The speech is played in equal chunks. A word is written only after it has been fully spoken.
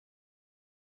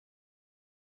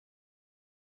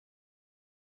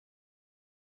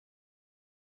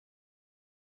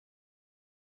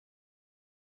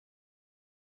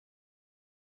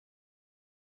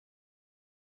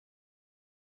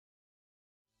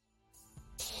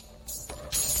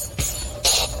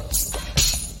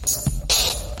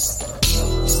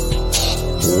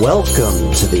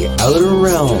Welcome to the Outer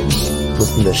Realm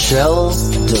with Michelle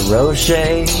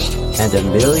DeRoche and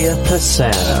Amelia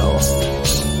Pisano.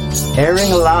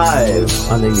 Airing live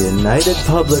on the United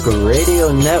Public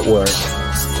Radio Network,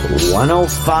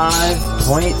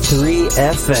 105.3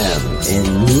 FM in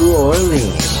New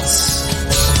Orleans.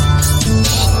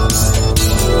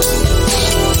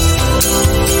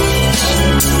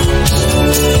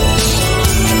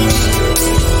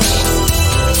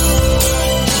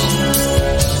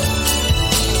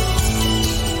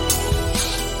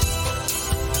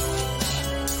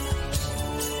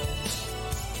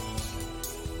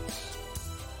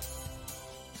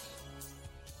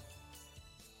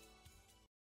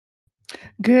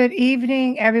 Good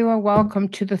evening, everyone. Welcome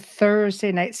to the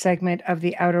Thursday night segment of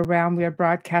The Outer Realm. We are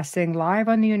broadcasting live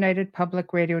on the United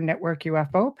Public Radio Network,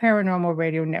 UFO Paranormal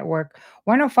Radio Network,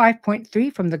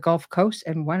 105.3 from the Gulf Coast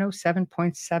and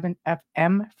 107.7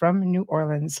 FM from New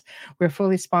Orleans. We're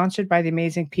fully sponsored by the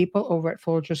amazing people over at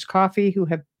Folgers Coffee who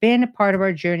have been a part of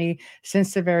our journey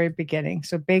since the very beginning.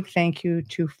 So big thank you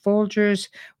to Folgers.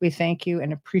 We thank you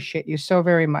and appreciate you so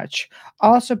very much.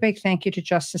 Also, big thank you to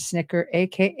Justice Snicker,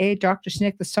 aka Dr.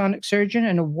 Snick, the Sonic Surgeon,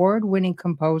 an award-winning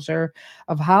composer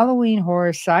of Halloween horror,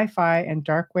 sci-fi, and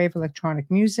dark wave electronic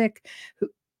music, who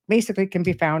basically can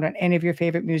be found on any of your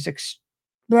favorite music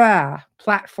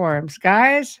platforms.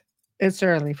 Guys, it's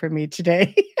early for me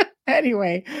today.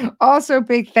 Anyway, also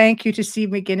big thank you to Steve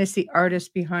McGinnis, the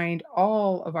artist behind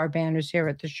all of our banners here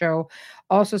at the show.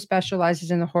 Also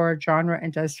specializes in the horror genre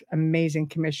and does amazing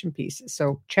commission pieces.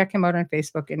 So check him out on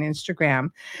Facebook and Instagram.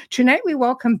 Tonight we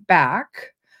welcome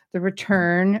back the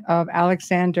return of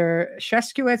Aleksander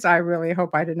Czeszkiewicz. I really hope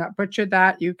I did not butcher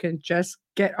that. You can just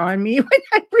get on me when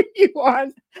I bring you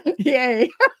on. Yay.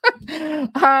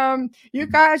 You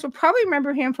guys will probably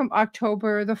remember him from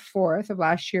October the 4th of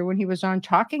last year when he was on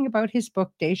talking about his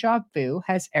book, Deja Vu,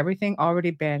 Has Everything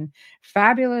Already Been?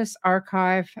 Fabulous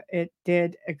archive. It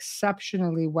did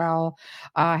exceptionally well.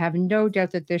 I have no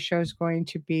doubt that this show is going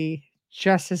to be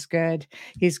just as good.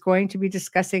 He's going to be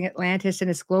discussing Atlantis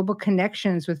and its global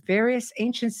connections with various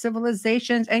ancient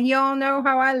civilizations. And y'all know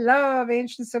how I love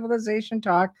ancient civilization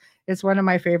talk. It's one of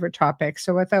my favorite topics.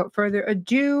 So without further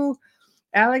ado,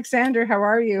 Aleksander, how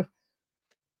are you?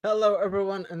 Hello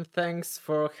everyone, and thanks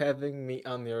for having me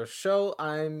on your show.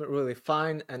 I'm really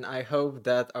fine, and I hope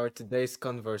that our today's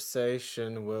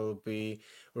conversation will be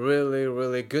really,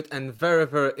 really good and very,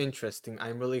 very interesting.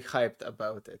 I'm really hyped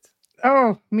about it.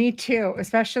 Oh, me too.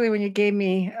 Especially when you gave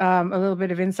me a little bit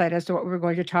of insight as to what we were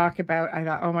going to talk about. I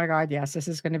thought, oh my God, yes, this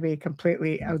is going to be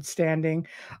completely outstanding.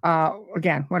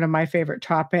 Again, one of my favorite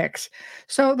topics.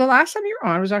 So the last time you were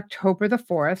on was October the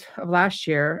 4th of last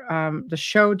year. The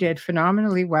show did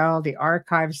phenomenally well. The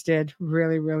archives did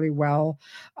really, really well.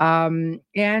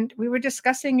 And we were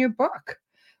discussing your book,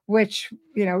 which,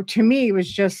 you know, to me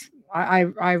was just,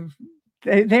 I've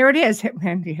there it is.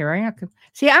 Man, here I am.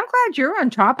 See, I'm glad you're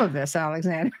on top of this,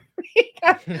 Aleksander.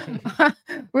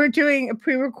 We're doing a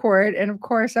pre-record, and of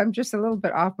course, I'm just a little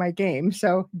bit off my game.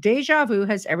 So, Deja Vu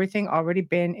Has Everything Already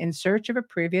Been in Search of a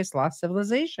Previous Lost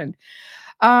Civilization.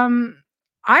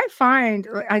 I find,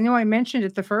 I know I mentioned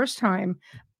it the first time,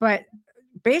 but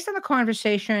based on the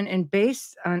conversation and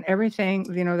based on everything,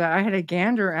 you know, that I had a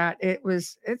gander at,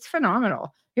 it's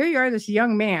phenomenal. Here you are, this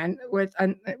young man with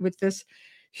this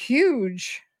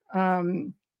huge,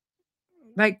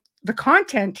 like the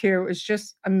content here is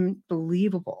just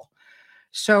unbelievable.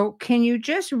 So can you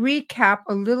just recap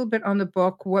a little bit on the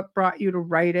book, what brought you to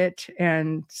write it,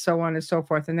 and so on and so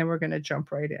forth, and then we're going to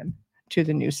jump right in to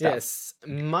the new stuff. Yes,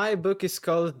 my book is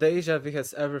called Deja Vu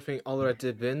Has Everything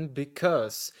Already Been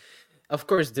because, of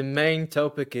course, the main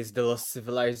topic is the lost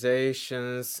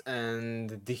civilizations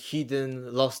and the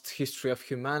hidden lost history of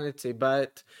humanity.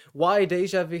 But why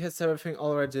Deja Vu Has Everything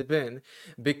Already Been?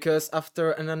 Because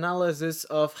after an analysis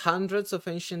of hundreds of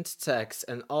ancient texts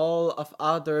and all of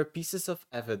other pieces of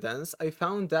evidence, I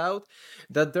found out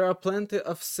that there are plenty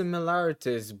of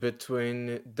similarities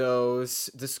between those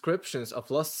descriptions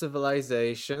of lost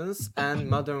civilizations and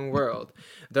modern world.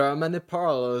 There are many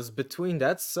parallels between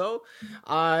that, so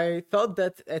I thought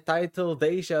that a title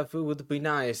Deja Vu would be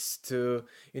nice to,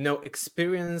 you know,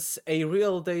 experience a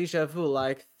real deja vu,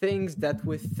 like things that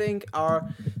we think are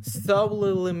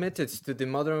solely limited to the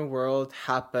modern world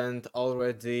happened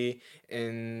already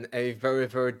in a very,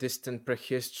 very distant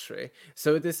prehistory.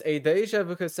 So it is a Deja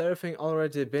Vu Has Everything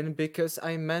Already Been because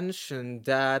I mentioned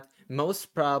that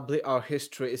most probably our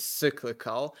history is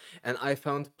cyclical, and I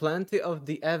found plenty of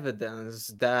the evidence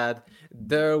that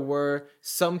there were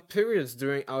some periods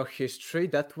during our history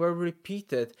that were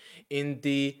repeated in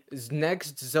the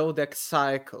next zodiac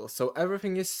cycle. So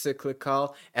everything is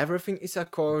cyclical, everything is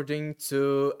according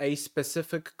to a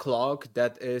specific clock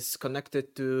that is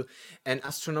connected to an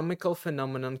astronomical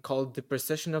phenomenon called the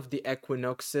precession of the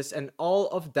equinoxes, and all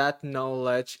of that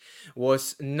knowledge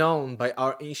was known by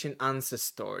our ancient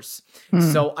ancestors. Mm.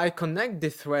 So I connect the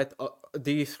threat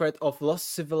of lost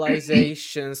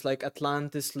civilizations like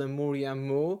Atlantis, Lemuria,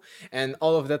 Mu, and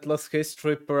all of that lost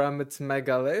history, pyramids,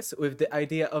 megaliths, with the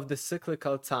idea of the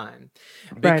cyclical time.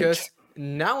 Right. Because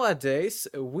nowadays,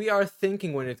 we are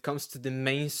thinking when it comes to the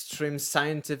mainstream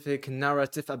scientific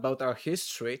narrative about our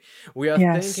history, we are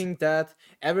Yes. thinking that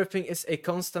everything is a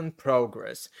constant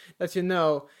progress. That,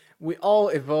 we all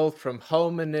evolved from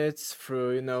hominids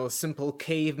through, simple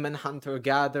cavemen,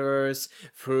 hunter-gatherers,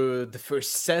 through the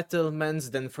first settlements,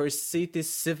 then first cities,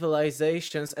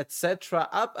 civilizations, etc.,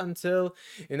 up until,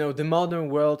 the modern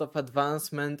world of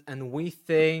advancement, and we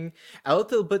think a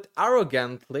little bit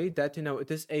arrogantly that,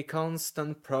 it is a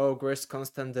constant progress,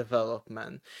 constant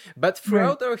development. But Right.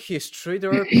 throughout our history,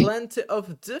 there are plenty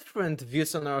of different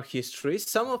views on our history,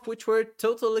 some of which were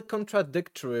totally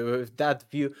contradictory with that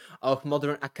view of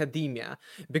modern academia.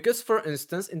 Because, for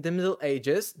instance, in the Middle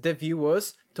Ages, the view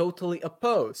was totally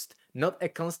opposed. Not a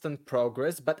constant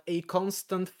progress, but a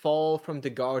constant fall from the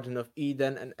Garden of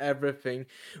Eden, and everything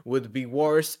would be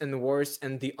worse and worse,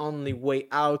 and the only way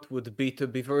out would be to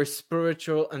be very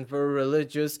spiritual and very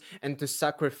religious, and to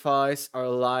sacrifice our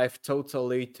life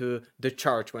totally to the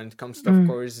church when it comes to, of Mm.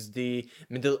 course, the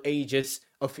Middle Ages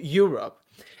of Europe.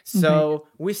 Right. So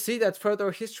we see that throughout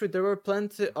our history there were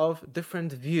plenty of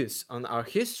different views on our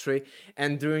history,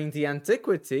 and during the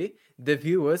antiquity the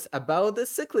view was about the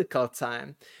cyclical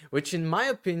time, which in my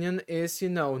opinion is,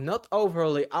 not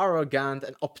overly arrogant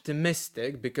and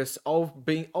optimistic, because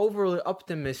being overly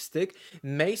optimistic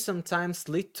may sometimes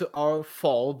lead to our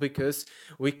fall, because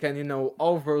we can,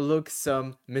 overlook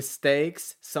some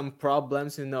mistakes, some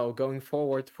problems, going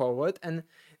forward, and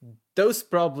those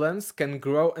problems can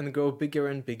grow and go bigger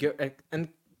and bigger, and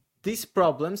these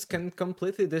problems can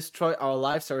completely destroy our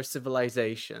lives, our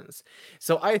civilizations.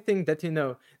 So I think that,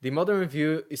 the modern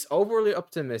view is overly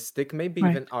optimistic, maybe Right.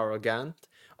 even arrogant.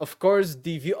 Of course,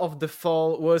 the view of the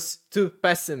fall was too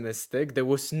pessimistic. There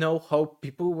was no hope.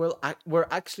 People were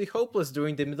actually hopeless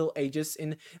during the Middle Ages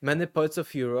in many parts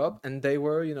of Europe, and they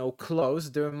were,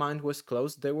 closed. Their mind was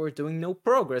closed. They were doing no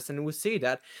progress, and we see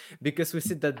that because we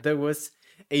see that there was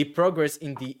a progress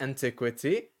in the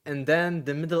antiquity, and then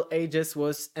the Middle Ages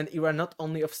was an era not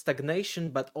only of stagnation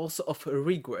but also of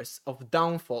regress, of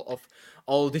downfall of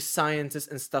all the sciences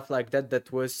and stuff like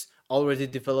that was already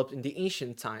developed in the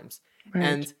ancient times. Right.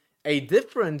 And a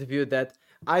different view that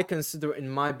I consider in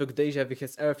my book Deja Vu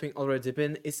Has Everything Already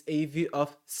Been is a view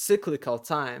of cyclical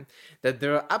time, that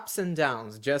there are ups and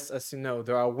downs, just as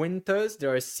there are winters,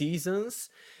 there are seasons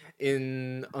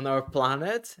on our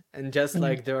planet, and just Right.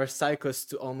 like there are cycles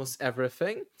to almost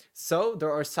everything, so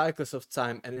there are cycles of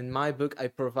time. And in my book I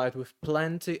provide with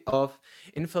plenty of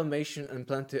information and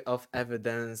plenty of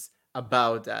evidence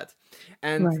about that.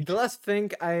 And Right. the last thing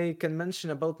I can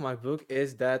mention about my book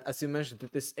is that, as you mentioned,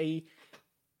 it is a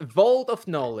vault of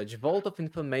knowledge, vault of There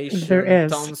information,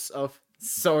 is. tons of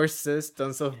sources,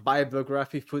 tons of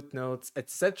bibliography, footnotes,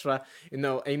 etc.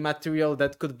 A material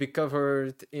that could be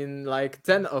covered in like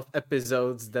 10 of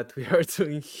episodes that we are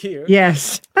doing here.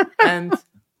 Yes. And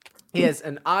yes,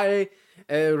 and I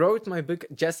wrote my book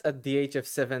just at the age of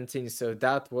 17, so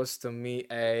that was to me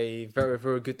a very,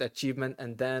 very good achievement.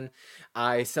 And then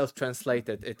I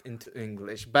self-translated it into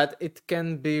English, but it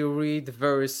can be read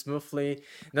very smoothly.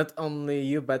 Not only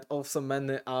you, but also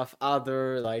many of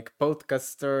other like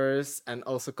podcasters and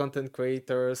also content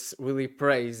creators really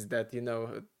praise that,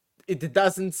 it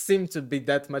doesn't seem to be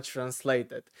that much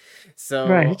translated. So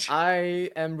Right. I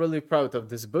am really proud of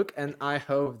this book, and I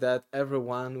hope that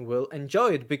everyone will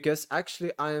enjoy it, because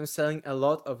actually I am selling a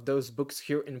lot of those books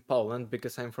here in Poland,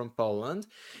 because I'm from Poland.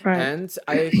 Right. And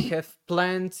I have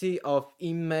plenty of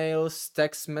emails,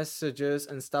 text messages,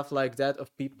 and stuff like that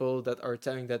of people that are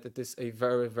telling that it is a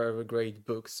very, very great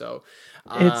book. So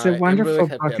It's a I am really wonderful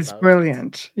happy book. It's about it.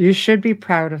 brilliant. You should be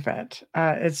proud of it.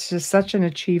 It's just such an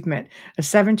achievement. At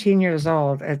 17 years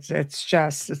old, it's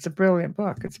a brilliant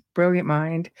book. It's a brilliant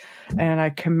mind, and I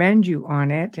commend you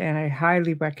on it, and I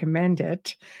highly recommend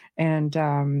it. And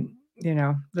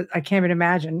I can't even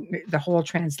imagine the whole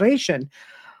translation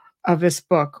of this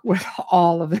book with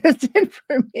all of this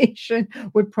information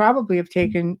would probably have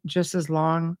taken just as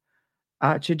long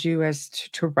to do as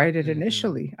to write it Hmm.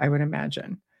 initially, I would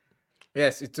imagine.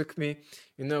 Yes, it took me,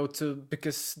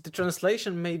 because the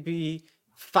translation may be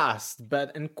fast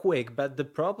but and quick, but the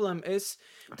problem is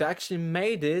to actually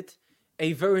made it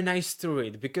a very nice to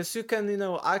read, because you can,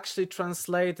 actually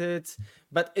translate it,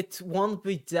 but it won't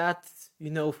be that,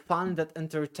 fun, that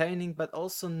entertaining, but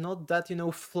also not that,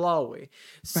 flowy. Right.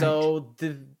 So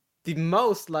the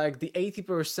most, like the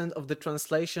 80% of the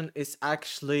translation is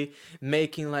actually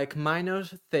making like minor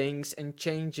things and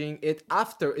changing it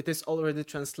after it is already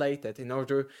translated, in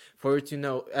order for it,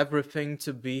 everything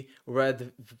to be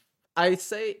read, I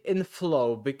say, in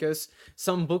flow, because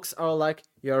some books are like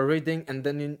you're reading and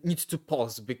then you need to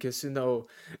pause, because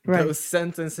Right. those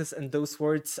sentences and those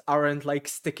words aren't like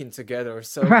sticking together.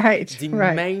 So Right. the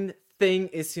Right. main thing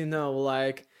is,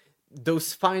 like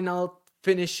those final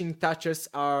finishing touches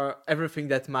are everything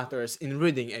that matters in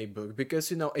reading a book,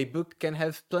 because a book can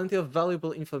have plenty of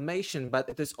valuable information, but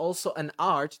it is also an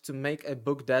art to make a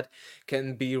book that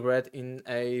can be read in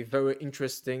a very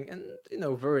interesting and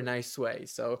very nice way.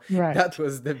 So Right. that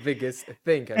was the biggest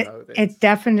thing about it. It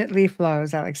definitely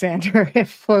flows, Alexander. It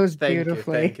flows Thank you,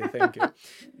 beautifully. thank you, thank you.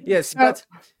 Yes, So, but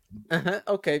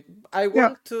okay, I no.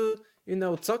 want to,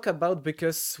 talk about,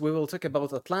 because we will talk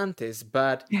about Atlantis,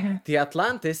 but Yeah. the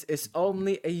Atlantis is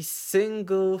only a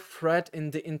single thread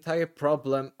in the entire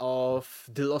problem of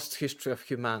the lost history of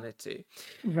humanity.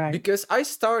 Right. Because I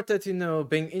started,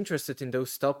 being interested in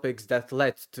those topics that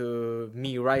led to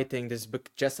me writing this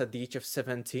book just at the age of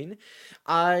 17.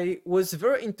 I was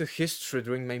very into history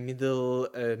during my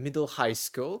middle high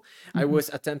school. I Mhm. was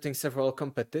attempting several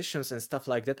competitions and stuff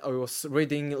like that. I was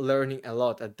reading, learning a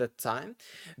lot at that time.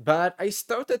 But I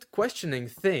started questioning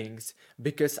things,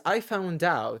 because I found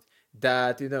out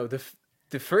that,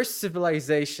 the first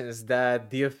civilizations that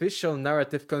the official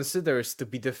narrative considers to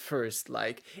be the first,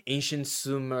 like ancient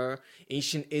Sumer,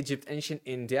 ancient Egypt, ancient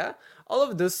India, all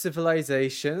of those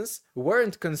civilizations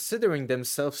weren't considering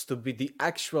themselves to be the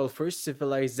actual first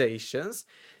civilizations,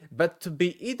 but to be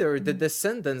either the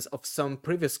descendants of some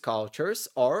previous cultures,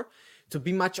 or to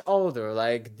be much older,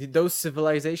 like those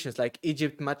civilizations, like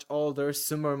Egypt much older,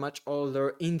 Sumer much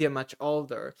older, India much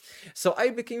older. So I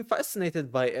became fascinated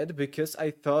by it, because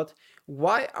I thought,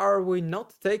 why are we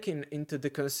not taking into the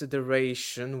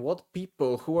consideration what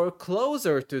people who are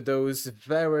closer to those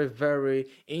very, very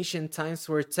ancient times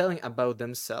were telling about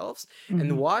themselves,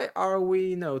 and Mhm. why are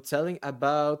we, telling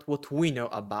about what we know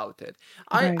about it?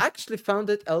 I Right. actually found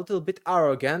it a little bit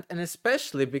arrogant, and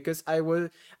especially because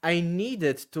I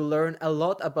needed to learn a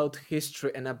lot about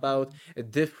history and about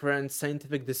different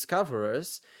scientific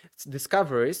discoveries,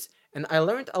 and I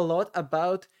learned a lot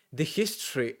about the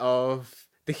history of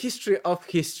history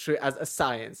as a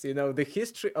science, the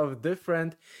history of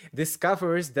different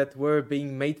discoveries that were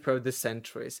being made throughout the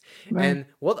centuries. Right. And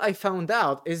what I found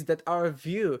out is that our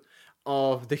view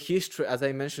of the history, as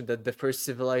I mentioned, that the first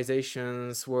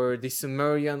civilizations were the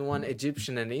Sumerian one,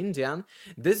 Egyptian, and Indian,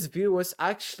 this view was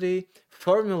actually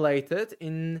formulated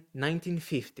in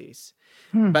 1950s.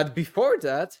 Hmm. But before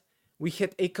that, we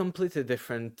had a completely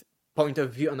different point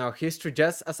of view on our history.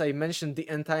 Just as I mentioned, the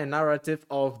entire narrative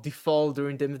of the fall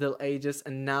during the Middle Ages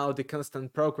and now the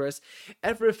constant progress,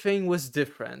 everything was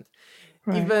different.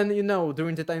 Right. Even,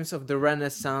 during the times of the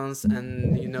Renaissance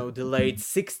and, the late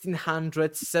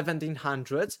 1600s,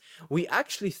 1700s, we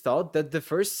actually thought that the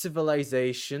first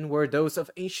civilization were those of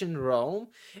ancient Rome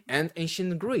and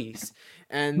ancient Greece.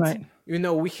 And Right.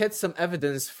 we had some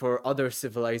evidence for other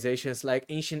civilizations like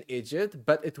ancient Egypt,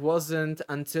 but it wasn't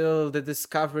until the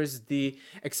discoveries, the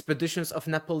expeditions of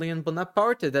Napoleon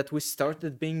Bonaparte, that we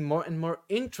started being more and more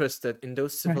interested in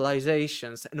those Right.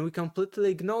 civilizations, and we completely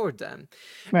ignored them.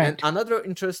 And Right. another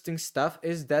interesting stuff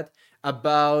is that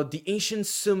about the ancient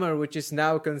Sumer, which is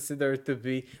now considered to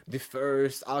be the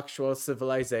first actual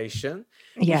civilization,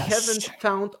 we Yes. haven't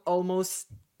found almost,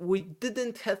 we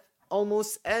didn't have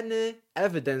almost any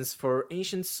evidence for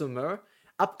ancient Sumer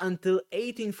up until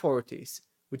 1840s,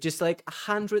 which is like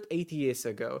 180 years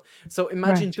ago. So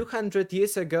imagine Right. 200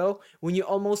 years ago, we knew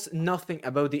almost nothing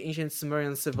about the ancient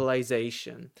Sumerian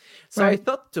civilization. So I Right.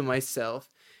 thought to myself,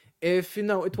 if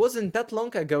it wasn't that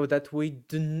long ago that we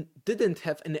didn't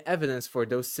have any evidence for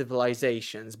those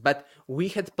civilizations, but we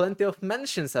had plenty of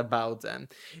mentions about them.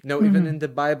 Even Hmm. in the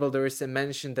Bible, there is a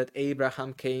mention that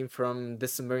Abraham came from the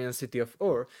Sumerian city of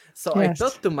Ur. So I Yes.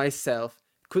 thought to myself,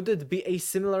 could it be a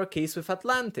similar case with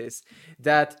Atlantis?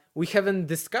 That we haven't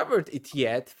discovered it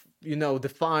yet,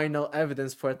 the final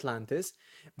evidence for Atlantis,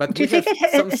 but Do we you think have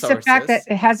some it's the fact that sources.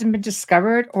 it hasn't been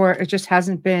discovered, or it just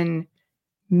hasn't been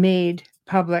made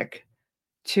public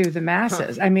to the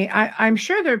masses? I mean, I'm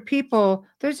sure there are people,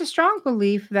 there's a strong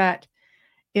belief that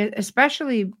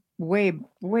especially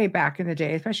way back in the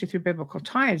day, especially through biblical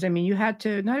times. I mean, you had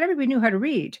to. Not everybody knew how to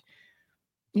read,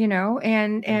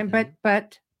 and Mm-hmm.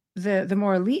 but the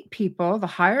more elite people, the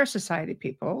higher society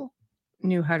people,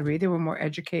 knew how to read. They were more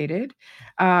educated,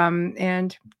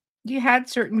 and you had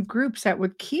certain groups that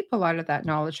would keep a lot of that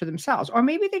knowledge for themselves, or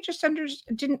maybe they just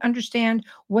didn't understand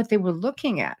what they were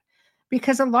looking at,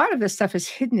 because a lot of this stuff is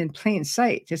hidden in plain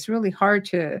sight. It's really hard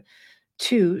to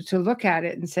look at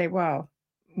it and say, well,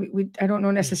 we I don't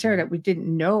know necessarily Mm-hmm. that we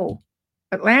didn't know.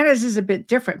 Atlantis is a bit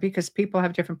different because people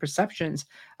have different perceptions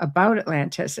about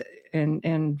Atlantis,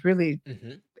 and really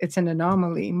Mm-hmm. it's an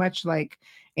anomaly, much like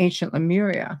ancient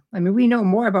Lemuria. I mean, we know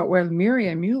more about where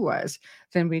Lemuria Mu was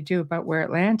than we do about where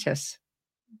Atlantis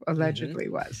Mm-hmm. allegedly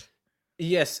was.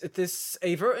 Yes, it is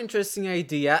a very interesting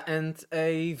idea and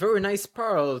a very nice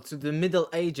parallel to the Middle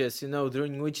Ages,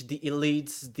 during which the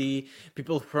elites, the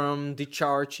people from the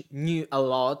church knew a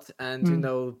lot, and,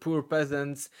 Mm, poor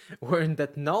peasants weren't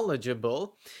that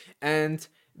knowledgeable. And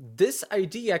this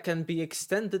idea can be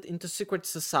extended into secret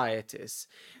societies.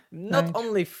 Not right.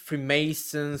 only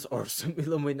Freemasons or some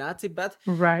Illuminati, but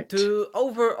Right. to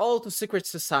overall to secret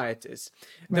societies.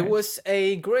 There Right. was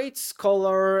a great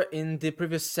scholar in the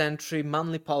previous century,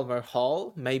 Manly Palmer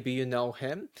Hall. Maybe you know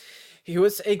him. He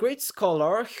was a great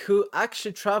scholar who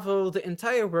actually traveled the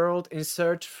entire world in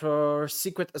search for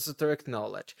secret esoteric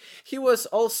knowledge. He was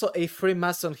also a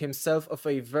Freemason himself of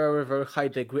a very, very high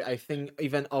degree, I think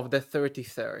even of the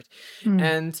 33rd. Mm,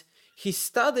 And he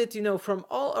studied, from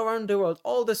all around the world,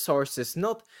 all the sources,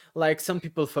 not like some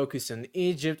people focus on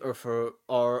Egypt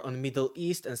or on Middle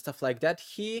East and stuff like that.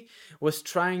 He was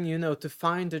trying, to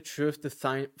find the truth, to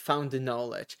found the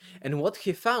knowledge. And what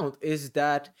he found is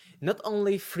that not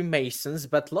only Freemasons,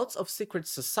 but lots of secret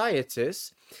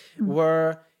societies mm.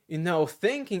 were,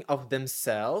 thinking of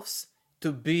themselves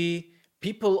to be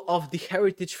people of the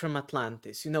heritage from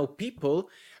Atlantis. People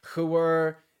who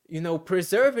were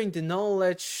preserving the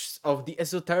knowledge of the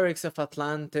esoterics of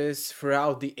Atlantis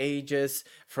throughout the ages,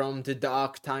 from the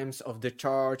dark times of the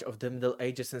church, of the Middle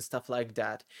Ages, and stuff like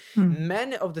that. Mm.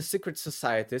 Many of the secret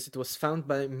societies, it was found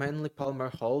by Manly Palmer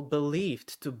Hall,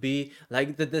 believed to be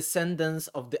like the descendants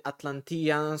of the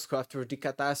Atlanteans who, after the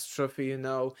catastrophe,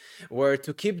 were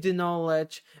to keep the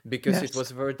knowledge because it Yes.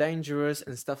 was very dangerous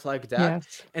and stuff like that.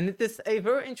 Yes. And it is a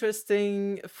very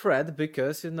interesting thread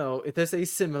because, it is a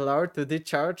similar to the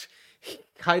church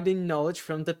hiding knowledge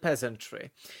from the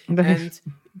peasantry. And,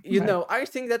 Right. I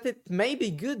think that it may be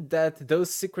good that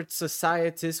those secret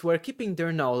societies were keeping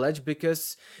their knowledge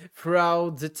because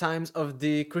throughout the times of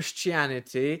the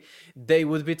Christianity, they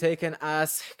would be taken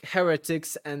as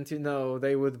heretics and,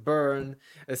 they would burn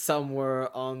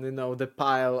somewhere on, the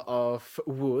pile of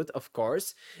wood, of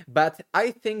course. But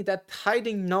I think that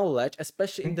hiding knowledge,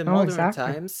 especially in the Oh, modern exactly.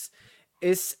 times,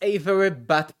 is a very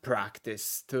bad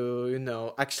practice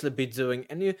to, actually be doing.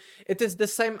 And it is the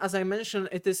same as I mentioned,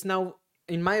 it is now,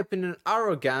 in my opinion,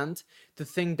 arrogant to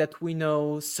think that we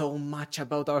know so much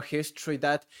about our history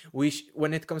that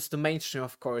when it comes to mainstream,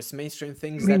 of course, mainstream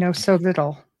things We that know so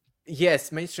little.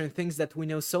 yes, mainstream thinks that we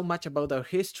know so much about our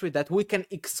history that we can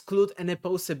exclude any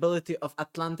possibility of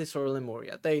Atlantis or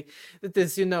Lemuria. It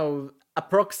is,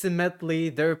 approximately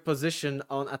their position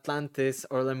on Atlantis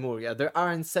or Lemuria. They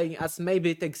aren't saying us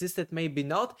maybe it existed, maybe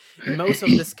not. And most of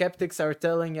the skeptics are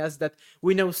telling us that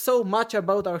we know so much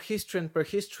about our history and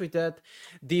prehistory that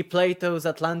the Plato's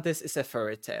Atlantis is a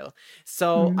fairy tale.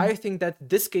 So Mm. I think that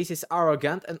this case is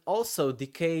arrogant, and also the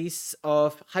case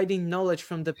of hiding knowledge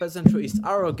from the peasantry is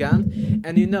arrogant,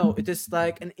 and it is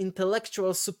like an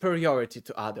intellectual superiority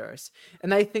to others.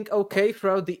 And I think, okay,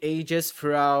 throughout the ages,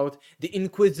 throughout the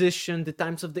Inquisition, the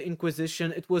times of the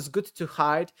Inquisition, it was good to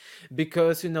hide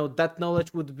because, that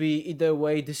knowledge would be either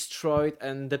way destroyed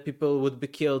and the people would be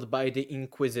killed by the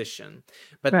Inquisition.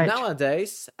 But Right.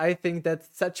 nowadays, I think that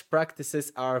such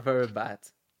practices are very bad.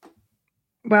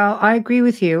 Well, I agree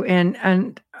with you,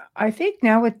 and I think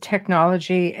now with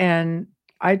technology, and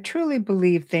I truly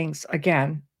believe things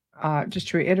again. Just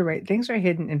to reiterate, things are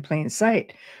hidden in plain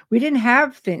sight. We didn't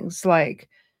have things like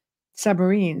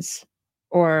submarines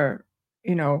or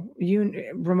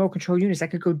remote control units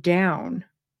that could go down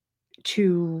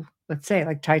to, let's say,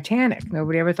 like Titanic.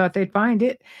 Nobody ever thought they'd find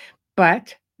it,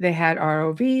 but they had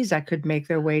ROVs that could make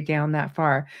their way down that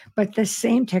far. But the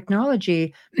same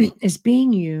technology is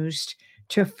being used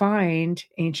to find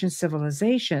ancient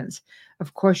civilizations.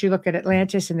 Of course, you look at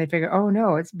Atlantis and they figure, oh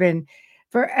no, it's been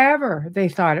forever. They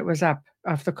thought it was up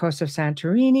off the coast of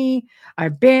Santorini. I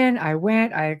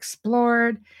went, I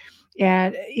explored.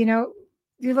 And,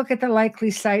 you look at the likely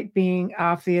site being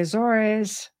off the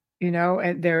Azores,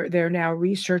 and they're now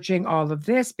researching all of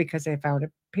this because they found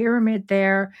a pyramid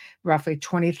there, roughly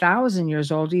 20,000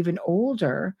 years old, even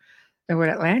older than what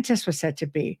Atlantis was said to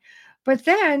be. But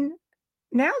then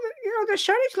now they're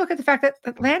starting to look at the fact that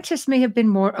Atlantis may have been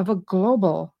more of a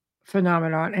global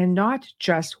phenomenon and not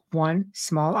just one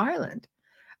small island.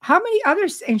 How many other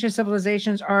ancient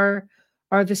civilizations are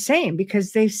the same?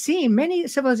 Because many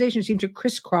civilizations seem to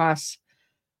crisscross,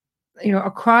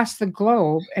 across the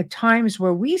globe at times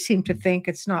where we seem to think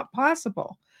it's not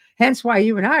possible. Hence why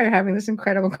you and I are having this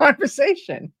incredible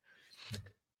conversation.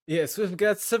 Yes, we've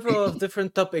got several of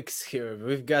different topics here.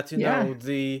 We've got, Yeah.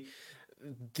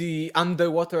 the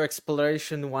underwater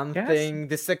exploration, one Yes. thing,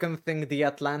 the second thing, the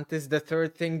Atlantis, the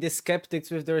third thing, the skeptics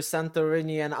with their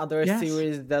Santorini and other Yes.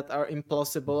 theories that are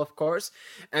implausible, of course,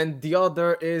 and the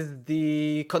other is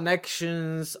the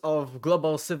connections of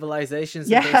global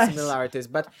civilizations and their Yes. similarities.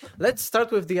 But let's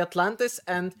start with the Atlantis,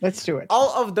 and Let's do it.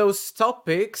 all of those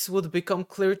topics would become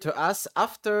clear to us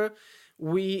after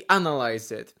we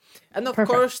analyze it. And of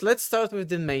Perfect. course, let's start with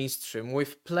the mainstream,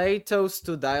 with Plato's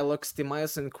two dialogues,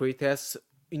 Timaeus and Critias,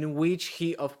 in which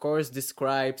he, of course,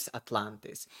 describes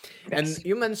Atlantis. Yes. And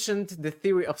you mentioned the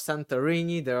theory of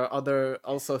Santorini. There are other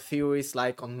also theories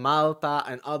like on Malta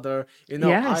and other,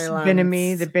 Yes,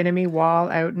 islands. the Bimini Wall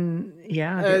out in the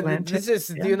Atlantic. This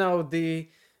is, Yeah.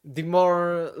 the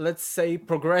more, let's say,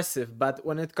 progressive, but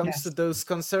when it comes to Yes. those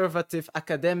conservative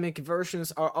academic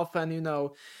versions are often,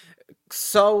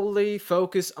 solely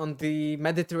focus on the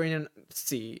Mediterranean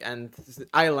Sea and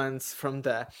islands from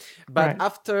there. But Right.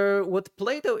 after what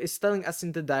Plato is telling us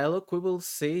in the dialogue, we will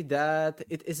see that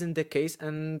it isn't the case,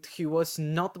 and he was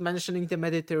not mentioning the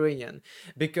Mediterranean.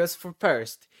 Because for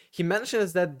first, he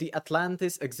mentions that the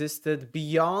Atlantis existed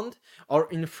beyond or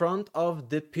in front of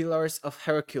the Pillars of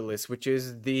Hercules, which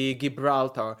is the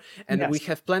Gibraltar. And we Yes.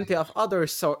 have plenty of other,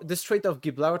 the Strait of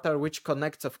Gibraltar, which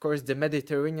connects, of course, the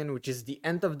Mediterranean, which is the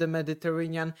end of the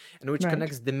Mediterranean, and which Right.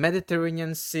 connects the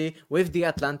Mediterranean Sea with the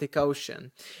Atlantic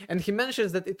Ocean. And he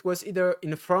mentions that it was either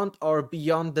in front or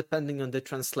beyond, depending on the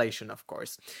translation, of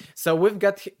course. So we've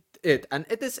got it, and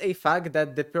it is a fact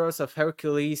that the Pillars of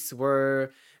Hercules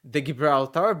were the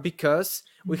Gibraltar, because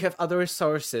we have other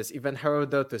sources. Even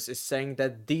Herodotus is saying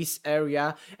that this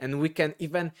area, and we can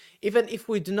even if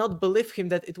we do not believe him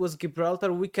that it was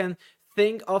Gibraltar, we can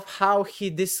think of how he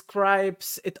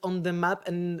describes it on the map,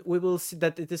 and we will see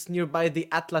that it is nearby the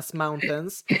Atlas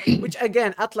Mountains, which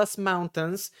again, Atlas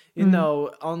Mountains,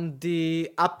 on the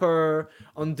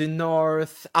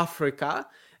North Africa,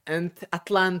 and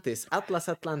Atlantis,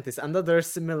 another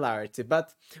similarity,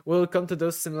 but we'll come to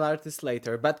those similarities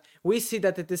later. But we see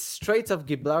that it is Straits of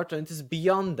Gibraltar and it is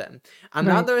beyond them.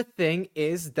 Another thing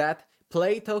is that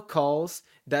Plato calls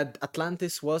that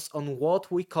Atlantis was on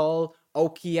what we call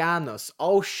oceanos,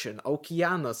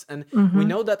 and we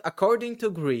know that according to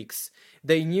Greeks,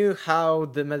 they knew how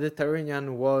the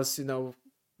Mediterranean was,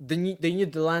 they knew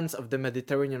the lands of the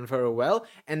Mediterranean very well,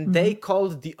 and they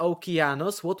called the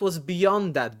oceanos what was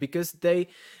beyond that, because they,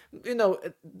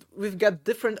 we've got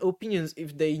different opinions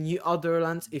if they knew other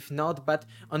lands, if not, but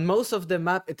on most of the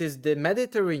map, it is the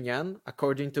Mediterranean,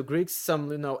 according to Greeks,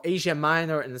 some, Asia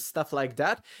Minor and stuff like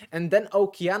that, and then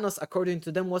oceanos, according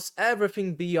to them, was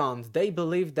everything beyond. They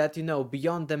believed that,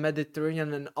 beyond the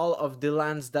Mediterranean and all of the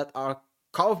lands that are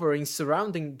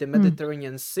surrounding the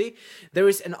Mediterranean Sea, there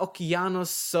is an oceanos,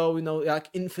 so like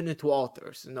infinite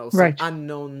waters, so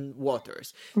unknown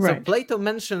waters. So Plato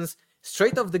mentions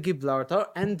Strait of the Gibraltar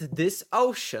and this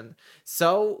ocean.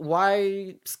 So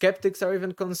why skeptics are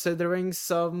even considering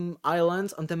some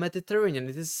islands on the Mediterranean?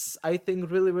 It is, I think,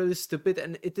 really, really stupid,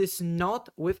 and it is not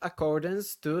with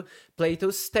accordance to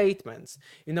Plato's statements.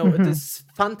 It is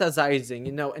fantasizing,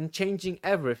 and changing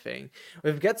everything.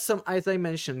 We've got some, as I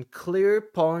mentioned, clear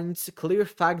points, clear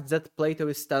facts that Plato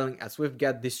is telling us. We've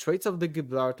got the Straits of the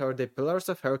Gibraltar, the Pillars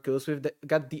of Hercules,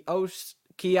 got the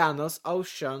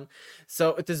ocean,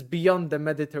 so it is beyond the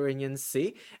Mediterranean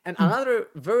Sea. And another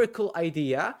very cool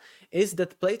idea is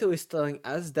that Plato is telling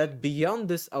us that beyond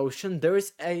this ocean there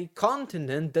is a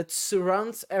continent that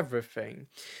surrounds everything.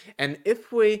 And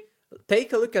if we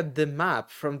take a look at the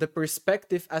map from the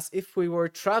perspective as if we were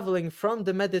traveling from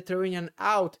the Mediterranean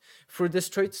out through the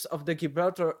Straits of the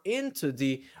Gibraltar into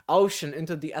the ocean,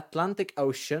 into the Atlantic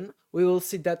Ocean, we will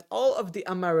see that all of the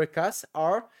Americas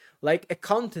are like a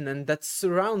continent that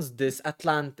surrounds this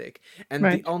Atlantic, and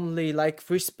the only like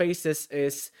free spaces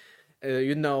is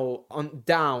on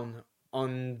down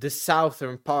on the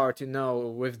southern part,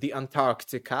 with the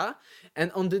Antarctica,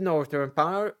 and on the northern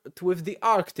part with the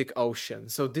Arctic Ocean.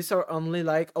 So these are only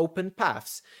like open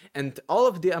paths. And all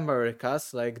of the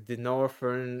Americas, like the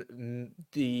northern,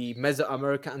 the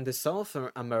Mesoamerica, and the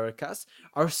southern Americas,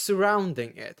 are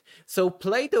surrounding it. So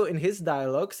Plato in his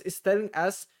dialogues is telling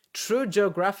us true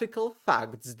geographical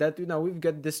facts that we've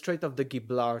got the Strait of the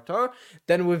Gibraltar,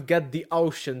 then we've got the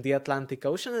ocean, the Atlantic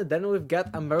Ocean, and then we've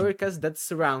got Americas that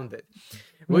surround it,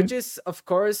 which is of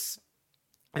course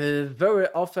very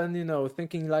often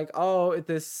thinking like, oh, it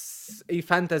is a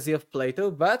fantasy of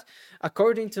Plato, but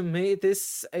according to me it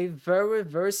is a very,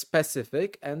 very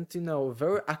specific and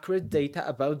very accurate data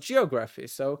about geography.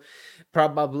 So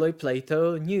probably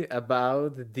Plato knew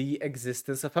about the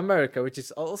existence of America, which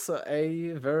is also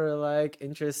a very like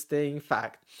interesting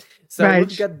fact. So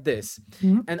we've got this.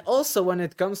 And also when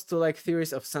it comes to like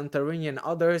theories of Santorini and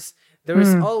others, there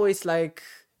is always like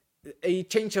a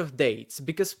change of dates,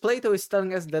 because Plato is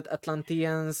telling us that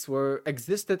Atlanteans were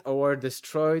existed or were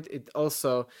destroyed. It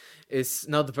also is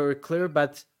not very clear,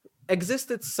 but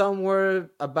existed somewhere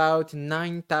about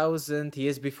 9,000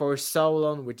 years before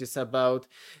Solon, which is about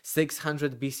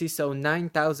 600 BC. So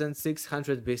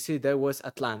 9,600 BC, there was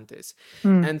Atlantis.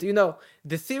 And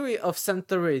the theory of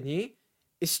Santorini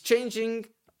is changing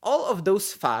all of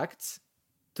those facts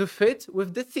to fit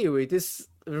with the theory. It is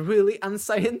really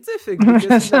unscientific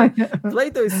because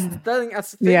Plato is telling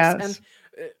us things, and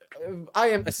I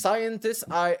am a scientist.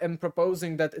 I am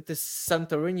proposing that it is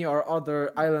Santorini or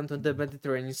other island on the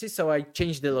Mediterranean Sea. So I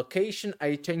changed the location.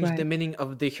 I changed the meaning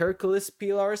of the Hercules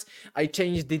pillars. I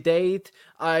changed the date.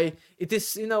 I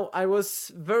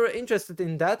was very interested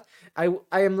in that. I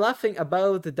am laughing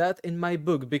about that in my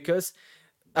book because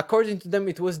according to them,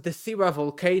 it was the Thera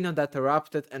volcano that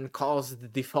erupted and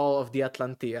caused the fall of the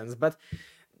Atlanteans. But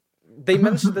they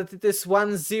mentioned that it is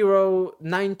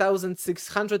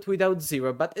 9,600 without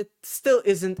zero, but it still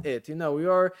isn't it.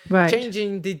 You're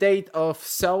changing the date of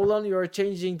Solon, you're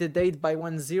changing the date by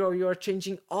 10, you're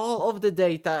changing all of the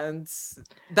data, and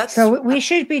that's... So we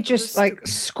should be just like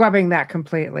scrubbing that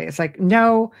completely. It's like,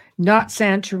 no, not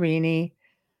Santorini.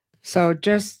 So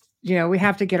just, we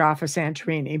have to get off of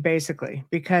Santorini, basically,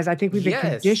 because I think we've been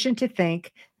conditioned to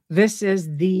think this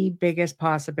is the biggest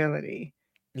possibility.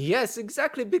 Yes,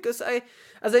 exactly, because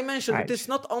as I mentioned, it is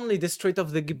not only the Strait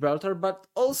of the Gibraltar, but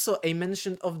also a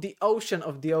mention of the ocean,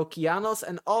 of the Okeanos,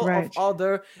 and all of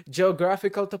other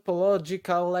geographical,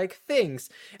 topological like things.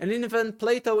 And even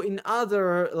Plato in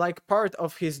other like part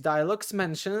of his dialogues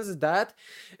mentions that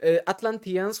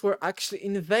Atlanteans were actually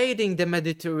invading the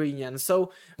Mediterranean.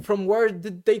 So from where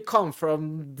did they come?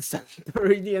 From the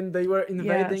Santorini, and they were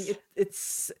invading it.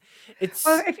 It's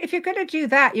well, if you're going to do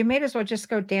that, you may as well just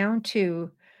go down to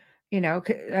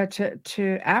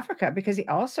to Africa, because he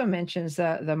also mentions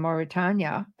the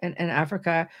Mauritania in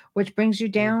Africa, which brings you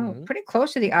down pretty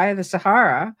close to the Eye of the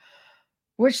Sahara,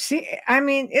 which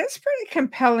it's pretty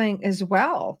compelling as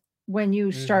well when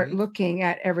you start looking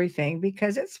at everything,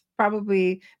 because it's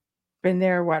probably been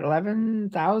there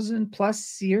 11,000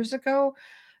 plus years ago.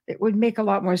 It would make a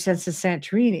lot more sense than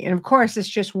Santorini, and of course, it's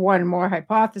just one more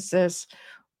hypothesis,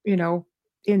 in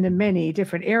the many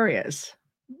different areas.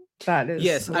 That is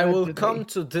yes, I will come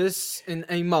to this in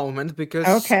a moment, because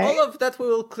all of that we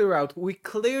will clear out. We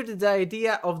cleared the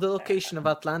idea of the location of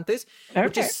Atlantis,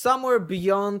 which is somewhere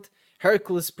beyond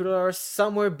Hercules pillars,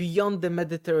 somewhere beyond the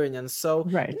Mediterranean. So,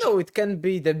 it can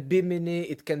be the Bimini,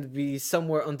 it can be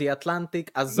somewhere on the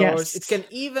Atlantic, Azores, it can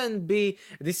even be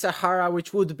the Sahara,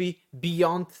 which would be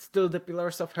beyond still the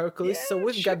pillars of Hercules. So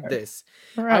we've got this.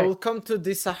 I will come to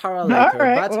the Sahara later,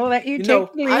 but we'll let you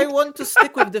take the lead. I want to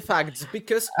stick with the facts,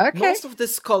 because most of the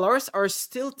scholars are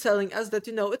still telling us that,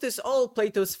 it is all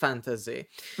Plato's fantasy.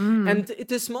 And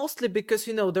it is mostly because,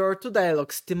 there are two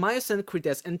dialogues, Timaeus and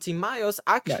Critias, and Timaeus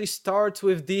actually starts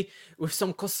with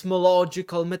some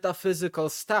cosmological, metaphysical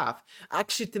stuff.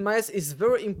 Actually, Timaeus is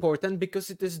very important because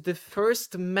it is the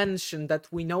first mention that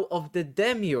we know of the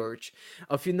demiurge,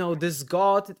 of this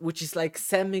god, which is like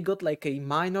semi-god, like a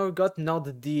minor god,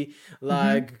 not the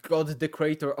god, the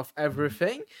creator of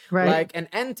everything, like an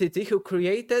entity who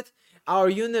created our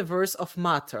universe of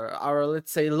matter, our,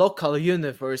 let's say, local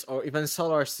universe or even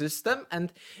solar system.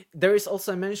 And there is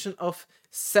also a mention of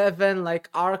 7 like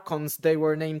archons. They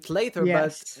were named later,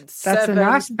 but 7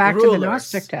 back rulers. to the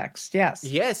Gnostic text.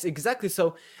 Yes, exactly.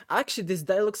 So actually these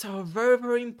dialogues are very,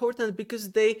 very important because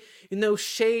they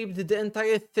shaped the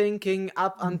entire thinking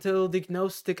up until the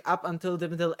Gnostic, up until the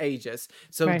Middle Ages.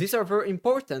 So these are very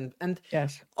important. And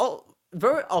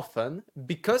very often,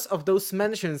 because of those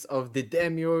mentions of the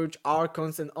demiurge,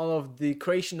 archons, and all of the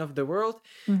creation of the world,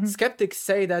 skeptics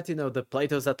say that, the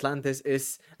Plato's Atlantis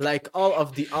is like all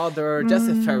of the other, just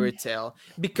a fairy tale,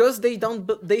 because they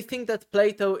think that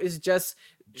Plato is just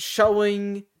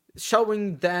showing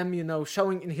them,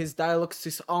 showing in his dialogues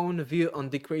his own view on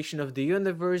the creation of the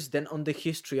universe, then on the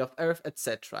history of Earth,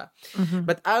 etc.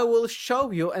 But I will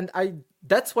show you, and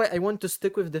that's why I want to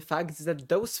stick with the facts, that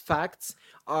those facts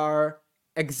are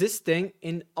existing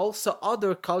in also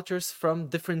other cultures from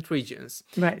different regions.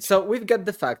 Right. So we've got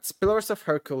the facts: Pillars of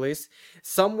Hercules,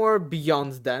 somewhere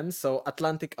beyond them, so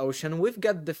Atlantic Ocean. We've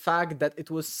got the fact that it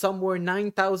was somewhere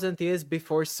 9,000 years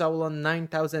before Solon,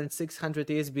 9,600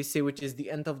 years BC, which is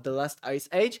the end of the last ice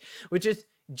age, which is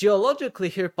geologically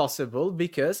here possible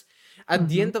because at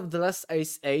the end of the last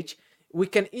ice age, we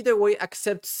can either way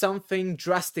accept something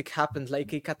drastic happened,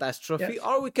 like a catastrophe,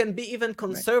 or we can be even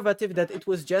conservative that it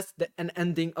was just an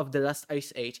ending of the last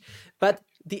ice age. But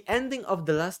the ending of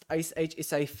the last ice age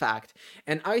is a fact.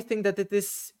 And I think that it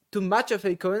is too much of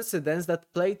a coincidence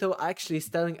that Plato actually is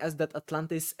telling us that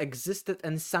Atlantis existed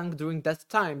and sank during that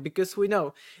time, because we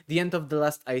know the end of the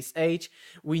last ice age.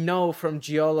 We know from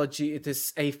geology it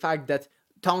is a fact that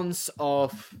tons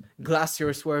of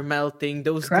glaciers were melting.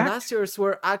 Those glaciers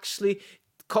were actually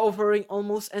covering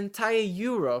almost entire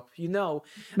Europe,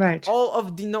 Right. all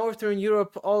of the northern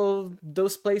Europe, all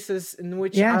those places in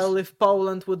which I live,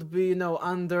 Poland, would be,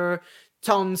 under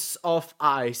tons of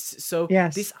ice. So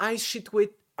these ice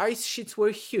sheets were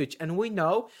huge. And we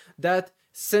know that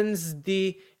since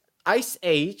the ice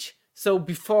age, so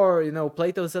before,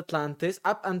 Plato's Atlantis,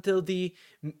 up until the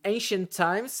ancient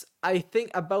times, I think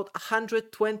about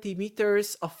 120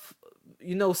 meters of,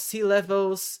 sea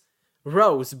levels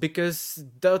rose, because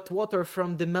that water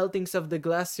from the meltings of the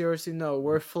glaciers,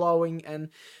 were flowing, and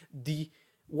the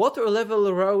water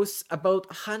level rose about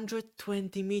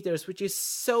 120 meters, which is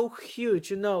so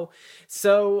huge,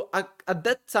 So at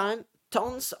that time,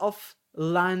 tons of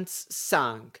lands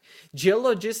sank.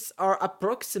 Geologists are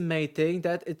approximating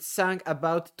that it sank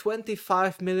about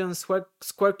 25 million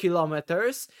square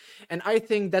kilometers, and I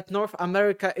think that North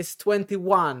America is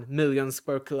 21 million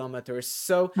square kilometers.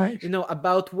 So,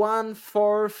 about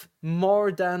 1/4 more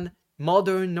than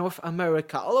modern North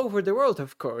America, all over the world,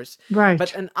 of course. Right.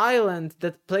 But an island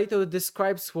that Plato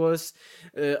describes was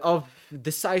of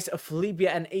the size of Libya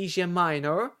and Asia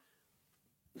Minor.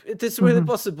 It is really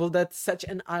possible that such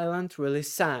an island really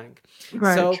sank.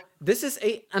 Right. So this is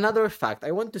another fact.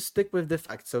 I want to stick with the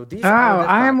facts. So these are the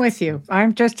facts. I'm with you.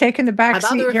 I'm just taking the back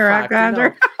seat here,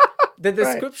 Alexander. The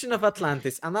description of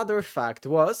Atlantis, another fact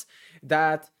was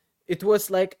that it was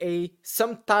like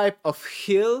some type of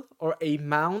hill or a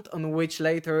mount on which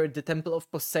later the Temple of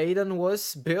Poseidon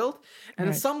was built,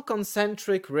 and some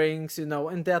concentric rings, in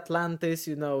the Atlantis,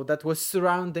 that was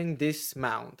surrounding this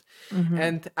mount.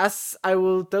 And as I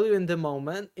will tell you in a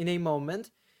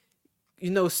moment,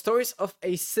 stories of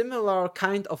a similar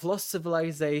kind of lost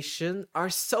civilization are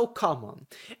so common.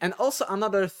 And also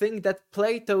another thing, that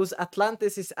Plato's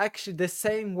Atlantis is actually the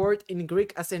same word in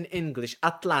Greek as in English,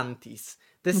 Atlantis.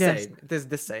 Same. It is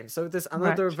the same. So it is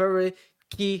another very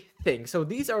key thing. So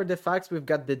these are the facts.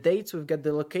 We've got the dates, we've got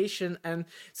the location, and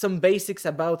some basics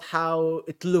about how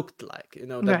it looked like.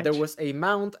 That there was a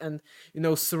mount and,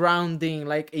 surrounding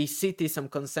like a city, some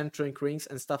concentric rings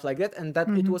and stuff like that. And that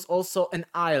it was also an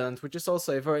island, which is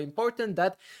also a very important,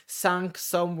 that sank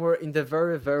somewhere in the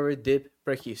very, very deep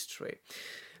prehistory.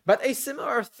 But a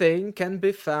similar thing can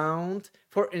be found,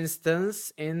 for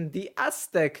instance, in the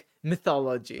Aztec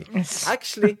mythology.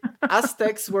 Actually,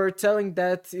 Aztecs were telling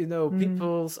that,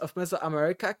 peoples of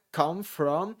Mesoamerica come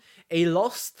from a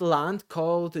lost land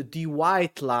called the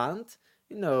White Land.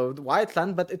 The White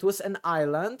Land, but it was an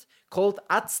island called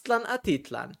Aztlan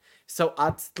Atitlan. So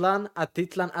Aztlan,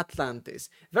 Atitlan, Atlantis.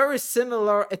 Very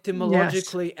similar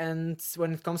etymologically and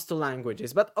when it comes to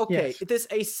languages. But it is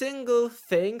a single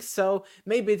thing, so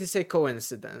maybe it is a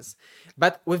coincidence.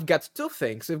 But we've got two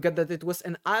things. We've got that it was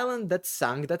an island that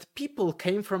sank, that people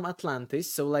came from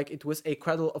Atlantis, so like it was a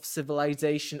cradle of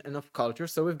civilization and of culture.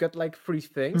 So we've got like three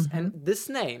things, and this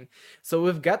name. So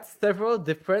we've got several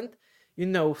different,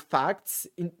 facts,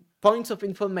 points of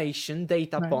information,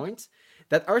 data points,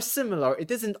 that are similar.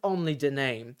 It isn't only the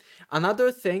name.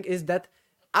 Another thing is that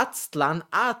Aztlan,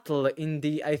 Atl, in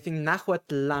the, I think,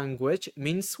 Nahuatl language,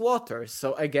 means water.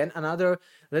 So again, another,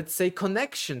 let's say,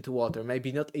 connection to water.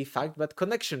 Maybe not a fact, but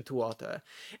connection to water.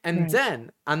 And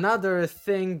then another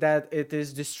thing that it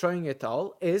is destroying it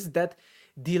all is that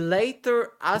the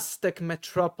later Aztec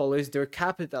metropolis, their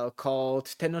capital, called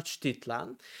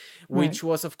Tenochtitlan, which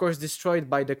was, of course, destroyed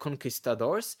by the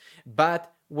conquistadors,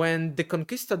 but when the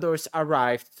conquistadors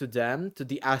arrived to them, to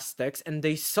the Aztecs, and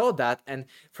they saw that, and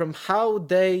from how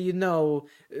they,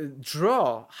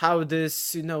 draw how this,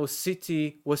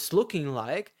 city was looking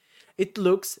like, it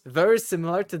looks very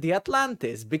similar to the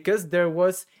Atlantis, because there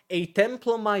was a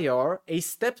Templo Mayor, a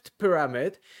stepped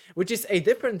pyramid, which is a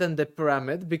different than the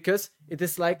pyramid because it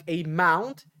is like a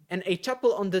mound and a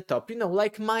chapel on the top,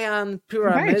 like Mayan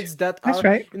pyramids that That's are,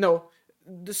 right.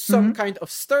 some kind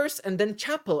of stairs and then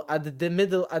chapel at the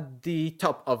middle, at the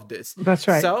top of this. That's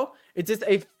right. So it is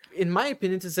in my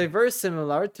opinion, it is a very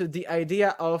similar to the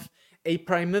idea of a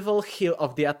primeval hill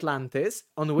of the Atlantis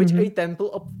on which a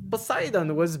temple of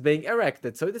Poseidon was being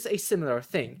erected. So it is a similar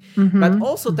thing. But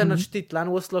also Tenochtitlan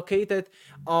was located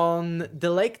on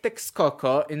the Lake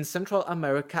Texcoco in Central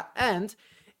America, and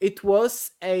it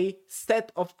was a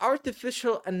set of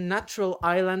artificial and natural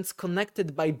islands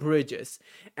connected by bridges.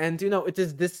 And, it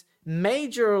is this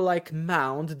major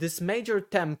mound, this major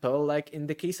temple, like in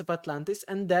the case of Atlantis,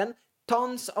 and then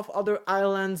tons of other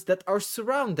islands that are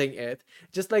surrounding it.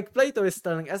 Just like Plato is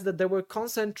telling us that there were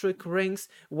concentric rings,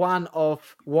 one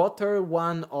of water,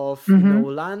 one of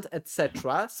land,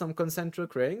 etc. Some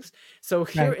concentric rings. So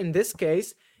here in this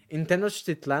case, in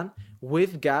Tenochtitlan,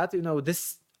 we've got,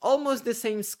 this almost the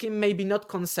same scheme, maybe not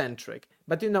concentric,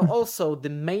 but also the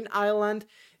main island,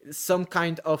 some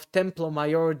kind of Templo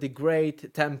Mayor, the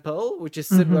great temple, which is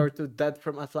similar to that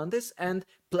from Atlantis, and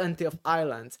plenty of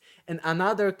islands. And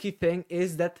another key thing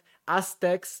is that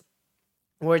Aztecs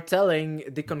were telling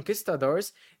the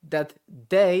conquistadors that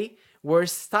they were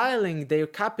styling their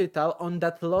capital on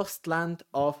that lost land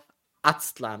of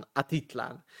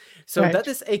Atitlan. So that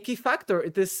is a key factor.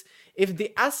 It is, if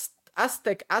the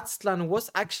Aztec Aztlan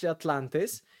was actually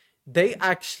Atlantis, they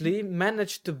actually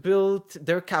managed to build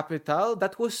their capital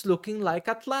that was looking like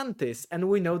Atlantis, and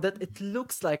we know that it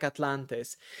looks like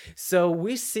Atlantis. So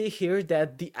we see here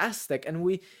that the Aztec, and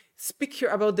we speak here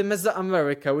about the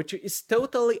Mesoamerica, which is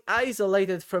totally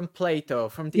isolated from Plato,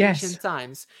 from the ancient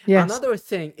times. Another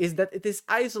thing is that it is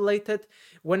isolated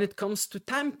when it comes to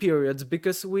time periods,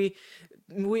 because we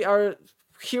are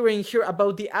hearing here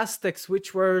about the Aztecs,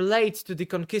 which were late to the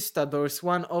conquistadors,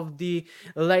 one of the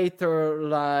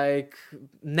later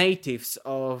natives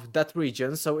of that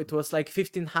region. So it was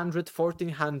 1500,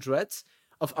 1400s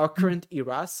of our current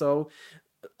era. So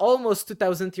almost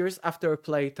 2000 years after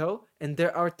Plato, and they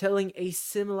are telling a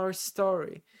similar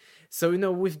story. So,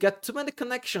 we've got too many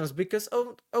connections because,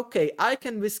 I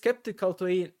can be skeptical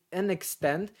to an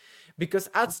extent, because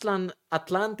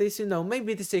Atlantis,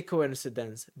 maybe it is a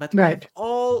coincidence, but we have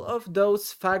all of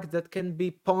those facts that can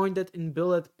be pointed in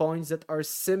bullet points that are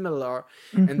similar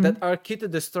and that are key to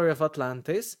the story of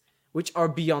Atlantis, which are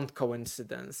beyond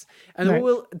coincidence. And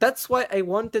that's why I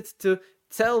wanted to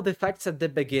tell the facts at the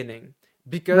beginning,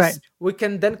 because we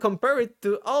can then compare it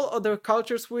to all other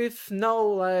cultures with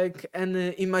no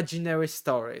any imaginary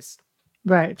stories.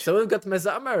 So we've got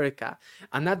Mesoamerica,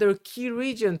 another key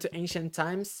region to ancient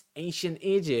times, ancient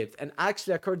Egypt. And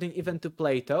actually, according even to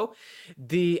Plato,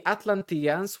 the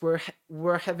Atlanteans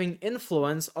were having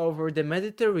influence over the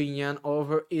Mediterranean,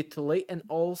 over Italy, and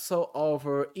also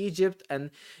over Egypt and,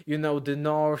 the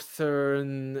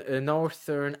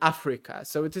northern Africa.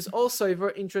 So it is also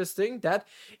very interesting that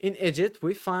in Egypt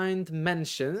we find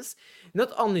mentions,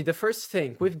 not only the first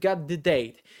thing, we've got the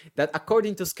date that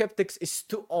according to skeptics is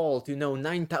too old,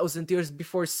 9,000 years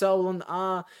before Solon.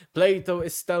 Plato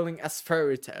is telling us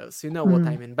fairy tales, what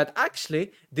I mean. But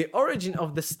actually, the origin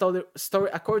of the story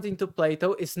according to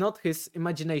Plato is not his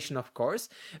imagination, of course,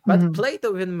 but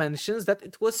Plato even mentions that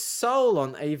it was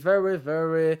Solon, a very,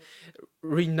 very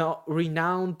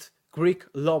renowned Greek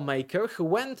lawmaker, who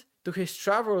went to his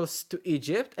travels to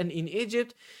Egypt, and in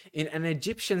Egypt, in an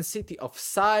Egyptian city of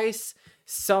Sais,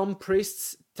 some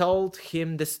priests told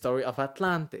him the story of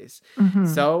Atlantis.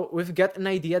 So we've got an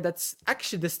idea that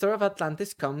actually the story of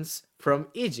Atlantis comes from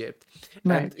Egypt.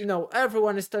 And,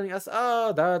 everyone is telling us,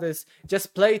 that is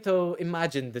just Plato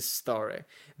imagined this story.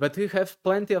 But we have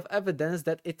plenty of evidence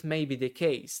that it may be the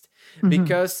case.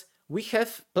 Because we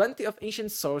have plenty of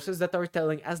ancient sources that are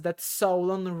telling us that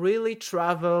Solon really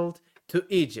traveled to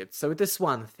Egypt. So it is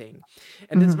one thing.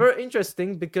 And it's very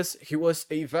interesting because he was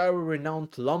a very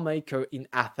renowned lawmaker in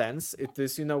Athens. It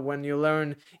is, when you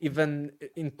learn even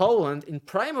in Poland, in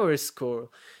primary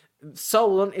school,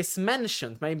 Solon is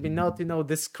mentioned, maybe not,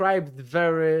 described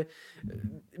very,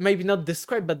 maybe not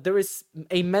described, but there is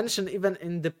a mention even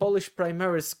in the Polish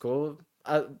primary school.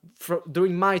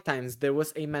 During my times, there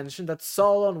was a mention that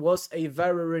Solon was a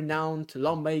very renowned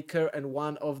lawmaker and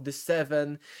one of the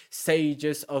 7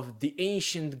 sages of the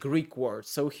ancient Greek world.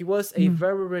 So he was a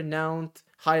very renowned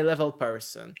high-level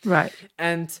person.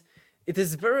 And it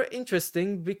is very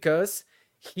interesting because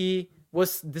he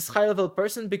was this high-level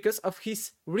person because of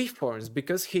his reforms,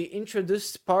 because he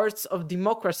introduced parts of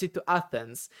democracy to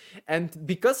Athens. And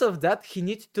because of that, he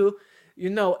needed to,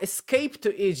 escape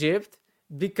to Egypt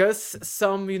because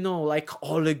some, like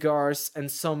oligarchs and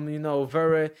some,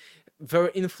 very,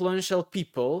 very influential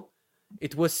people,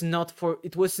 it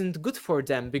wasn't good for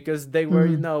them because they were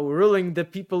ruling the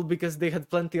people because they had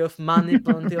plenty of money,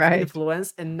 plenty of Right.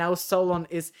 influence, and now Solon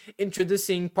is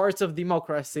introducing parts of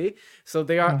democracy, so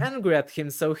they are angry at him.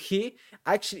 So he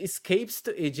actually escapes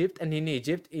to Egypt, and in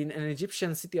Egypt, in an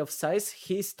Egyptian city of Sais,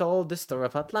 he told the story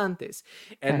of Atlantis.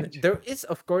 And Right. there is,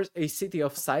 of course, a city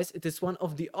of Sais. It is one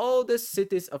of the oldest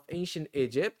cities of ancient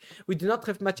Egypt. We do not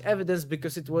have much evidence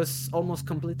because it was almost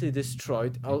completely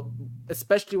destroyed,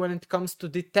 especially when it comes to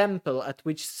the temple at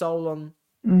which Solon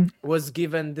was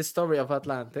given the story of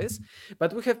Atlantis.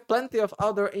 But we have plenty of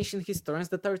other ancient historians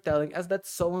that are telling us that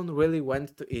Solon really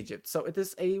went to Egypt. So it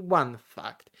is one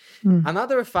fact.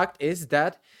 Another fact is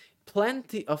that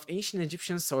plenty of ancient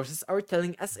Egyptian sources are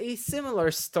telling us a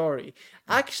similar story.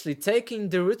 Actually, taking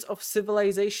the roots of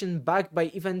civilization back by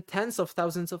even tens of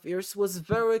thousands of years was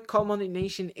very common in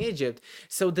ancient Egypt.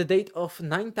 So the date of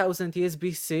 9000 years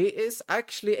BC is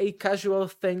actually a casual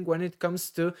thing when it comes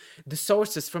to the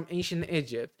sources from ancient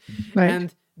Egypt. Right.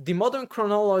 And the modern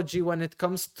chronology when it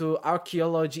comes to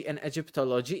archaeology and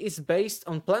Egyptology is based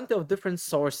on plenty of different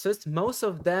sources. Most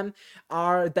of them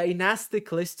are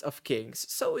dynastic lists of kings.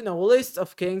 So, lists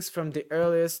of kings from the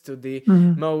earliest to the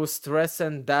most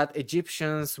recent that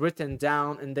Egyptians written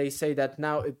down, and they say that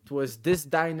now it was this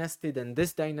dynasty, then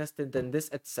this dynasty, then this,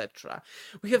 etc.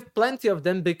 We have plenty of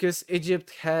them because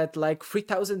Egypt had like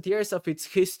 3000 years of its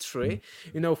history,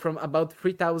 from about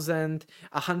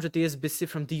 3100 years BC,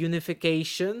 from the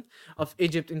unification of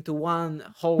Egypt into one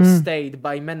whole state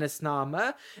by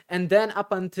Menes-Name, and then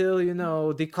up until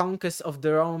the conquest of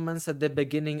the Romans at the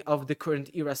beginning of the current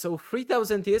era. So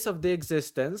 3000 years of the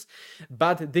existence,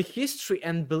 but the history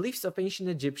and beliefs of ancient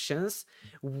Egyptians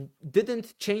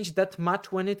didn't change that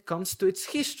much when it comes to its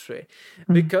history,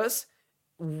 because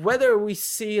whether we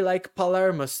see like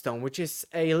Palermo stone, which is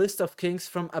a list of kings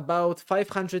from about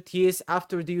 500 years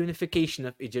after the unification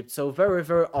of Egypt, so very,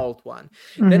 very old one.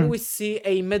 Then we see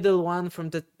a middle one from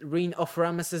the reign of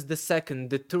Ramesses II,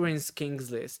 the Turin's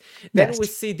kings list. Then we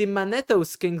see the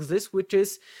Manetho's kings list, which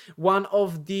is one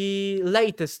of the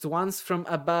latest ones from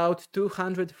about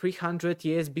 200, 300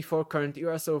 years before current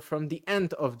era, so from the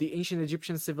end of the ancient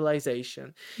Egyptian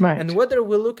civilization. Right. And whether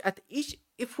we look at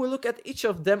if we look at each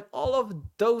of them, all of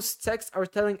those texts are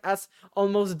telling us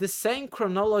almost the same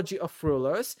chronology of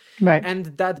rulers, Right.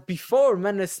 and that before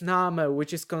Menes-Name,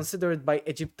 which is considered by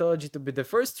Egyptology to be the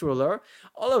first ruler,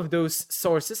 all of those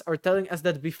sources are telling us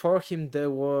that before him there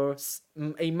was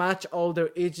a much older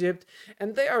Egypt,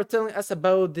 and they are telling us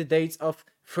about the dates of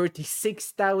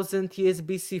 36,000 years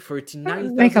BC,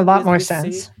 39,000 Make a lot years more BC.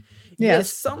 sense.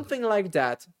 Yes, something like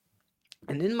that.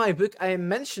 And in my book, I am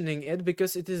mentioning it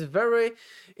because it is very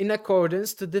in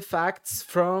accordance to the facts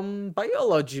from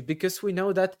biology, because we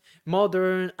know that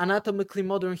anatomically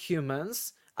modern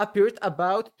humans appeared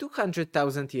about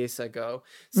 200,000 years ago.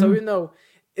 So,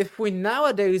 if we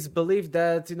nowadays believe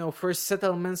that, first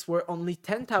settlements were only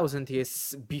 10,000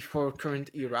 years before current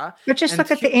era. But just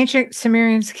look at the ancient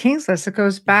Sumerian kings list. It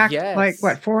goes back like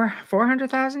what,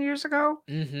 400,000 years ago?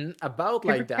 About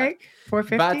like that.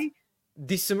 450? But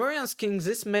the Sumerian kings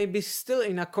list may be still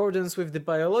in accordance with the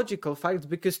biological facts,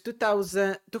 because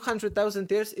 200,000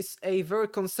 years is a very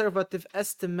conservative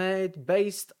estimate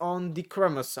based on the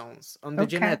chromosomes, on the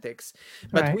genetics.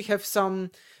 But we have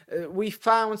we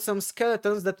found some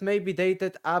skeletons that may be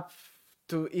dated up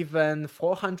to even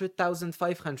 400,000,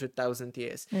 500,000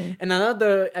 years. And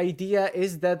another idea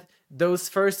is that those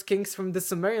first kings from the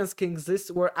Sumerian kings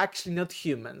list were actually not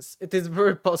humans. It is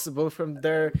very possible from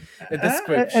their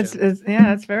description.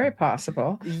 It's very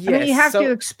possible. Yes, I mean, you have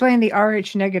to explain the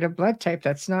Rh negative blood type.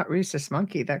 That's not rhesus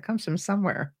monkey. That comes from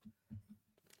somewhere.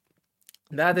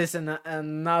 That is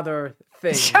another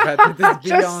thing. But it is beyond,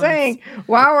 just saying,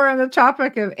 while we're on the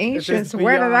topic of ancients,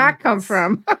 where did that come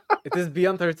from? It is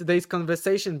beyond our today's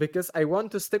conversation, because I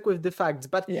want to stick with the facts.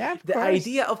 But the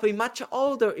idea of a much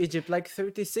older Egypt, like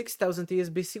 36,000 years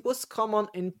BC, was common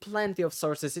in plenty of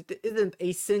sources. It isn't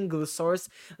a single source,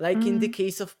 like in the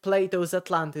case of Plato's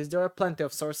Atlantis. There are plenty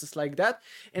of sources like that.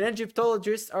 And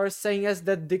Egyptologists are saying us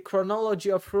that the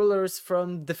chronology of rulers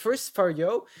from the first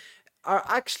pharaoh are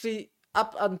actually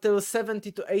up until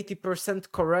 70 to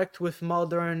 80% correct with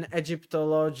modern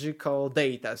Egyptological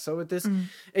data. So it is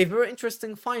a very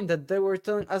interesting find that they were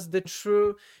telling us the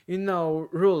true,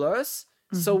 rulers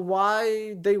So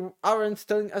why they aren't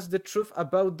telling us the truth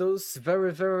about those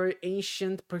very, very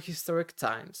ancient prehistoric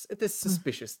times? It is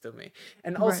suspicious to me.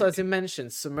 And also, as you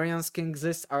mentioned, Sumerian kings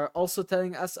lists are also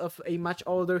telling us of a much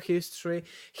older history.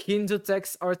 Hindu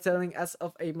texts are telling us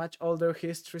of a much older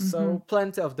history. So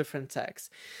plenty of different texts.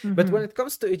 But when it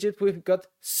comes to Egypt, we've got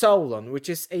Solon, which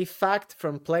is a fact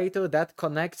from Plato that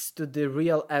connects to the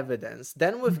real evidence.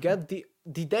 Then we've got the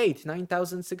date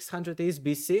 9600 years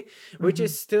BC, which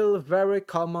is still very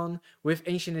common with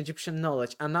ancient Egyptian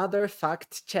knowledge. Another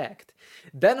fact checked.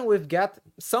 Then we've got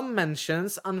some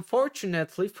mentions,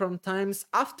 unfortunately, from times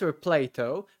after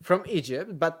Plato from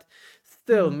Egypt, but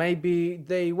still maybe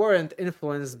they weren't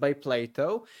influenced by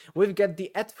Plato. We've got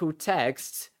the Edfu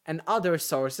texts and other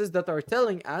sources that are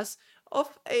telling us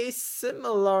of a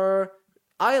similar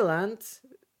island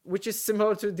which is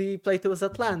similar to the Plato's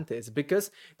Atlantis,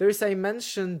 because there is a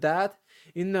mention that,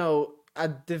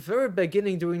 at the very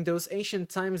beginning, during those ancient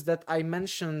times that I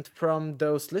mentioned from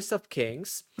those lists of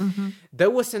kings, there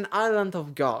was an island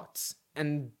of gods.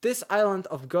 And this island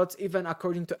of gods, even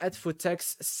according to Edfu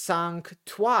texts, sank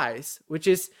twice, which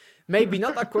is maybe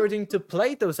not according to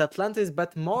Plato's Atlantis,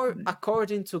 but more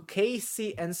according to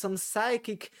Casey and some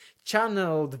psychic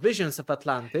channeled visions of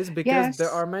Atlantis, because there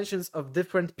are mentions of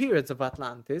different periods of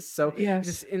Atlantis. So it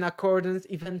is in accordance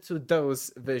even to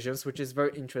those visions, which is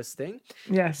very interesting.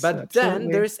 But then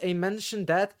there's a mention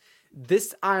that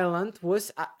this island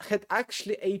had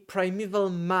actually a primeval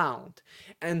mound,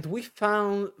 and we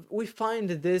find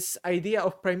this idea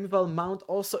of primeval mound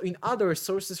also in other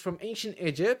sources from ancient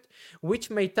Egypt, which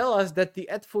may tell us that the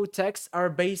Edfu texts are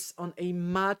based on a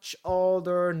much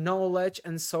older knowledge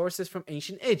and sources from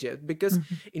ancient Egypt, because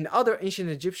in other ancient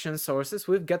Egyptian sources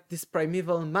we've got this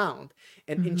primeval mound,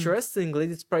 and interestingly,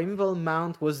 this primeval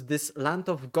mound was this land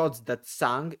of gods that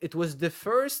sank. It was the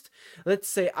first, let's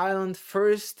say, island,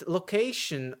 first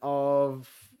location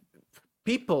of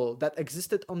people that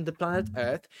existed on the planet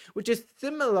Earth, which is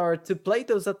similar to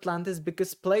Plato's Atlantis,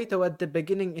 because Plato at the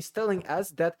beginning is telling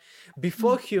us that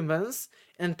before humans,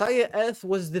 entire Earth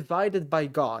was divided by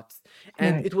gods,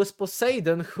 and it was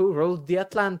Poseidon who ruled the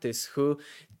Atlantis, who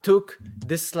took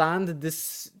this land,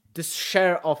 this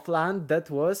share of land that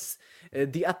was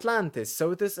the Atlantis.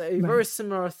 So it is a very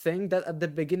similar thing, that at the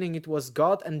beginning it was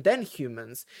God and then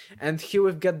humans. And here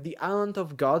we've got the island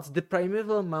of gods, the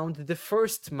primeval mound, the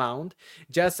first mound,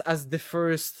 just as the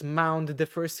first mound, the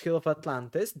first hill of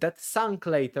Atlantis, that sank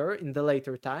later in the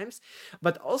later times.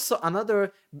 But also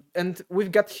another, and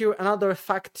we've got here another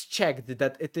fact checked,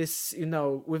 that it is,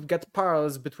 we've got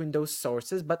parallels between those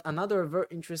sources. But another very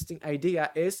interesting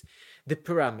idea is the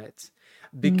pyramids.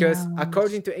 Because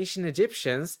according to ancient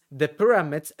Egyptians, the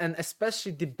pyramids, and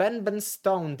especially the Benben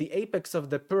stone, the apex of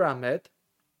the pyramid,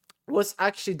 was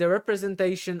actually the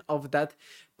representation of that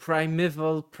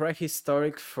primeval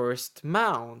prehistoric first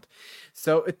mound.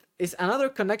 So it is another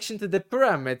connection to the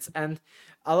pyramids, and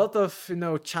a lot of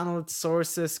channeled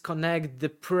sources connect the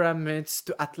pyramids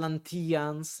to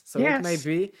Atlanteans. So it may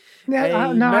be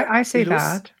I say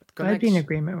that. I'd be in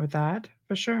agreement with that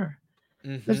for sure.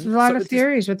 There's a lot of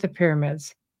theories with the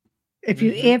pyramids. If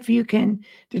you can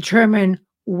determine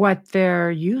what their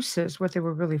use is, what they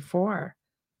were really for.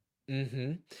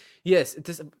 Yes, it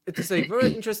is a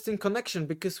very interesting connection,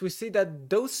 because we see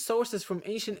that those sources from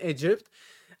ancient Egypt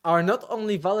are not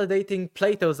only validating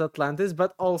Plato's Atlantis,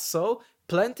 but also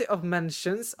plenty of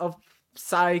mentions of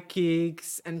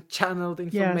psychics and channeled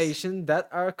information that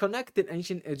are connected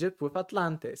ancient Egypt with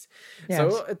Atlantis.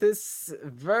 So it is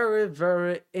very,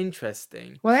 very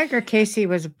interesting. Well, Edgar Casey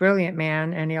was a brilliant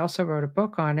man, and he also wrote a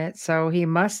book on it, so he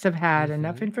must have had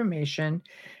enough information.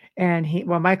 And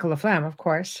Michael Laflamme, of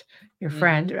course, your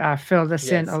friend, filled us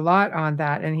in a lot on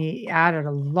that, and he added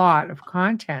a lot of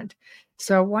content.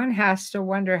 So one has to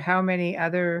wonder how many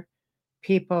other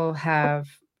people have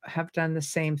done the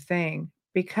same thing,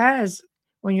 because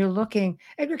when you're looking,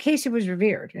 Edgar Casey was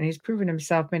revered, and he's proven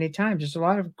himself many times. There's a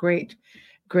lot of great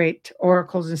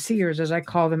oracles and seers, as I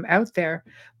call them, out there,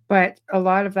 but a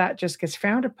lot of that just gets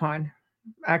frowned upon.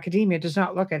 Academia does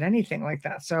not look at anything like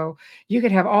that. So you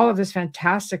could have all of this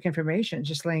fantastic information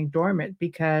just laying dormant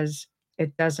because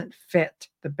it doesn't fit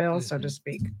the bill, so to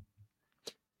speak.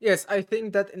 Yes, I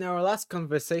think that in our last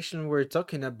conversation we're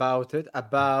talking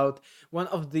about one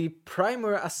of the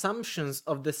primary assumptions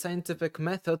of the scientific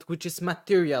method, which is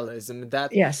materialism.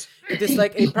 That it is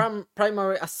like a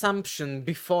primary assumption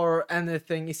before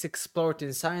anything is explored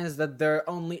in science, that there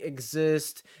only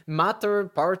exist matter,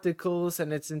 particles,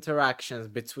 and its interactions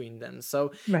between them.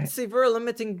 So it's a very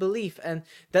limiting belief, and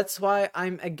that's why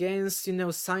I'm against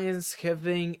science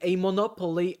having a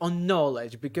monopoly on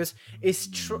knowledge, because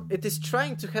it is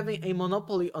trying to having a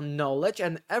monopoly on knowledge,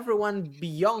 and everyone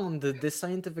beyond the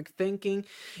scientific thinking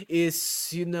is,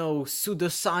 you know,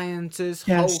 pseudoscientists,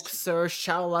 Yes. hoaxer,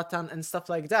 charlatan, and stuff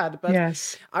like that. But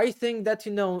Yes. I think that,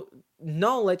 you know,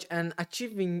 knowledge and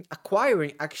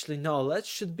acquiring actually knowledge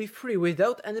should be free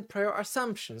without any prior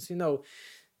assumptions. You know,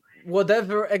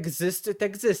 whatever exists, it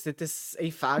exists. It is a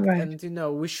fact, Right. and, you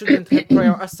know, we shouldn't have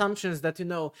prior assumptions that, you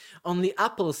know, only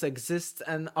apples exist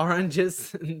and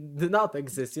oranges do not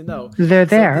exist. You know, They're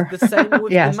so there. the same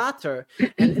with Yes. the matter,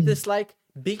 and it is like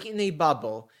being in a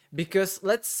bubble. Because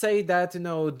let's say that, you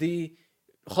know, the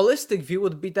holistic view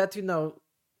would be that, you know,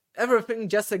 everything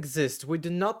just exists. We do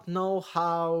not know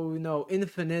how, you know,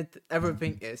 infinite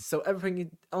everything is. So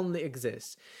everything only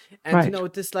exists. And, you Right. know,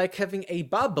 it is like having a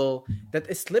bubble that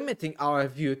is limiting our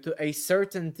view to a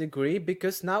certain degree,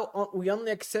 because now we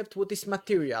only accept what is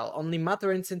material, only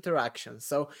matter and its interaction.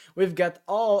 So we've got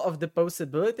all of the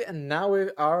possibility, and now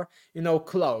we are, you know,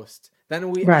 closed. Then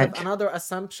we have Right. another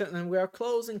assumption, and we are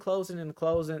closing,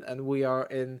 and we are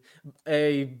in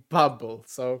a bubble.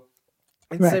 So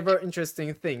it's a Right. very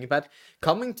interesting thing. But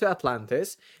coming to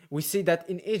Atlantis, we see that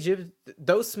in Egypt,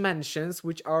 those mentions,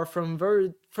 which are from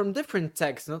different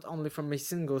texts, not only from a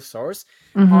single source,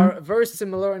 are very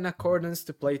similar in accordance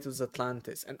to Plato's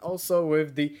Atlantis, and also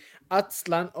with the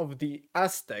Aztlan of the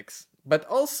Aztecs. But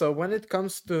also when it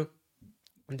comes to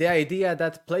the idea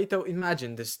that Plato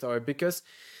imagined this story, because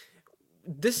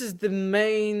this is the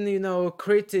main, you know,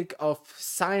 critic of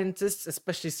scientists,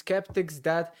 especially skeptics,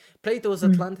 that Plato's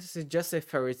Atlantis is just a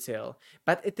fairy tale.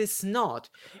 But it is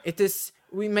not. It is,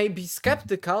 we may be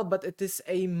skeptical, but it is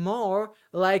a more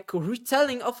like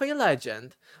retelling of a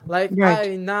legend. Like, Right.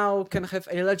 I now can have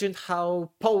a legend how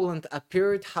Poland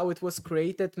appeared, how it was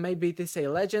created. Maybe it is a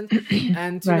legend.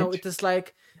 And, you know, Right. it is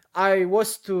like,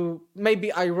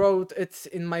 maybe I wrote it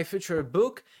in my future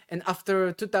book, and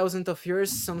after 2000 of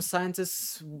years, some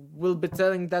scientists will be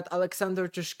telling that Aleksander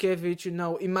Czeszkiewicz, you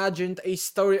know, imagined a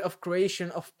story of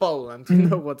creation of Poland. You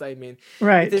know what I mean?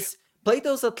 Right. It is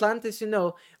Plato's Atlantis, you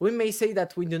know, we may say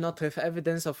that we do not have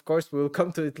evidence, of course, we will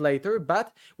come to it later,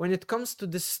 but when it comes to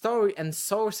the story and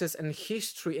sources and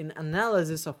history and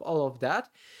analysis of all of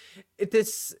that, it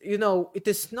is, you know, it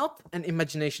is not an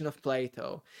imagination of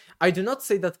Plato. I do not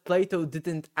say that Plato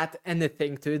didn't add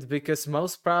anything to it, because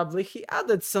most probably he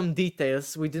added some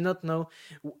details. We do not know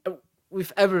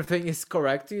if everything is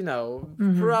correct, you know.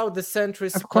 Throughout the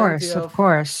centuries, Of plenty course. Of of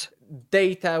course.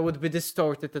 data would be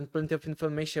distorted and plenty of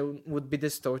information would be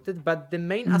distorted, but the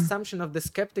main assumption of the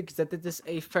skeptics that it is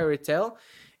a fairy tale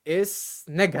is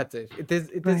negative. It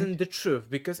Right. isn't the truth,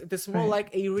 because it is more Right.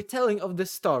 like a retelling of the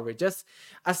story, just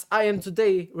as I am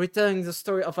today retelling the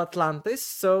story of Atlantis.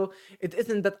 So it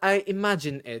isn't that I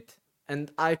imagine it and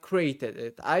I created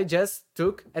it. I just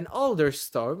took an older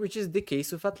story, which is the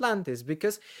case with Atlantis,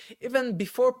 because even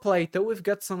before Plato, we've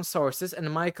got some sources, and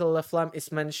Michael Leflam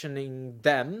is mentioning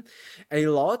them a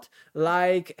lot,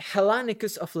 like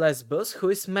Hellanicus of Lesbos, who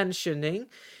is mentioning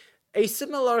a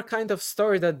similar kind of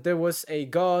story, that there was a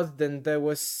god, then there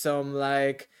was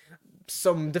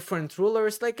some different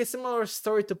rulers, like a similar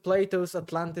story to Plato's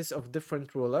Atlantis of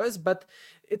different rulers, but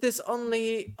it is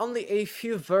only a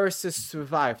few verses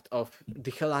survived of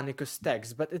the Hellanicus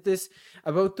text, but it is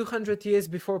about 200 years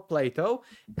before Plato,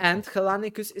 and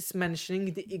Hellanicus is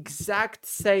mentioning the exact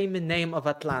same name of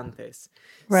Atlantis.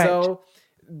 Right. So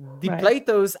the Right.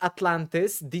 Plato's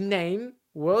Atlantis, the name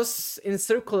was in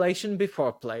circulation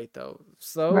before Plato,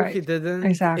 so Right. he didn't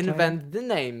Exactly. invent the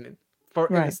name, for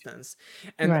Right. instance.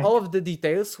 And Right. all of the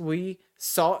details we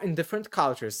saw in different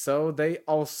cultures, so they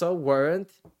also weren't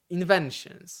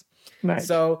inventions. Right.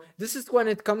 So this is when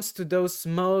it comes to those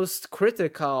most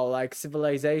critical, like,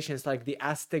 civilizations, like the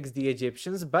Aztecs, the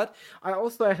Egyptians. But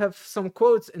I have some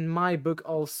quotes in my book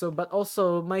also, but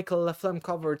also Michael Leflam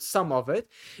covered some of it,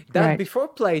 that Right. before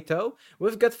Plato,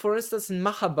 we've got, for instance, in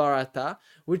Mahabharata,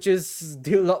 which is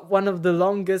one of the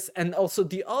longest and also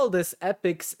the oldest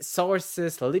epics,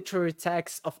 sources, literary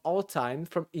texts of all time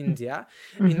from India.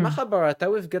 In Mahabharata,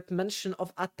 we've got mention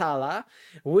of Atala,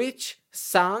 which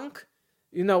sang,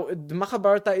 you know, the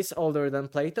Mahabharata is older than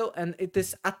Plato, and it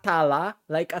is Atala,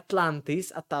 like Atlantis,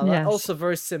 Atala, Yes. also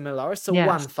very similar. So Yes.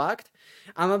 one fact.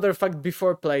 Another fact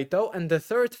before Plato, and the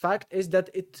third fact is that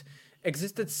it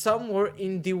existed somewhere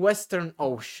in the Western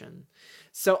Ocean.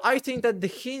 So I think that the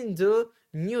Hindu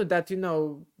knew that, you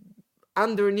know,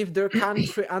 underneath their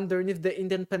country, underneath the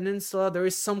Indian Peninsula, there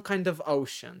is some kind of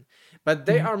ocean. But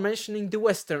they are mentioning the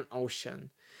Western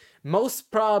Ocean. Most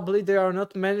probably they are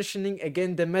not mentioning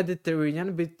again the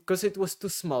Mediterranean, because it was too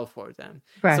small for them.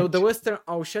 So Right. the Western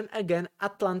Ocean, again,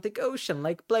 Atlantic Ocean,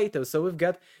 like Plato. So we've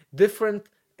got different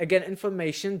again,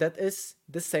 information that is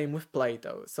the same with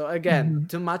Plato. So again, Mhm.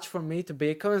 too much for me to be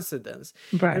a coincidence.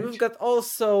 And we've Right. got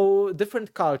also different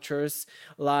cultures,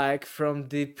 like from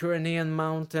the Pyrenean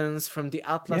Mountains, from the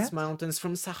Atlas Yes. Mountains,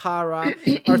 from Sahara,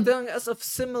 are telling us of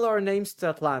similar names to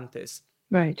Atlantis.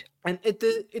 Right. And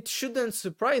it shouldn't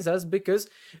surprise us, because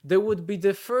there would be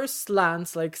the first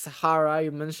lands like Sahara.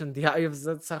 You mentioned the Eye of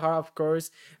the Sahara, of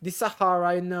course, the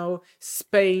Sahara,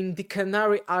 Spain, the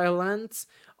Canary Islands.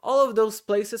 All of those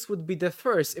places would be the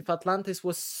first. If Atlantis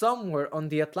was somewhere on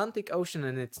the Atlantic Ocean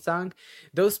and it sank,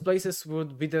 those places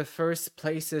would be the first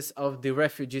places of the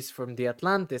refugees from the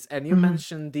Atlantis. And you Mhm.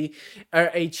 mentioned the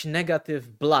Rh negative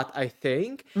blood, I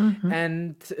think. Mhm.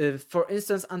 And for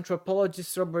instance,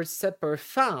 anthropologist Robert Sepper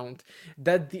found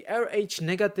that the Rh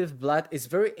negative blood is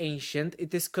very ancient.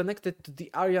 It is connected to the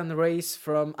Aryan race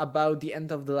from about the end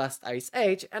of the last ice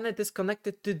age, and it is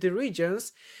connected to the regions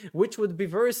which would be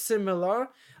very similar,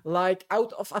 like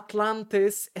out of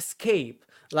Atlantis escape.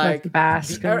 Like the Like the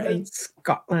Basque Rh. and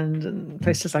Scotland and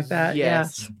places like that.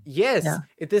 Yes, Yes. yes. Yeah.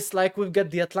 It is like we've got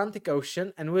the Atlantic Ocean,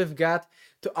 and we've got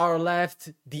to our left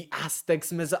the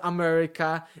Aztecs,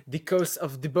 Mesoamerica, the coast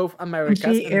of the both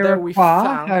Americas, The and there we Iroquois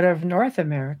out found. of North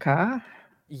America. Right.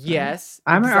 Yes,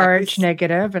 I'm an exactly. RH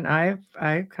negative, and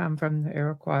I come from the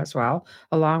Iroquois as well,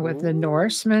 along with the Ooh.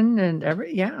 Norsemen and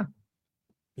yeah.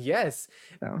 Yes.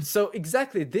 So So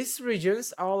exactly, these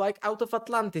regions are like out of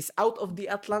Atlantis, out of the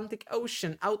Atlantic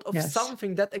Ocean, out of yes,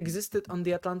 something that existed on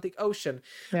the Atlantic Ocean.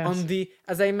 On yes, the,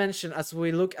 as I mentioned, as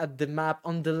we look at the map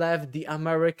on the left, the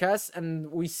Americas, and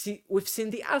we've seen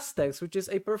the Aztecs, which is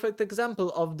a perfect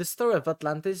example of the story of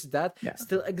Atlantis that yeah.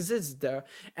 still exists there.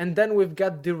 And then we've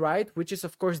got the right, which is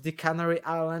of course the Canary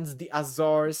Islands, the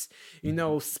Azores,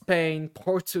 Spain,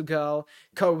 Portugal,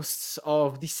 coasts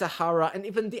of the Sahara, and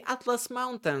even the Atlas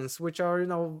Mountains, which are,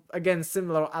 again,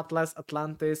 similar Atlas,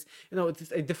 Atlantis.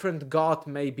 It's a different god,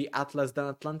 maybe Atlas than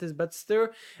Atlantis, but still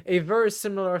a very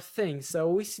similar thing. So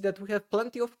we see that we have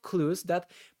plenty of clues that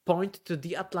point to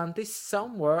the Atlantis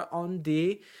somewhere on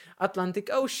the Atlantic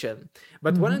Ocean.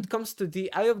 But when Mhm. it comes to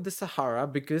the Eye of the Sahara,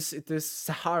 because it is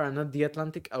Sahara, not the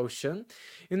Atlantic Ocean,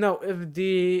 if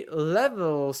the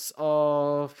levels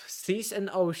of seas and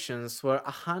oceans were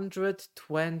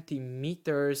 120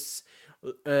 meters,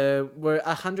 were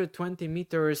 120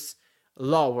 meters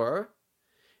lower,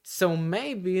 so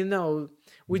maybe,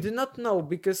 we do not know,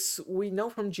 because we know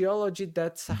from geology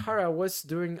that Sahara was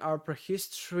during our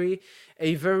prehistory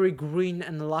a very green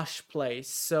and lush place.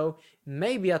 So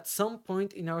maybe at some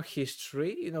point in our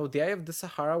history, the Eye of the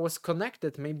Sahara was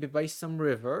connected maybe by some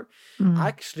river Mm.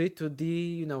 actually to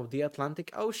the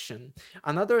Atlantic Ocean.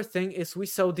 Another thing is we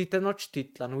saw the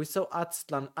Tenochtitlan, we saw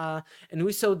Aztlan, and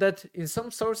we saw that in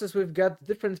some sources we've got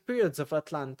different periods of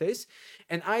Atlantis.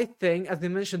 And I think, as I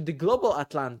mentioned, the global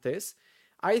Atlantis,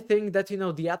 I think that,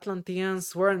 the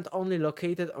Atlanteans weren't only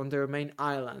located on their main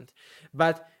island,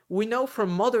 but we know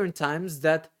from modern times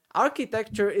that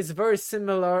architecture is very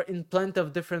similar in plenty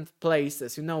of different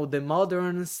places. The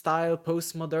modern style,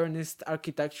 postmodernist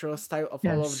architectural style of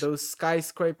all of Yes. those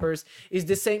skyscrapers is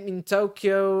the same in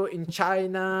Tokyo, in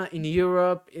China, in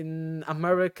Europe, in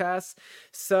Americas.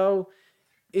 So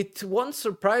it won't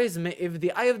surprise me if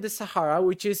the Eye of the Sahara,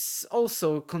 which is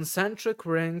also concentric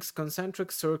rings, concentric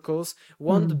circles,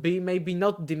 won't Mm. be maybe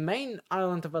not the main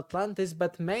island of Atlantis,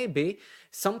 but maybe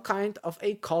some kind of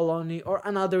a colony or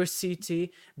another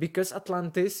city, because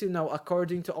Atlantis,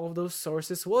 according to all those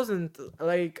sources, wasn't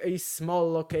like a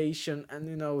small location and,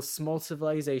 small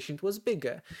civilization. It was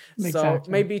bigger. So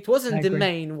Exactly. maybe it I wasn't the agree.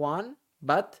 main one,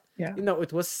 but, Yeah.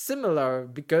 it was similar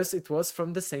because it was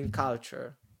from the same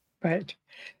culture. Right.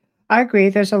 I agree.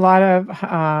 There's a lot of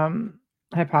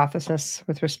hypothesis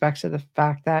with respect to the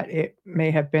fact that it may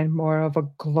have been more of a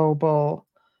global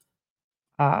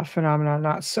phenomenon,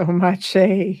 not so much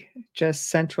a just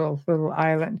central little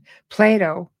island.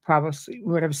 Plato probably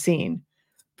would have seen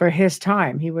for his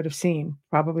time. He would have seen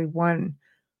probably one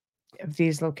of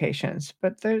these locations,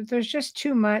 but there's just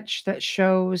too much that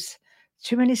shows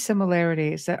too many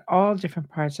similarities at all different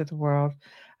parts of the world.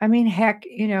 I mean, heck,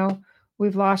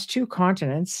 we've lost two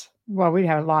continents. Well, we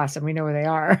haven't lost them; we know where they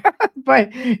are.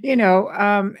 But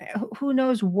who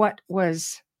knows what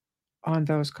was on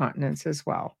those continents as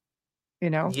well? You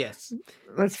know, Yes.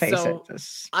 let's face it. So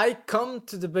I come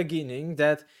to the beginning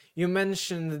that, You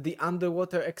mentioned the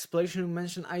underwater exploration. You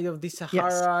mentioned Eye of the Yes.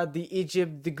 Sahara, the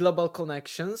Egypt, the global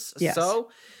connections. Yes. So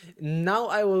now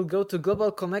I will go to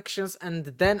global connections and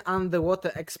then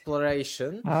underwater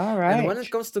exploration. All And when right.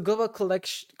 it comes to global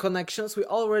connections, we've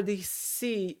already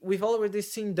seen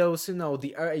those,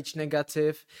 the RH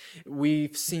negative.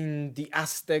 We've seen the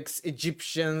Aztecs,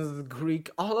 Egyptians, Greek,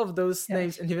 all of those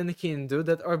names, Yes. and even Hindu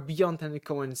that are beyond any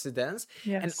coincidence.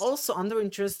 And Yes. also another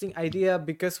interesting idea,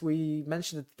 because we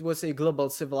mentioned that it was a global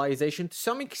civilization to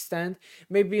some extent.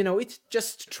 Maybe it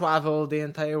just traveled the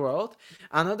entire world.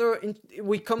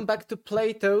 We come back to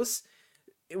Plato's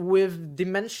with the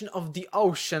mention of the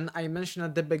ocean I mentioned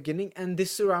at the beginning and the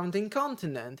surrounding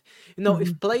continent. Mhm.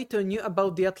 If Plato knew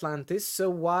about the Atlantis, so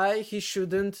why he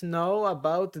shouldn't know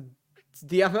about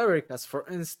the Americas, for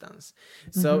instance?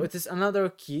 So Mhm. it is another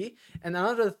key. And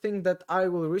another thing that I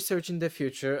will research in the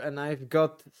future, and I've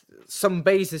got some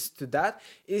basis to that,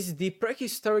 is the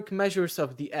prehistoric measures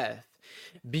of the Earth.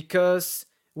 Because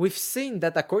we've seen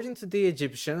that according to the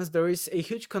Egyptians, there is a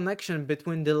huge connection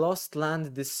between the lost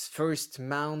land, this first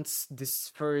mounts, this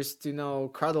first,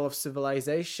 cradle of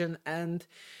civilization, and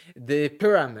the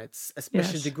pyramids,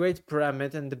 especially the Yes. Great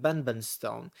Pyramid and the Benben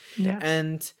Stone. Yes.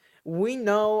 And we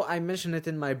know, I mentioned it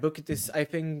in my book, it is, I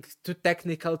think, too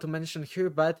technical to mention here,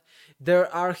 but there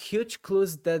are huge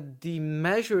clues that the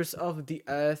measures of the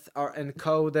Earth are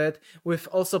encoded with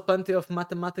also plenty of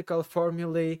mathematical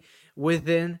formulae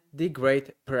within the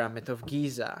Great Pyramid of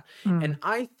Giza. And Mm.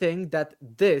 I think that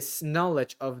this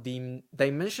knowledge of the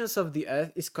dimensions of the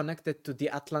Earth is connected to the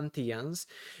Atlanteans,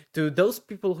 to those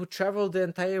people who traveled the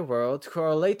entire world, who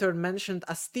are later mentioned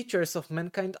as teachers of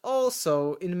mankind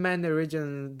also in many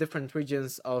different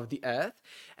regions of the Earth.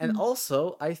 And Mm.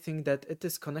 also, I think that it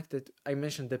is connected, I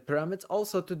mentioned the pyramids,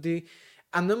 also to the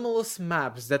anomalous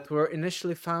maps that were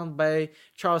initially found by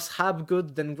Charles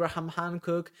Hapgood, then Graham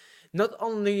Hancock. Not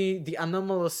only the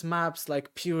anomalous maps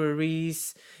like Pierre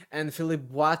Rees and Philip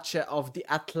Boache of the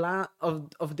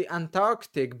of the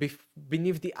Antarctic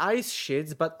beneath the ice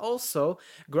sheets, but also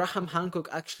Graham Hancock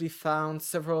actually found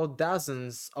several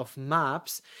dozens of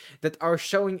maps that are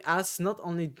showing us not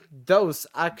only those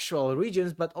actual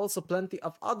regions, but also plenty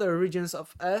of other regions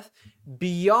of Earth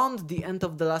beyond the end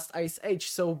of the last ice age,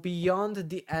 so beyond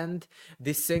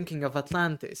the sinking of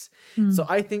Atlantis. So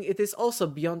Mm. I think it is also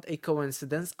beyond a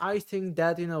coincidence. I think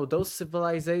that those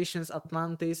civilizations,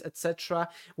 Atlantis, etc.,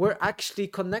 were actually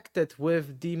connected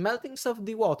with the meltings of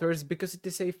the waters, because it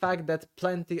is a fact that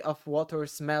plenty of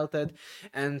waters melted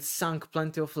and sunk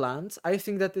plenty of lands. I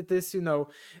think that it is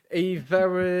a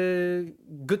very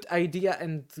good idea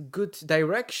and good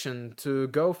direction to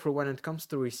go through when it comes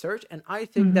to research. And I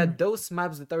think Mhm. that those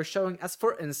maps that are showing us,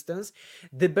 for instance,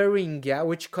 the Beringia,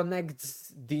 which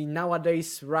connects the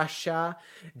nowadays Russia,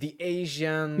 the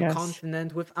Asian Yes.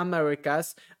 continent with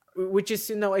Americas, which is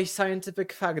a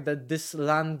scientific fact that this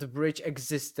land bridge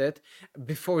existed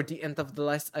before the end of the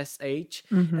last ice age.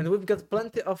 Mhm. And we've got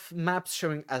plenty of maps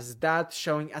showing us that,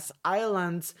 showing us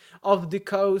islands of the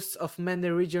coasts of many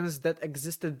regions that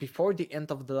existed before the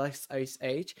end of the last ice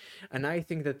age. And I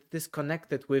think that this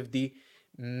connected with the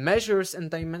measures and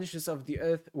dimensions of the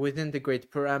Earth within the Great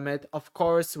Pyramid, of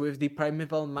course, with the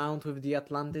primeval mount, with the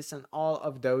Atlantis, and all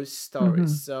of those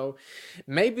stories. Mhm. So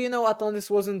maybe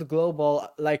Atlantis wasn't global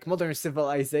like modern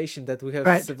civilization, that we have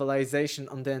Right. civilization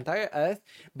on the entire Earth,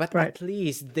 but Right. at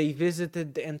least they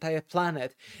visited the entire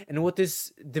planet. And what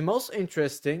is the most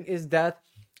interesting is that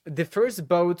the first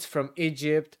boats from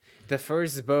Egypt, the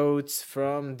first boats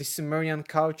from the Sumerian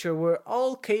culture were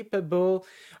all capable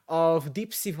of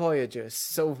deep sea voyages.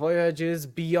 So voyages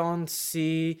beyond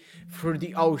sea, through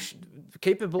the ocean,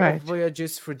 capable of Right.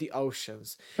 voyages through the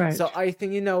oceans. So Right. I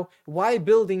think, why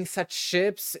building such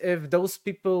ships if those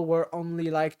people were only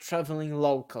like traveling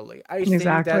locally? I think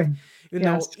Exactly. that,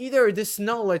 Yes. either this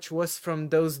knowledge was from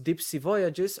those deep sea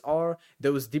voyages, or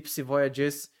those deep sea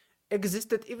voyages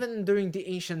existed even during the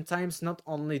ancient times, not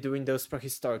only during those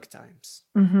prehistoric times.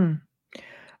 Mhm.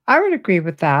 I would agree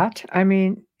with that. I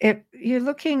mean, if you're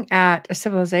looking at a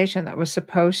civilization that was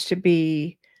supposed to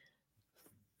be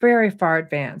very far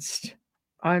advanced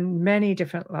on many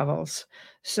different levels,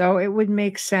 so it would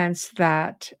make sense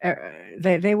that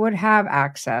they would have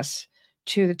access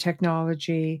to the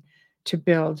technology to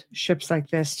build ships like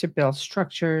this, to build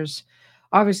structures.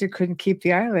 Obviously, couldn't keep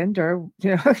the island, or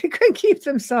couldn't keep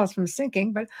themselves from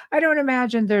sinking. But I don't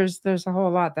imagine there's a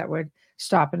whole lot that would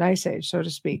stop an ice age, so to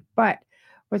speak. But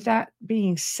with that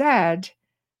being said,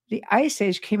 the ice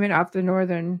age came in off the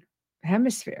northern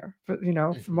hemisphere for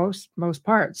Mhm. most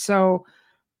parts. So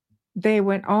they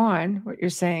went on, what you're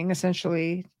saying,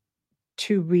 essentially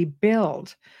to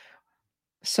rebuild.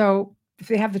 So if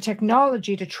they have the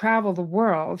technology to travel the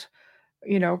world,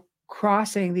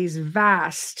 crossing these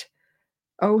vast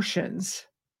oceans,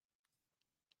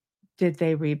 did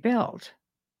they rebuild?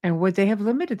 And would they have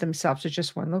limited themselves to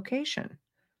just one location?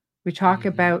 We talk Mm-hmm.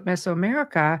 about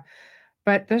Mesoamerica,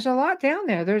 but there's a lot down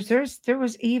there. There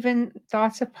was even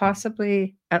thoughts of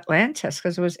possibly Atlantis,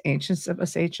 because it was ancient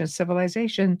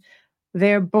civilization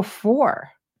there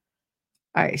before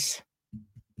ice.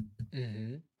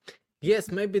 Mm-hmm.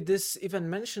 Yes, maybe this even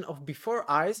mention of before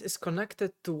ice is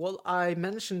connected to what I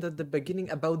mentioned at the beginning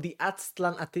about the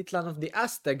Aztlan Atitlan of the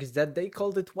Aztecs, that they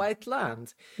called it White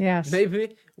Land. Yes.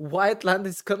 Maybe White Land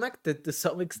is connected to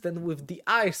some extent with the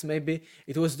ice. Maybe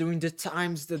it was during the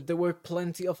times that there were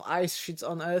plenty of ice sheets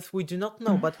on Earth. We do not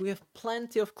know, but we have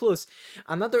plenty of clues.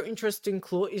 Another interesting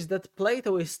clue is that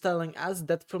Plato is telling us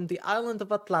that from the island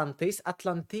of Atlantis,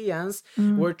 Atlanteans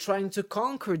were trying to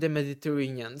conquer the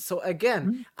Mediterranean. So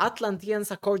again,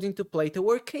 Atlanteans, according to Plato,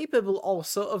 were capable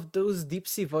also of those deep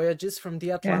sea voyages from the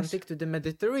Atlantic to the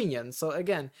Mediterranean. So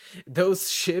again, those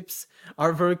ships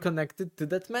are very connected to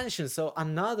that mention. So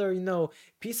another,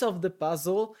 piece of the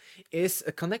puzzle is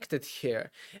connected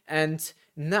here. And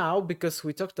now, because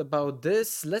we talked about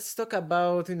this, let's talk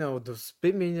about, those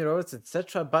spinning rods,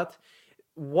 etc. But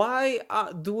why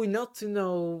do we not,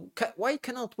 why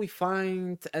cannot we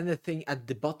find anything at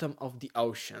the bottom of the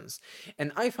oceans?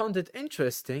 And I found it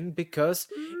interesting because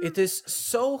it is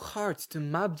so hard to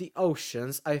map the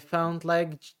oceans. I found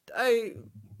I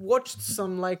watched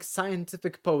some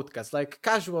scientific podcasts, like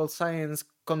casual science,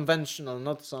 conventional,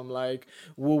 not some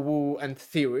woo woo and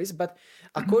theories, but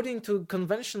according to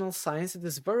conventional science, it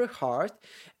is very hard,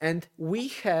 and we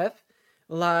have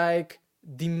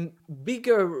the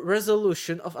bigger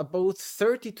resolution of about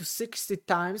 30 to 60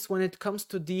 times when it comes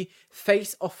to the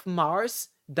face of Mars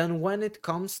than when it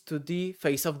comes to the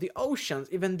face of the oceans,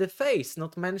 even the face,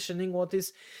 not mentioning what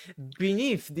is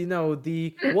beneath,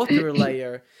 the water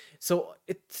layer. So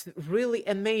it really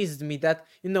amazed me that,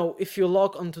 if you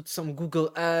log onto some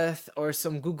Google Earth or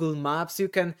some Google Maps, you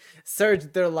can search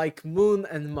there like Moon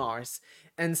and Mars.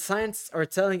 And scientists are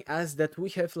telling us that we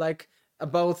have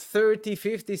about 30,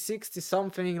 50, 60,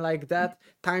 something like that,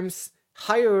 times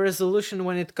higher resolution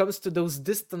when it comes to those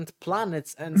distant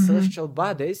planets and celestial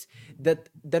bodies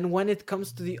than when it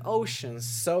comes to the oceans.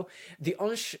 So the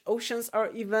oceans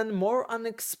are even more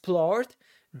unexplored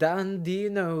than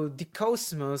the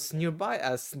cosmos nearby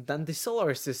us, than the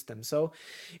solar system. So,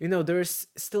 there's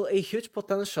still a huge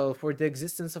potential for the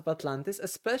existence of Atlantis,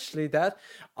 especially that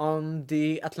on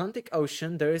the Atlantic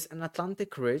Ocean there is an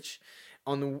Atlantic ridge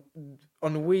on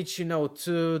which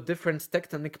two different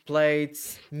tectonic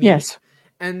plates meet. Yes.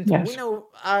 And Yes.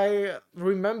 I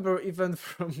remember even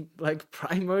from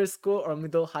primary school or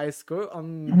middle high school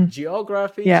on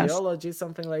geography, geology,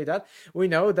 something like that, we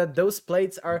know that those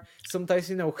plates are sometimes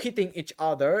hitting each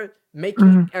other,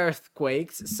 making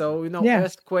earthquakes. So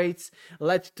earthquakes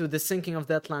led to the sinking of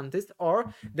the Atlantis,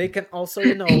 or they can also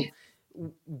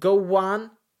go one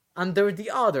under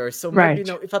the other. So maybe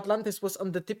if Atlantis was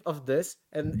on the tip of this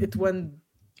and it went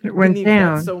beneath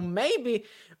down. that, so maybe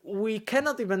we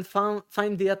cannot even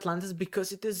find the Atlantis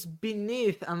because it is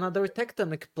beneath another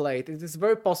tectonic plate. It is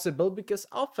very possible because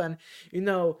often,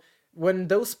 when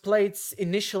those plates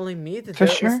initially meet, there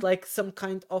is some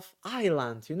kind of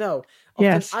island,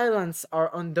 Often islands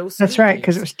are on those That's right,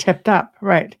 because it meetings. was tipped up,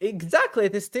 right? Exactly,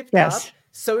 it is tipped up.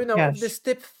 So, if this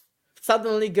tip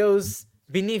suddenly goes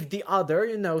beneath the other,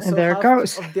 so there it half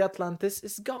goes. of the Atlantis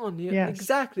is gone. Yes.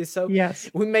 Exactly. So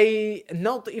we may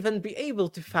not even be able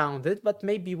to find it, but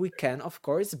maybe we can, of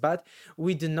course, but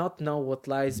we do not know what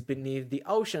lies beneath the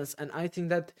oceans. And I think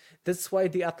that's why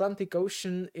the Atlantic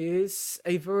Ocean is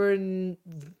a very...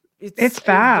 It's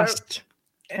vast.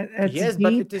 It's yes, deep.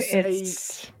 but it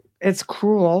is it's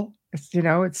cruel.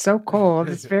 It's so cold.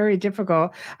 It's very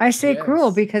difficult. I say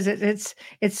cruel because it's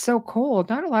so cold.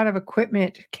 Not a lot of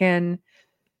equipment can,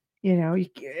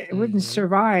 it wouldn't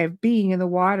survive being in the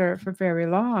water for very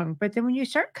long. But then when you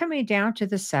start coming down to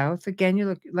the south, again, you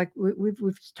look like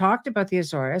we've talked about the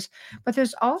Azores, but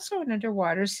there's also an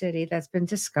underwater city that's been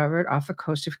discovered off the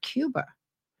coast of Cuba.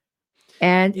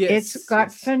 And it's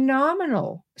got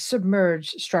phenomenal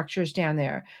submerged structures down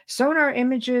there. Sonar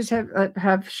images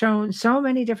have shown so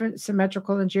many different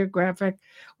symmetrical and geographic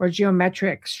or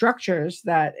geometric structures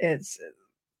that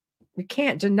we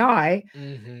can't deny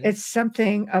it's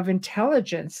something of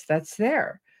intelligence that's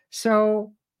there.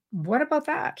 So what about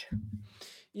that?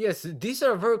 Yes, these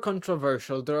are very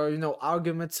controversial. There are,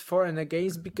 arguments for and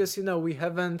against because, we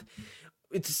haven't...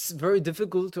 It's very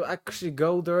difficult to actually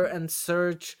go there and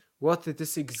search what it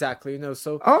is exactly,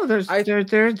 so Oh, there's I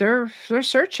they're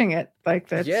searching it. Like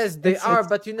yes, they are, it's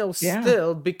but yeah.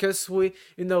 still, because we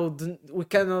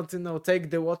cannot, take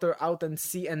the water out and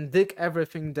see and dig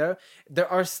everything there. There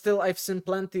are still, I've seen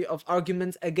plenty of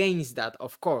arguments against that,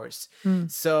 of course. Hmm.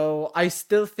 So I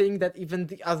still think that even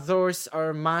the Azores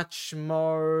are much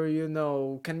more,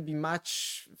 can be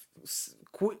much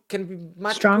can be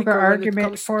much Stronger quicker when it argument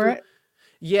comes for to. it,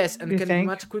 Yes, and you can be think?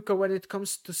 much quicker when it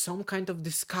comes to some kind of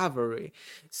discovery.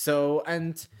 So,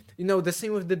 and the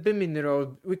same with the Bimini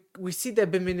Road. We see the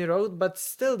Bimini Road, but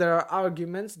still there are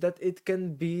arguments that it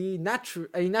can be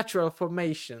a natural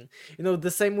formation.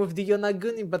 The same with the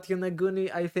Yonaguni, but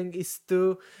Yonaguni I think is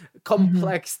too Mhm.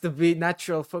 complex to be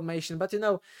natural formation. But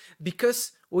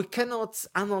because we cannot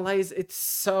analyze it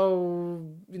so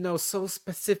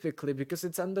specifically, because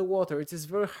it's underwater, it is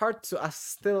very hard to us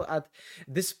still at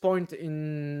this point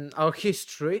in our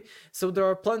history. So there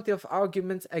are plenty of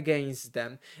arguments against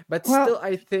them, but Well, still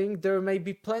I think there may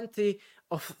be plenty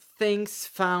of things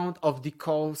found of the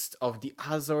coast of the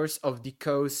Azores, of the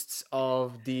coasts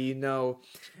of the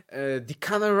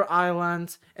Canary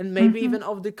Islands, and maybe mhm. even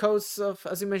of the coasts of,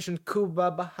 as you mentioned,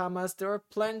 Cuba, Bahamas. There are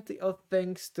plenty of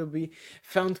things to be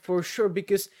found for sure,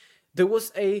 because there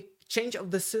was a change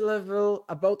of the sea level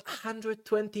about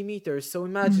 120 meters. So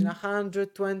imagine Mhm.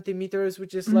 120 meters,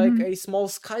 which is like Mhm. a small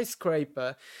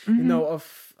skyscraper, Mhm.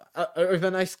 or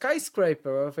even a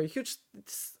skyscraper of a huge.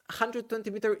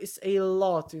 120-meter is a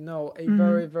lot, a Mhm.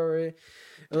 very, very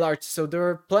large. So there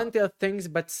are plenty of things,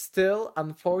 but still,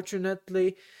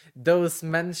 unfortunately, those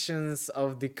mentions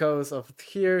of the coast of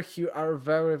here are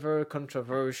very, very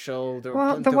controversial. There are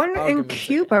Well, the plenty of one in arguments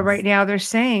Cuba right against. now, they're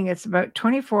saying it's about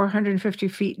 2,450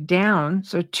 feet down,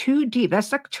 so too deep.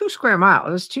 That's like 2 square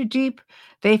miles. It's too deep,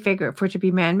 they figure, for it to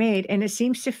be man-made, and it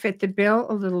seems to fit the bill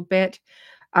a little bit,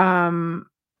 um,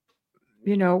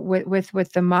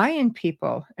 with the Mayan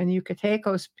people and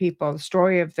Yucatecos people, the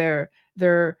story of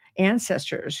their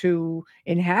ancestors who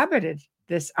inhabited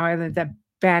this island that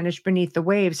vanished beneath the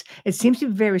waves. It seems to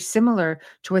be very similar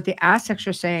to what the Aztecs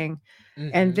are saying,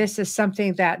 and Mm-hmm. this is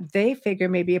something that they figure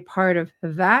may be a part of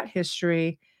that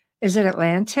history. Is it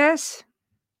Atlantis?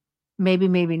 Maybe,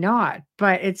 maybe not,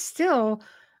 but it's still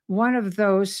one of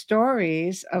those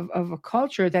stories of a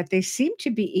culture that they seem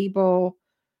to be able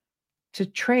to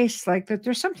trace, like, that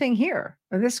there's something here.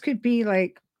 And this could be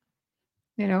like,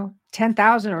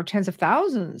 10,000 or tens of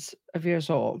thousands of years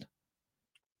old.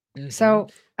 Mm-hmm. So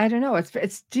I don't know.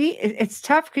 It's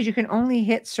tough because you can only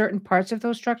hit certain parts of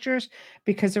those structures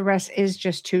because the rest is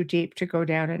just too deep to go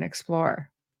down and explore,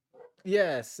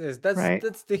 Yes, that's right?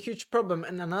 that's the huge problem.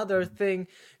 And another thing,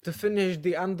 to finish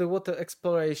the underwater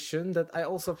exploration, that I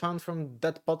also found from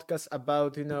that podcast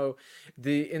about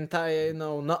the entire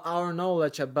our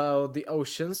knowledge about the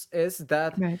oceans, is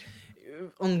that Right.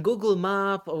 on Google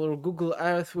Map or Google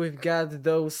Earth we've got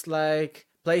those like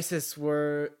places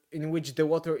where in which the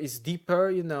water is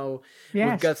deeper. We've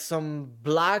Yes. got some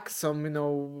black, some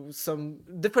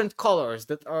different colors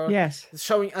that are Yes.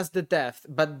 showing us the depth,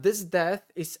 but this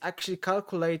depth is actually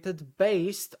calculated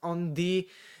based on the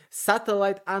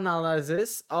satellite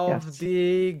analysis of Yes.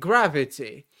 the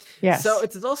gravity. So Yes.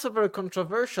 it is also very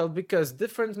controversial, because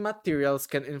different materials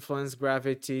can influence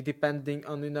gravity depending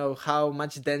on how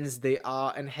much dense they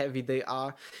are and heavy they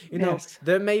are. Yes.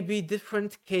 There may be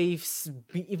different caves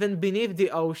even beneath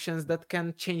the oceans that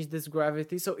can change this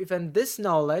gravity. So even this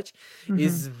knowledge Mhm.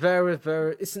 is very,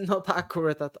 very, it's not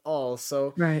accurate at all.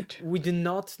 So Right. we do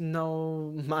not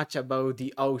know much about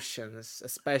the oceans,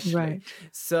 especially. Right.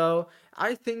 So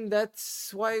I think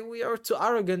that's why we are too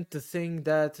arrogant to think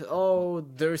that, oh,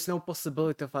 there is no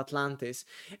possibility of Atlantis.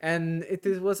 And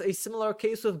was a similar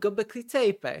case with Göbekli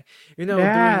Tepe.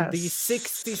 During the Yes.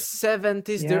 60s,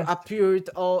 70s, there Yes. appeared,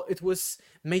 it was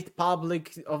made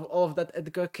public of all of that.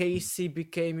 Edgar Casey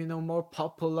became, more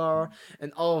popular,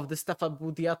 and all of the stuff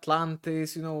about the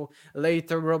Atlantis,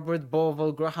 later Robert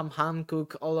Bovell, Graham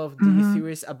Hancock, all of the Mhm.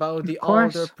 theories about Of the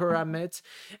older course. pyramids.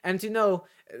 And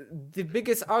the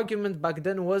biggest argument back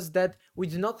then was that we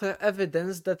do not have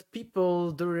evidence that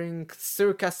people during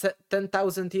circa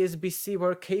 10,000 years BC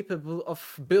were capable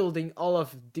of building all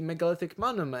of the megalithic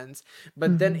monuments.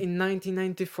 But then Mhm. in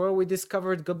 1994 we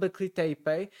discovered Göbekli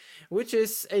Tepe, which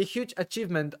is a huge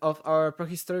achievement of our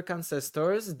prehistoric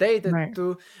ancestors, dated Right.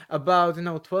 to about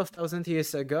 12,000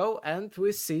 years ago, and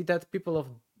we see that people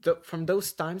from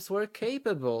those times were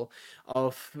capable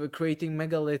of creating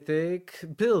megalithic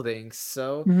buildings.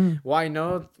 So Mhm. why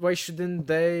not? Why shouldn't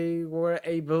they were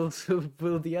able to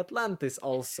build the Atlantis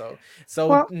also? So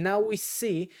Well, now we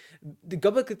see the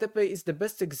Göbekli Tepe is the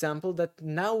best example, that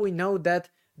now we know that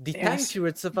the time Yes.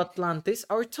 periods of Atlantis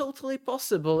are totally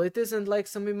possible. It isn't like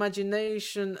some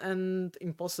imagination and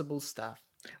impossible stuff.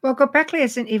 Well, Göbekli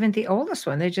isn't even the oldest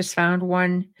one. They just found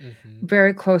one Hmm.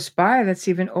 very close by that's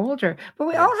even older. But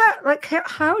we all Yes. have, like,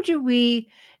 how do we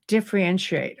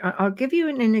differentiate? I'll give you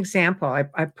an example.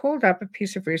 I pulled up a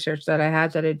piece of research that I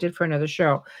had that I did for another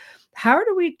show. How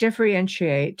do we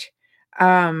differentiate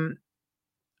um,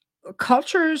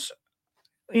 cultures,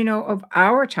 of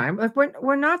our time? Like,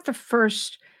 we're not the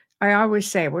first. I always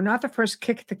say we're not the first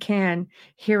kick the can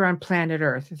here on planet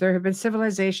Earth. There have been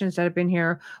civilizations that have been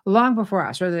here long before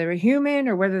us, whether they were human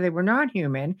or whether they were not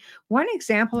human. One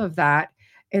example of that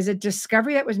is a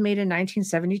discovery that was made in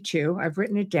 1972. I've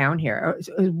written it down here. It was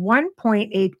a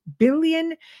 1.8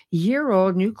 billion year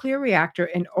old nuclear reactor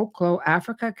in Oklo,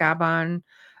 Africa, Gabon,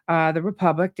 the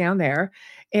Republic down there.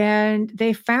 And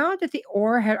they found that the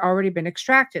ore had already been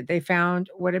extracted. They found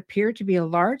what appeared to be a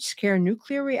large scale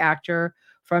nuclear reactor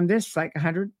from this like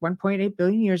 1.8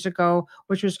 billion years ago,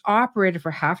 which was operated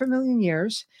for 500,000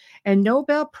 years. And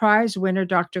Nobel Prize winner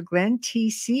Dr. Glenn T.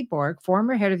 Seaborg,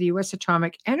 former head of the U.S.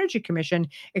 Atomic Energy Commission,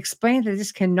 explained that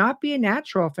this cannot be a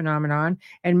natural phenomenon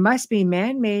and must be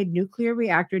man-made nuclear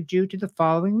reactor due to the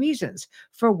following reasons.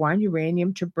 For one,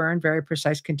 uranium to burn very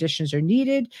precise conditions are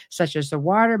needed, such as the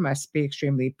water must be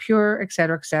extremely pure, et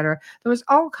cetera, et cetera. There was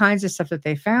all kinds of stuff that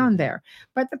they found Hmm. there.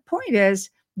 But the point is,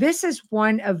 this is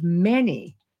one of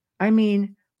many, I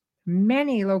mean,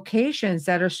 many locations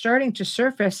that are starting to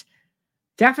surface,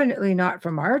 definitely not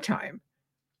from our time.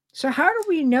 So how do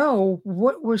we know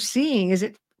what we're seeing? Is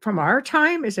it from our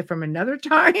time? Is it from another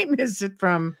time? Is it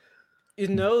from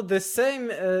The same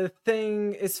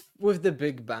thing is with the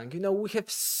Big Bang. We have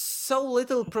so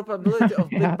little probability of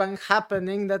Big yeah, Bang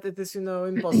happening that it is,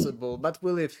 impossible, but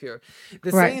we live here.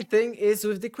 The right. same thing is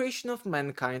with the creation of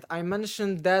mankind. I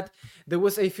mentioned that there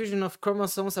was a fusion of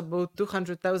chromosomes about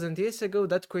 200,000 years ago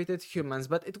that created humans,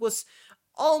 but it was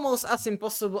almost as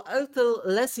impossible, a little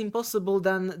less impossible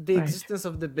than the Right. existence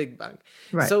of the Big Bang.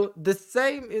 Right. So the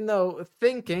same,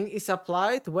 thinking is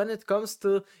applied when it comes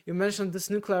to, you mentioned this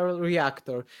nuclear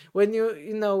reactor. When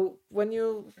when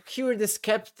you hear the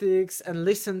skeptics and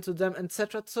listen to them,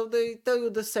 etc., so they tell you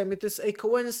the same. It is a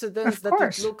coincidence Of that it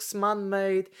course. looks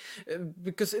man-made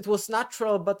because it was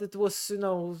natural, but it was,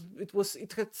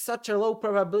 it had such a low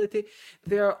probability.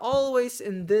 They are always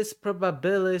in this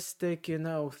probabilistic,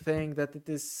 thing that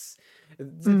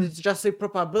Mm. it's just a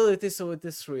probability, so it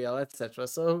is real, etc.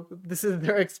 So this is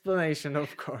their explanation, of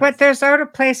But course. there's out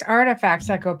of place artifacts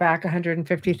that go back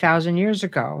 150,000 years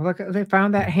ago. Look, they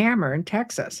found that hammer in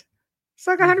Texas. It's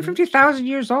like Hmm. 150,000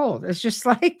 years old. It's just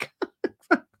like,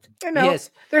 you know,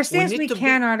 Yes, there's we things need we to be.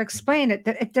 cannot explain it,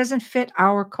 that it doesn't fit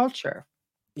our culture.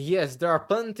 Yes, there are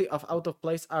plenty of out of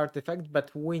place artifacts,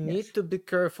 but we need Yes. to be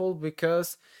careful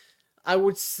because I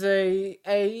would say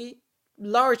a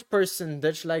large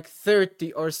percentage, like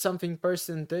 30 or something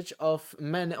percentage of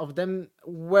many of them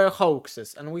were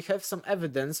hoaxes, and we have some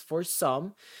evidence for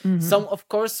some. Hmm. Some, of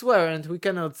course, were, and we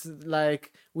cannot,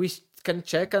 like, can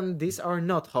check, and these are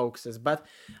not hoaxes. But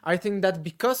I think that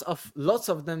because of lots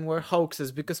of them were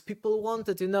hoaxes, because people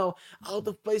wanted, out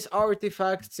of place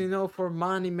artifacts, for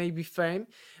money, maybe fame.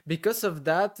 Because of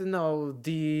that,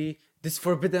 this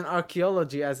forbidden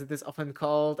archaeology, as it is often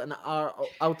called, and our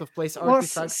out of place Well,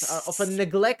 artifacts are often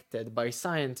neglected by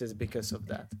scientists because of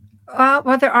that.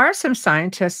 well, there are some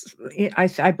scientists,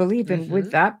 I believe in with Mm-hmm.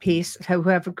 that piece, who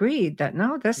have agreed that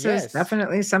no, this is Yes.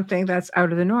 definitely something that's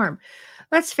out of the norm.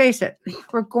 Let's face it,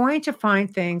 we're going to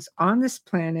find things on this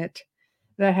planet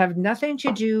that have nothing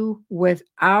to do with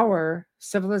our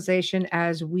civilization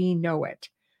as we know it.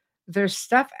 There's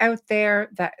stuff out there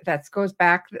that goes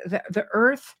back. The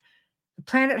Earth, the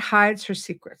planet hides her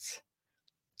secrets,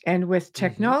 and with Mm-hmm.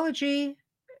 technology,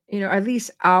 at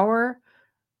least our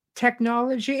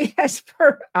technology as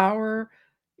per our,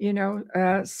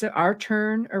 so our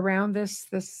turn around this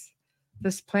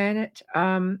planet.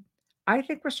 I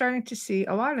think we're starting to see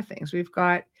a lot of things. We've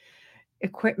got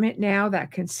equipment now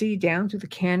that can see down through the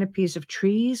canopies of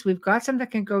trees. We've got some that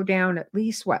can go down at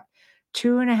least what,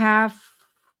 2.5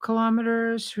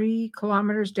 kilometers, 3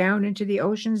 kilometers down into the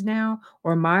oceans now,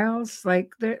 or miles.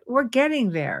 Like we're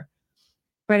getting there,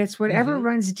 but it's whatever Mm-hmm.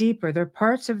 runs deeper. There are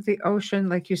parts of the ocean,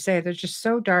 like you say, they're just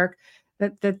so dark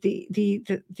that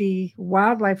the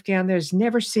wildlife down there's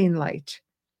never seen light.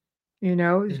 You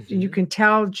Mm-hmm. can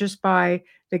tell just by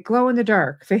they glow in the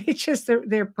dark.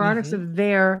 They're products Mm-hmm. of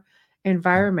their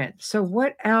environment. So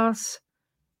what else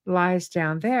lies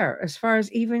down there as far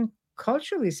as even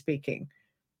culturally speaking?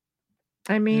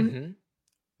 I mean,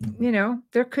 Mm-hmm.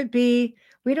 there could be,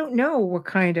 we don't know what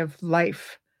kind of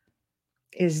life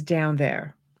is down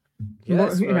there. more,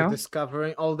 Yes, we are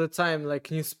discovering all the time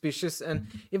like new species, and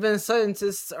even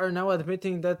scientists are now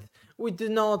admitting that we do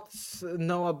not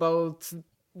know about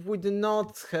we do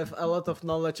not have a lot of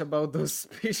knowledge about those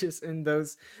species in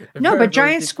those No, very, but very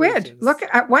giant deep squid. Look, regions.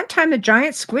 at one time the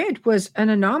giant squid was an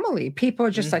anomaly. People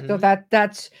are just like, "No, Mm-hmm.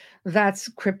 that's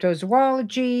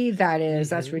cryptozoology.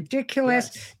 That's Mm-hmm.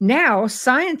 ridiculous." Yes. Now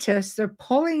scientists are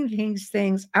pulling these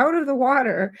things out of the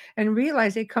water and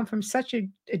realize they come from such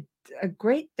a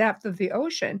great depth of the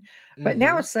ocean. But now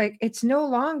Mm-hmm. it's like it's no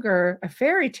longer a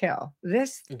fairy tale.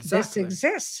 This Exactly.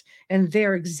 exists, and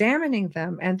they're examining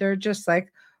them, and they're just like,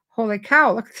 "Holy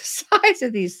cow! Look at the size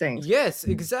of these things." Yes,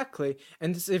 exactly. And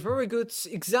it's a very good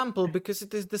example because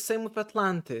it is the same with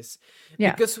Atlantis.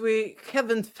 Yeah. Because we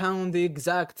haven't found the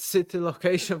exact city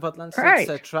location of Atlantis, Right.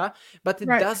 etc. But it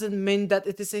Right. doesn't mean that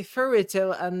it is a fairy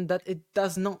tale and that it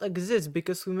does not exist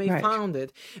because we may Right. found it.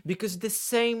 Because the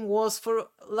same was for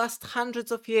last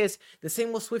hundreds of years. The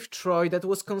same was with Troy that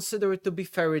was considered to be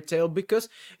fairy tale because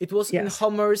it was in Yes.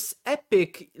 Homer's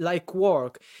epic like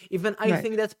work. Even I Right.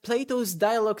 think that Plato's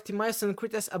dialogue Timaeus and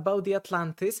Critias about the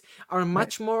Atlantis are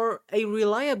much more a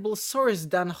reliable source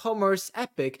than Homer's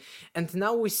epic. And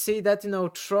now we see that,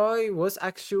 Troy was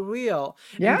actually real.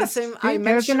 And the Yes. same I See,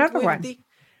 there's mentioned another with one. the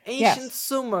ancient Yes.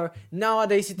 Sumer.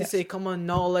 Nowadays it is Yes. a common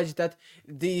knowledge that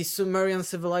the Sumerian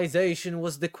civilization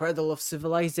was the cradle of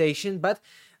civilization, but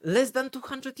less than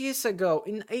 200 years ago,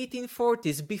 in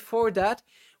 1840s, before that,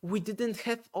 we didn't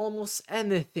have almost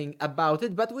anything about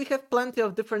it, but we have plenty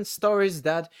of different stories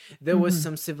that there was Mhm.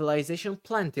 some civilization,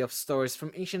 plenty of stories from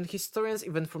ancient historians,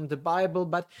 even from the Bible,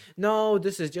 but no,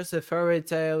 this is just a fairy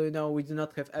tale, we do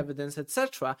not have evidence,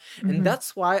 etc. And Mhm.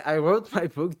 that's why I wrote my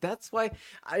book. That's why,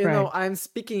 Right. I'm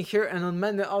speaking here and on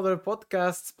many other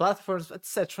podcasts, platforms,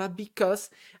 etc. Because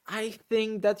I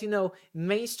think that,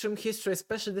 mainstream history,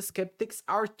 especially the skeptics,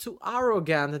 are too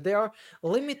arrogant. They are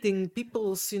limiting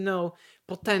people's,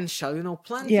 potential.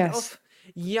 Plenty Yes. of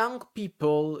young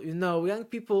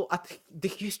people at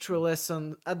their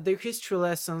history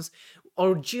lessons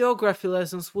or geography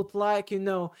lessons would like,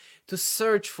 to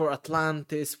search for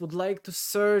Atlantis, would like to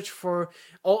search for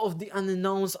all of the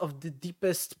unknowns of the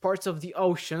deepest parts of the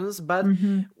oceans, but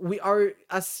Mhm. we are,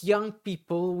 as young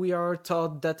people, we are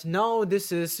taught that no,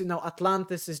 this is,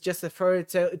 Atlantis is just a fairy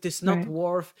tale, it is not Right.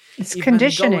 worth It's even going.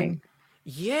 conditioning.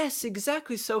 Yes,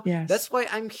 exactly. So Yes. that's why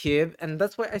I'm here, and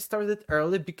that's why I started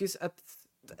early because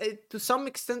to some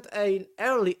extent an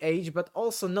early age, but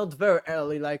also not very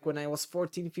early, like when I was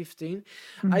 14, 15,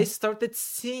 I Mhm. started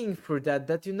seeing through that,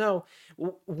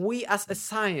 we as a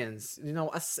science,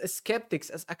 as skeptics,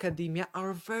 as academia,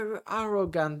 are very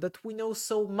arrogant, that we know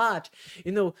so much.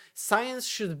 Science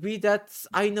should be that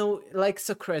I know, like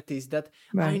Socrates, that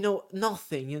I Right. know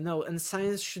nothing, and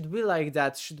science should be like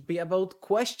that, should be about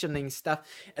questioning stuff.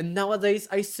 And nowadays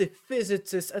I see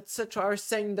physicists, etc., are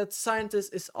saying that scientists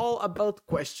is all about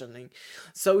questioning.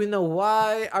 So,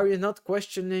 why are you not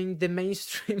questioning the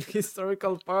mainstream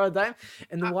historical paradigm,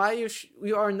 and why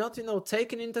you are not,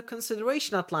 taking into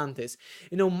consideration Atlantis?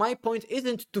 My point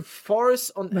isn't to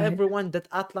force on Right. everyone that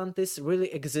Atlantis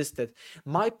really existed.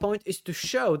 My point is to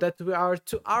show that we are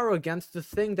too arrogant to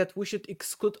think that we should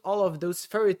exclude all of those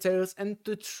fairy tales and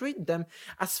to treat them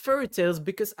as fairy tales,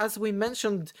 because as we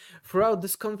mentioned throughout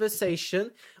this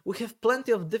conversation, we have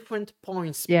plenty of different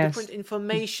points, different Yes.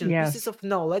 information, pieces Yes. of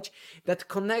knowledge that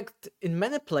connect in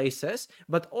many places,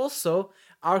 but also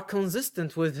are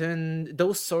consistent within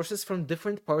those sources from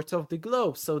different parts of the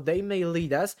globe. So they may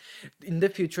lead us in the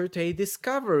future to a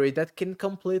discovery that can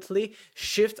completely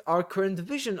shift our current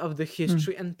vision of the Mm.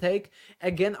 history and take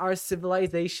again our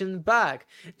civilization back.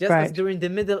 Just as Right. during the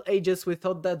Middle Ages we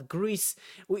thought that Greece,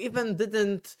 we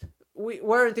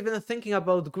weren't even thinking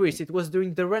about Greece. It was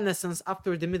during the Renaissance,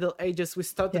 after the Middle Ages, we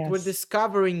started Yes.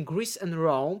 rediscovering Greece and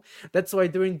Rome. That's why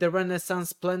during the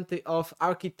Renaissance, plenty of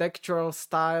architectural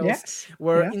styles Yes.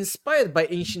 were Yes. inspired by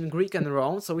ancient Greek and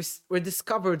Rome. So we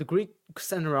discovered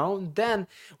Greeks and Rome. Then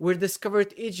we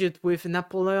discovered Egypt with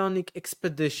Napoleonic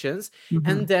expeditions. Mhm.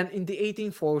 And then in the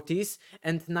 1840s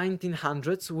and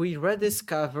 1900s, we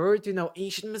rediscovered,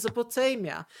 ancient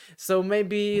Mesopotamia. So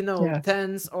maybe, Yes.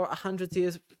 tens or 100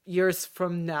 years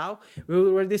from now, we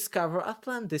will rediscover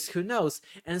Atlantis. Who knows?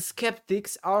 And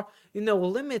skeptics are,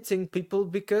 limiting people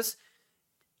because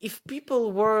if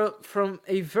people were from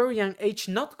a very young age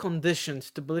not conditioned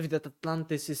to believe that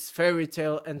Atlantis is fairy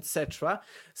tale, etc.,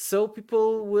 so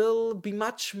people will be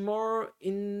much more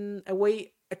in a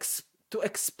way to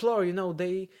explore.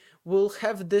 They will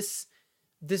have this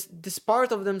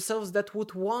part of themselves that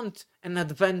would want an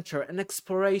adventure, an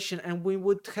exploration, and we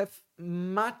would have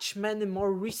many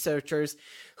more researchers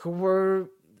who were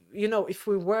if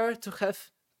we were to have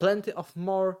plenty of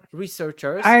more I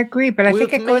researchers, agree, but I we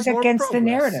think would it goes make more against the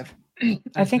progress. narrative.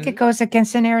 I think it Mm-hmm. goes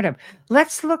against the narrative.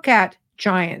 Let's look at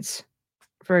giants,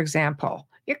 for example.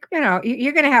 You're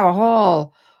going to have a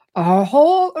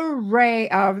whole array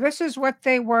of this is what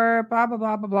they were, blah blah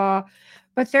blah blah blah.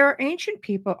 But there are ancient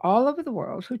people all over the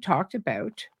world who talked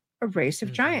about a race of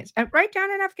Mm-hmm. giants, and right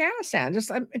down in Afghanistan,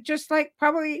 just like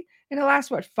probably in the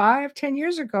last 5-10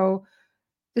 years ago,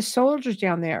 the soldiers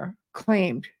down there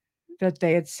claimed that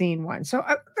they had seen one. So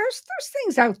there's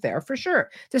things out there for sure.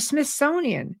 The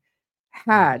Smithsonian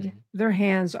had Mm-hmm. their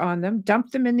hands on them,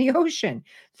 dumped them in the ocean.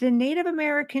 The Native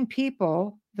American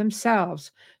people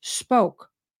themselves spoke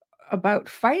about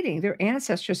fighting, their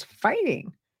ancestors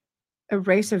fighting a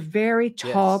race of very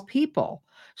tall Yes. people.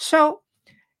 So,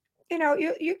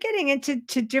 you're getting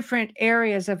into different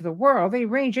areas of the world. They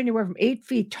range anywhere from 8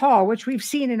 feet tall, which we've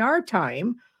seen in our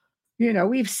time.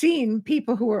 We've seen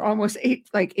people who are almost 8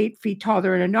 feet tall.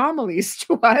 They're anomalies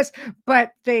to us,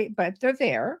 but they're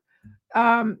there.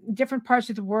 Different parts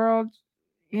of the world,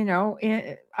 out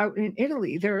in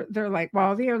Italy, they're like,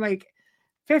 well, they are like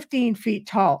 15 feet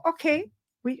tall. Okay,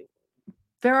 we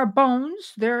there are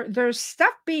bones. There's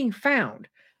stuff being found.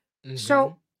 Mm-hmm.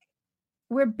 So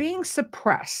we're being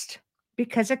suppressed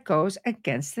because it goes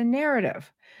against the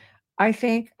narrative. I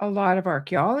think a lot of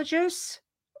archaeologists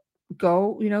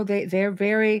go, they're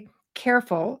very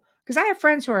careful because I have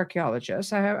friends who are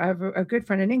archaeologists. I have a good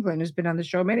friend in England who's been on the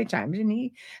show many times,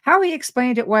 and how he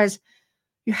explained it was,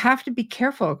 you have to be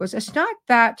careful because it's not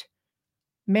that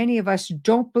many of us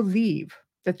don't believe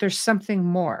that there's something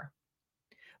more,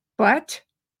 but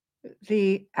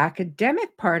the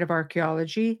academic part of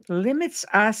archaeology limits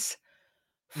us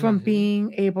from Mm-hmm.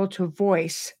 being able to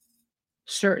voice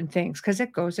certain things because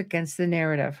it goes against the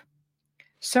narrative.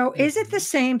 So is it the Mm-hmm.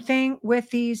 same thing with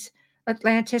these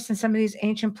Atlantis and some of these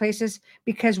ancient places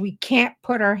because we can't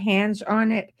put our hands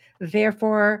on it?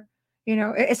 Therefore,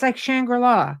 it's like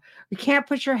Shangri-La. You can't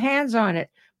put your hands on it,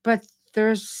 but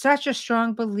there's such a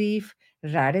strong belief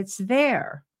that it's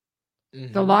there. The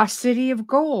Mm-hmm. lost city of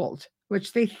gold,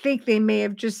 which they think they may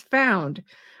have just found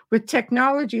with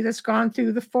technology that's gone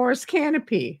through the forest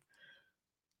canopy.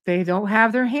 They don't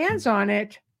have their hands on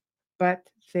it, but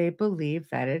they believe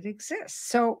that it exists.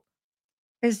 So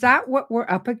is that what we're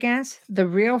up against? The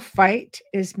real fight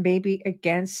is maybe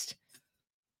against,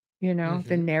 the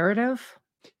Mm-hmm. narrative?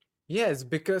 Yes,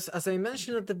 because as I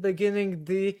mentioned at the beginning,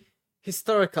 the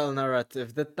historical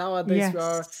narrative that nowadays Yes. we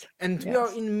are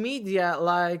Yes. in media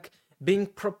like being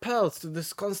propelled to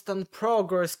this constant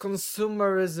progress,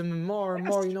 consumerism, more and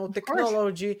Yes, more, of course.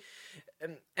 technology.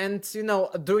 And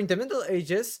during the Middle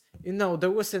Ages, there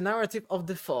was a narrative of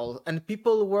the fall, and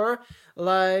people were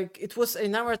like, it was a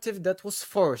narrative that was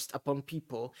forced upon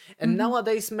people. And Mhm.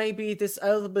 nowadays, maybe it is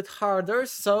a little bit harder.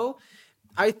 So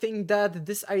I think that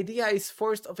this idea is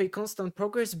forced of a constant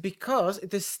progress because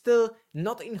it is still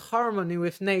not in harmony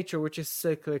with nature, which is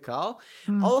cyclical.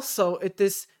 Mm. Also, it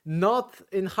is not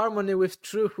in harmony with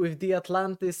truth, with the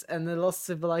Atlantis and the lost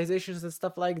civilizations and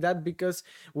stuff like that, because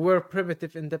we were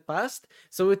primitive in the past.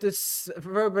 So it is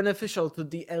very beneficial to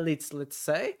the elites, let's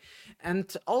say. And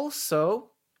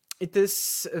also, it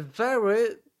is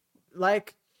very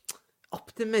like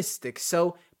optimistic.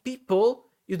 So people,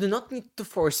 you do not need to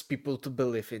force people to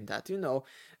believe in that. Right.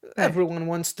 Everyone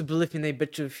wants to believe in a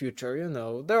better future.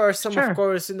 There are some, of Sure.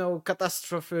 course,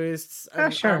 catastrophists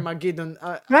and Sure. Armageddon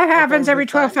That at all happens the every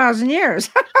time. 12,000 years.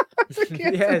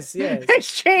 Yes, yes.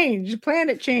 It's change.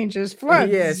 Planet changes,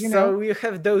 floods, Yes, so you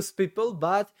have those people,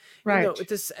 but Right.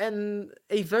 it is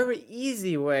a very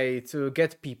easy way to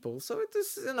get people. So it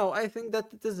is, I think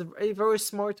that it is a very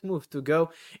smart move to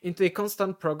go into a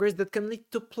constant progress that can lead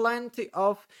to plenty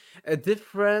of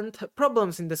different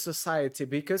problems in the society.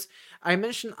 Because I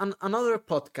mentioned on another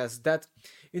podcast that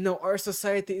our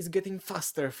society is getting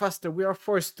faster, faster. We are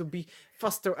forced to be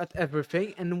faster at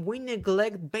everything, and we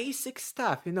neglect basic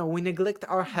stuff. We neglect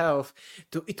our health,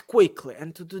 to eat quickly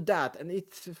and to do that and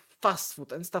eat fast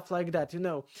food and stuff like that.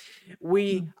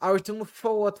 We Mm. are to move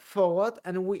forward,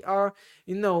 and we are,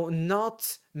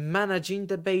 not managing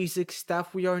the basic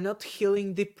stuff. We are not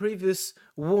healing the previous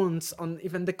wounds on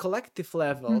even the collective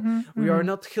level. Mm-hmm, We are mm-hmm.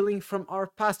 not healing from our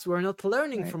past. We are not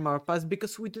learning Right. from our past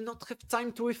because we do not have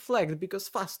time to reflect, because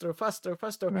faster, faster,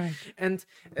 faster. Right. And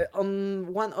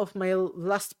on one of my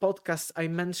last podcasts, I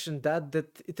mentioned that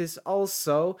it is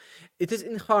also, it is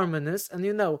inharmonious. And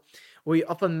we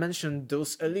often mention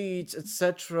those elites,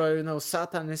 etc.,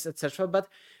 satanists, etc., but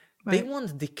they Right.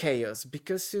 want the chaos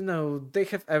because they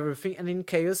have everything. And in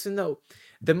chaos,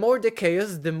 the more the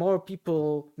chaos, the more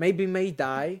people maybe may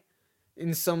die.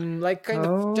 in some like kind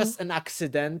of Oh, just an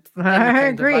accident, any I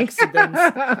kind of agree. accidents,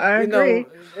 I agree.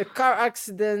 car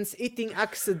accidents, eating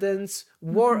accidents,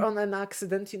 war Mhm. on an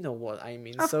accident, you know what I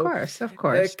mean. Of So course, of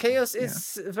course. chaos Yeah.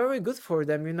 is very good for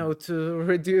them, to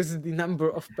reduce the number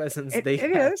of peasants they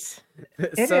It have. is.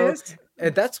 It So is.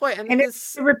 that's why, and And it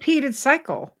it's is. a repeated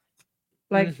cycle,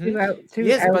 like Hmm.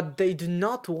 Yes, throughout. but they do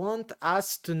not want us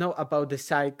to know about the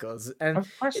cycles. And Of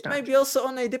course it might not. be also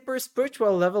on a deeper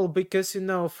spiritual level because,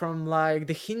 from like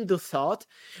the Hindu thought,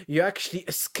 you actually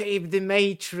escape the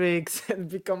matrix and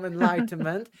become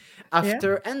enlightenment Yeah. after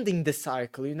ending the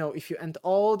cycle. If you end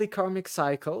all the karmic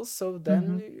cycles, so then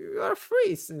Hmm. you are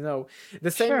free.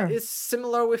 The same Sure. is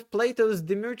similar with Plato's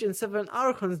Demiurge and Seven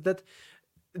Archons, that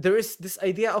there is this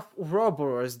idea of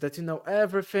Ouroboros, that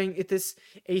everything, it is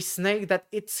a snake that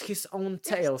eats his own Yes,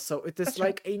 tail, so it is that's right.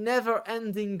 like a never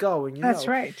ending going. That's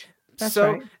right. That's So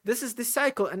right. this is the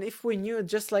cycle, and if we knew,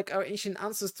 just like our ancient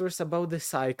ancestors, about the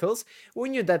cycles, we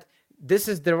knew that this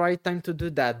is the right time to do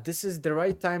that, this is the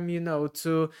right time,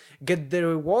 to get the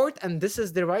reward, and this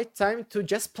is the right time to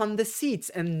just plant the seeds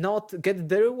and not get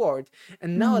the reward.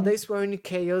 And Mhm. nowadays we're in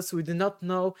chaos, we do not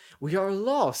know, we are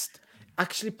lost.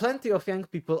 Actually, plenty of young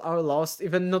people are lost,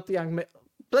 even not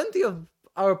plenty of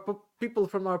our people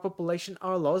from our population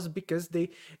are lost because they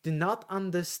do not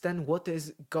understand what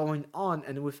is going on.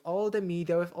 And with all the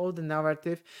media, with all the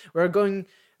narrative,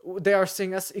 they are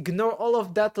saying us, ignore all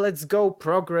of that, let's go,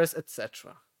 progress,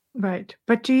 etc. Right.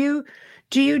 But do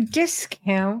you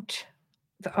discount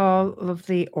all of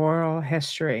the oral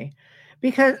history?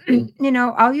 Because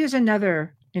I'll use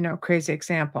another, crazy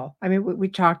example. I mean, we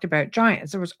talked about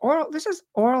giants. There was oral. This is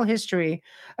oral history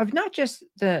of not just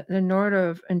the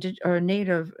or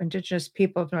native indigenous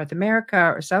people of North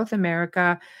America or South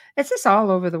America. It's just all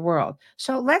over the world.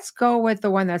 So let's go with the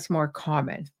one that's more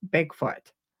common,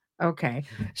 Bigfoot. Okay.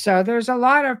 So there's a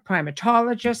lot of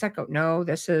primatologists that go, no,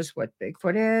 this is what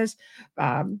Bigfoot is.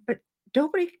 But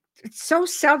nobody, it's so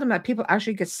seldom that people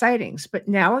actually get sightings. But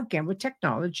now, again, with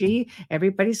technology,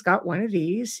 everybody's got one of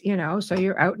these, so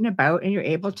you're out and about and you're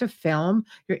able to film,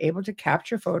 you're able to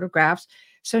capture photographs.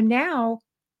 So now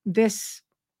this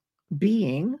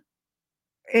being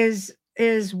is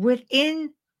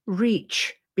within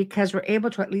reach because we're able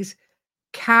to at least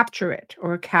capture it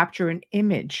or capture an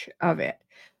image of it.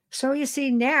 So you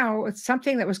see, now it's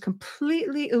something that was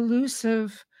completely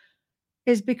elusive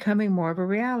is becoming more of a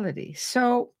reality.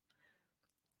 So,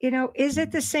 is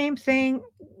it the same thing?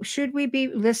 Should we be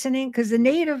listening? Because the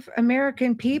Native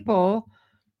American people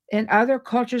and other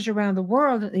cultures around the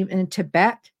world, and even in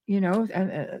Tibet,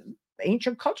 and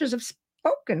ancient cultures have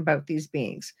spoken about these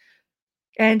beings.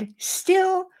 And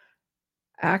still,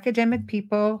 academic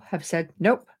people have said,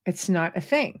 nope, it's not a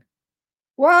thing.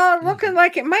 Well, looking Mhm.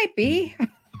 like it might be.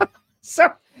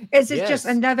 So, is it just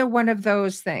Yes. another one of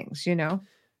those things?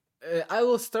 I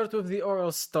will start with the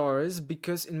oral stories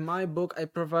because in my book I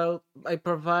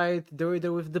provide the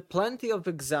reader with the plenty of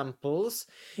examples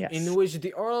in Yes. which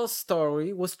the oral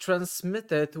story was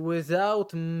transmitted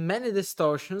without many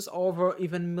distortions over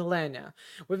even millennia.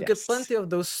 We've got Yes. plenty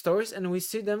of those stories, and we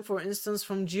see them, for instance,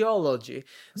 from geology.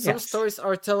 Some Yes. stories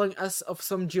are telling us of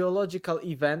some geological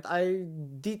event. I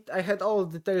had all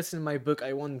details in my book.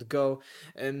 I won't go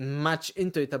much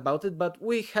into it about it, but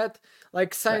we had, like,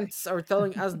 Right. scientists are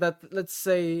telling us that, let's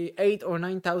say, 8 or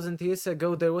 9,000 years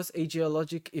ago there was a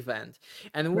geologic event,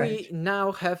 and we Right.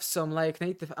 now have some, like,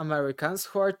 Native Americans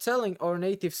who are telling, or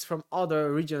natives from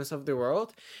other regions of the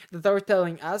world, that are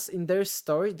telling us in their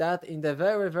story that in the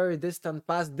very, very distant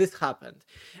past this happened,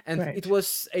 and it Right.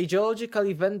 was a geological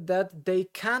event that they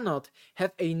cannot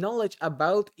have a knowledge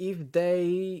about if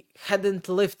they hadn't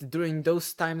lived during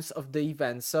those times of the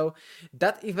event. So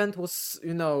that event was,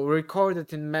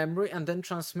 recorded in memory and then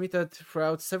transmitted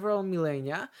throughout several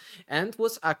millennia, and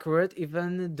was accurate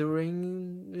even during,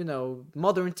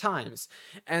 modern times.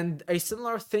 And a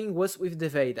similar thing was with the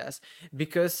Vedas,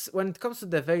 because when it comes to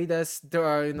the Vedas, there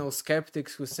are,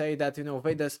 skeptics who say that,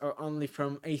 Vedas are only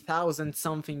from 1,000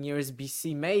 something years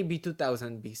BC, maybe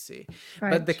 2000 BC.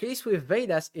 But the Right. case with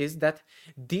Vedas is that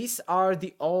these are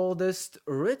the oldest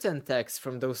written texts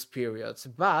from those periods.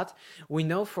 But we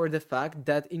know for the fact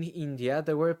that in India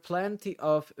there were plenty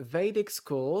of Vedic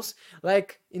schools.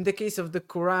 Like in the case of the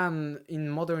Quran, in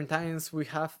modern times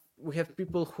we have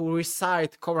people who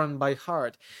recite Quran by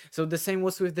heart. So the same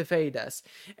was with the Vedas.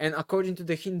 And according to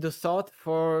the Hindu thought,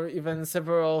 for even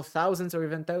several thousands or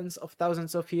even tens of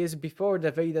thousands of years before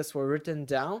the Vedas were written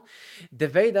down, the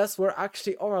Vedas were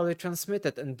actually orally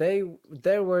transmitted, and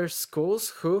there were schools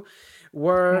who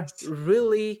were Yes.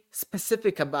 really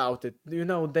specific about it. You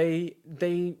know, they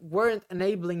weren't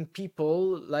enabling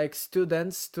people like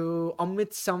students to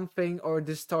omit something or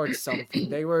distort something.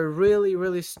 They were really,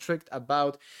 really strict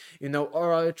about, you know,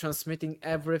 orally transmitting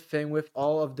everything with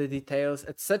all of the details,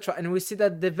 etc. And we see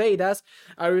that the Vedas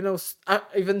are, you know, are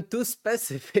even too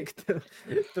specific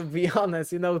to be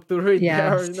honest, you know, to read. They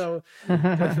are, you Yes. know,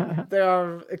 they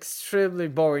are extremely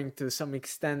boring to some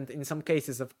extent in some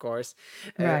cases, of course.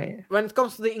 Right. When it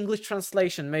comes to the English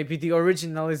translation, maybe the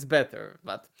original is better,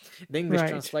 but the English Right.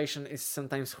 translation is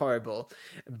sometimes horrible.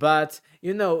 But,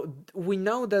 you know, we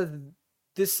know that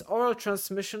this oral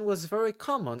transmission was very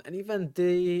common, and even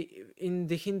in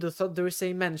the Hindu thought there is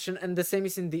a mention, and the same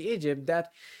is in the Egypt,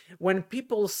 that when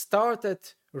people started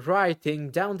writing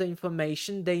down the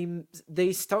information,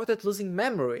 they started losing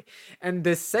memory. And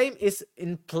the same is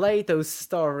in Plato's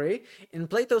story. In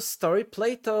Plato's story,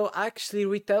 Plato actually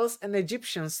retells an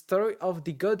Egyptian story of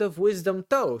the god of wisdom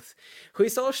Thoth, who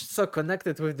is also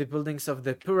connected with the buildings of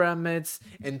the pyramids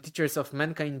and teachers of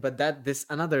mankind, but this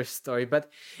another story. But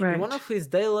in one Right. of his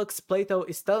dialogues, Plato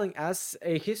is telling us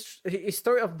a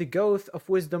story of the god of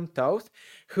wisdom Thoth,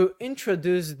 who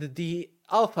introduced the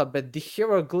alphabet, the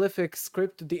hieroglyphic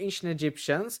script, to the ancient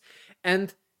Egyptians,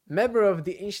 and memory of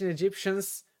the ancient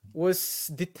Egyptians was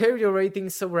deteriorating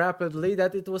so rapidly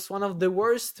that it was one of the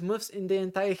worst moves in the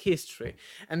entire history.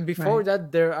 And before Right.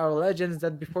 that, there are legends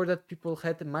that before that people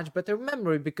had a much better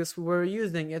memory because we were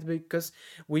using it, because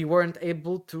we weren't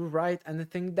able to write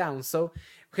anything down. So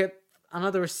we had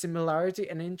another similarity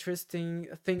and interesting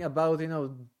thing about, you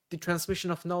know, the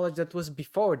transmission of knowledge that was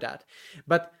before that.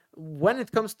 But when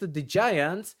it comes to the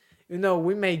giants, you know,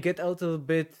 we may get a little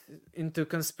bit into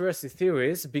conspiracy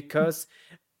theories, because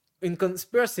in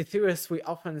conspiracy theories we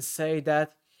often say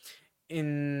that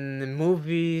in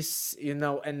movies, you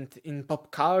know, and in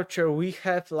pop culture, we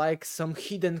have like some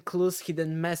hidden clues,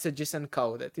 hidden messages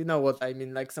encoded. You know what I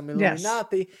mean? Like some Yes.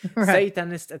 Illuminati, Right.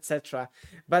 Satanists, etc.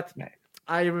 But Right.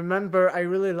 I remember I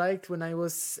really liked when I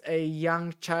was a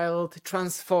young child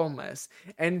Transformers,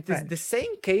 and it is Right. the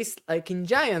same case like in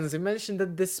Giants. You mentioned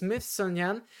that the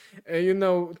Smithsonian, you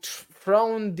know,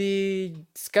 thrown the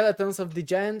skeletons of the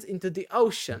giants into the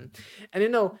ocean, and you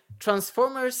know,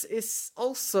 Transformers is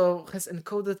also has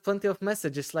encoded plenty of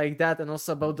messages like that, and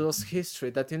also about those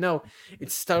history that, you know,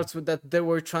 it starts with that there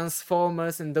were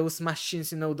Transformers and those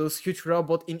machines, you know, those huge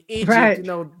robots in Egypt, you Right.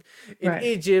 know, in Right.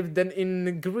 Egypt, then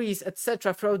in Greece,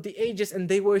 etc., throughout the ages, and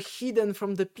they were hidden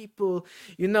from the people,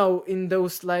 you know, in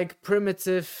those like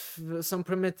some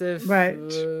primitive Right.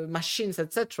 machines,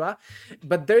 etc.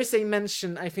 But there is a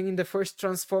mention, I think, in the first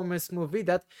Transformers movie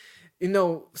that, you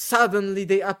know, suddenly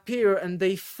they appear and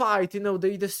they fight, you know,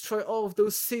 they destroy all of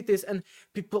those cities, and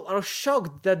people are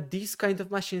shocked that these kind of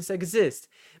machines exist.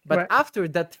 But Right. after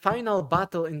that final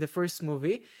battle in the first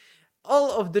movie,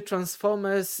 all of the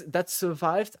Transformers that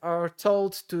survived are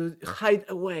told to hide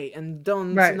away and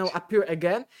don't, you know, Right. appear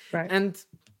again. Right. And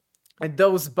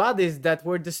those bodies that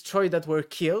were destroyed, that were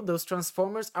killed, those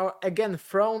Transformers are again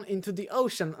thrown into the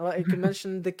ocean, like you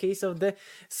mentioned the case of the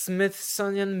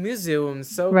Smithsonian Museum.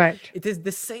 So Right. it is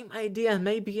the same idea,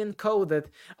 maybe encoded,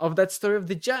 of that story of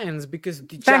the giants, because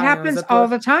the That giants happens that all were,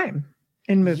 the time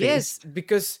in movies. yes,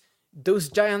 because those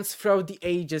giants throughout the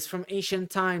ages, from ancient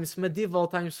times, medieval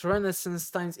times,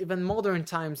 Renaissance times, even modern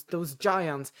times, those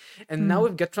giants. And now Mm.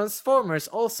 we've got Transformers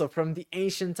also from the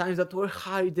ancient times that were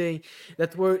hiding,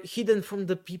 that were hidden from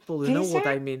the people. You know These what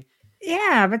are I mean?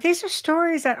 Yeah, but these are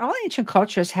stories that all ancient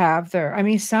cultures have their I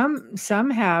mean, some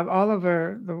have all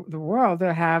over the world,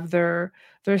 they have their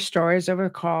stories that were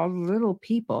called little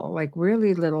people, like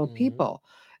really little Mhm. people.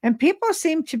 And people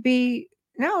seem to be,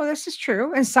 no, this is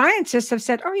true. And scientists have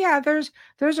said, oh yeah,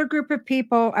 there's a group of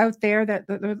people out there that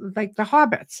they're like the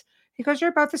hobbits, because they're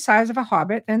about the size of a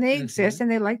hobbit and they exist Mhm.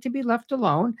 and they like to be left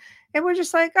alone. And we're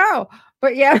just like, oh,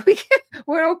 but yeah,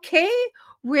 we're okay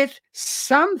with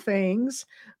some things,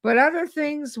 but other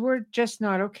things we're just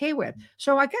not okay with.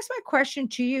 So I guess my question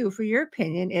to you, for your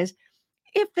opinion, is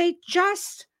if they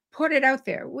just put it out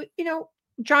there,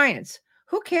 giants,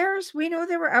 who cares? We know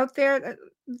they were out there.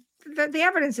 The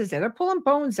evidence is there. They're pulling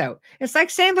bones out. It's like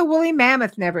saying the woolly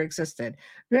mammoth never existed.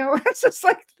 It's just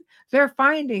like they're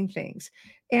finding things.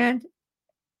 And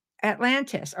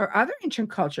Atlantis or other ancient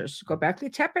cultures, go back to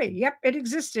Tepe. Yep, it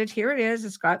existed. Here it is.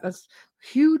 It's got this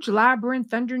huge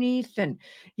labyrinth underneath. And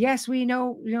yes, we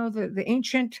know, the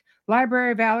ancient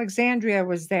Library of Alexandria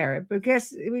was there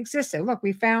because it existed. Look,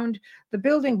 we found the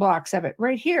building blocks of it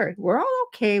right here. We're all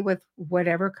okay with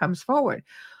whatever comes forward.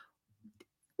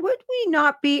 Would we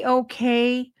not be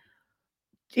okay,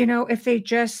 if they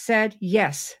just said,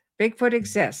 yes, Bigfoot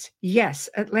exists. Yes,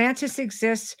 Atlantis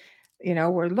exists.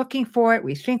 We're looking for it.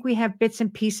 We think we have bits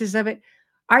and pieces of it.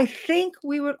 I think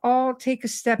we would all take a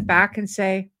step back and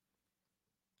say,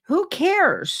 who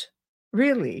cares?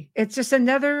 Really? It's just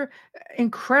another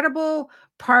incredible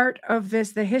part of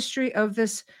the history of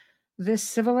this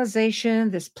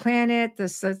civilization, this planet.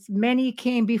 This many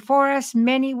came before us,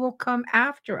 many will come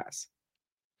after us.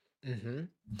 Hmm.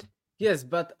 Yes,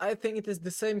 but I think it is the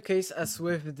same case as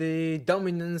with the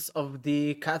dominance of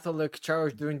the Catholic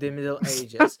Church during the Middle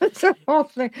Ages. It's a whole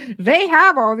thing. They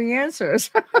have all the answers.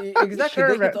 Exactly, Sure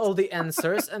they of had it. all the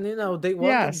answers, and they wanted the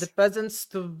Yes. peasants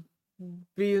to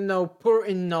be, poor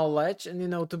in knowledge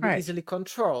and to be Right. easily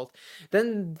controlled.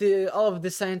 Then all of the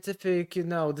scientific,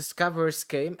 discoveries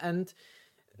came, and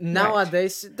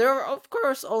nowadays there are of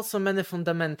course also many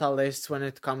fundamentalists when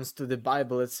it comes to the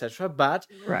Bible, etc. But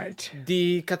Right.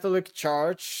 the Catholic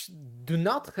Church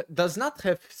does not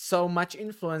have so much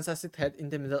influence as it had in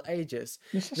the Middle Ages.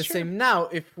 This is The true. same now,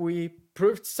 if we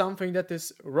proved something that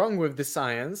is wrong with the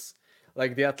science,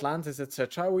 like the Atlantis,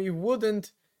 etc., we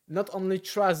wouldn't not only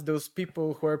trust those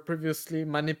people who are previously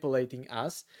manipulating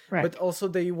us, Right. but also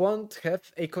they won't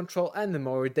have a control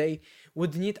anymore. They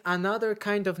would need another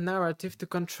kind of narrative to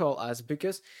control us.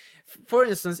 Because, for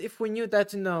instance, if we knew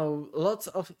that, lots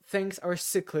of things are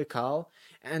cyclical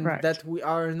and Right. that we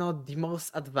are not the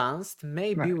most advanced,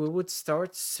 maybe Right. we would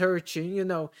start searching,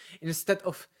 instead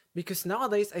of. Because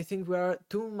nowadays, I think we are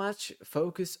too much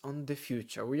focused on the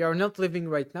future. We are not living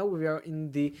right now. We are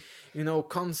in the,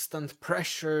 constant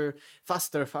pressure,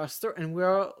 faster, and we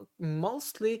are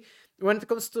mostly, when it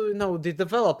comes to, the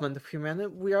development of humanity,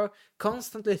 we are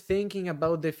constantly thinking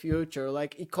about the future,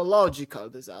 like ecological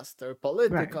disaster,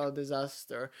 political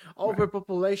disaster,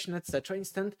 overpopulation, etc.,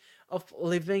 instead of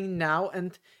living now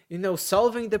and,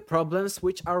 solving the problems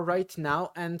which are right now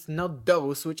and not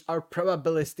those which are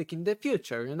probabilistic in the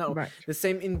future, Right. The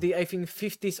same in the, I think,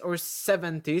 50s or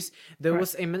 70s, there Right.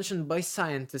 was a mention by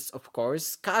scientists, of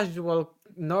course, casual,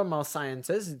 normal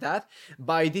scientists, that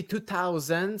by the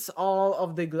 2000s, all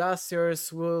of the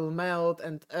glaciers will melt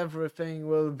and everything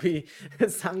will be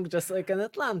sunk just like an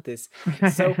Atlantis.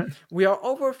 So we are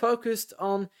over-focused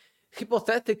on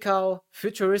hypothetical,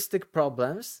 futuristic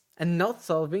problems and not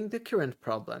solving the current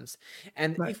problems.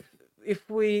 And Right. if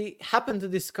we happen to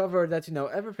discover that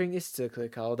everything is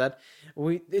cyclical, that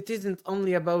it isn't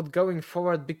only about going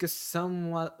forward because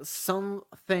some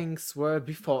things were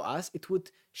before us, it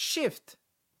would shift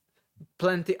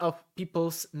plenty of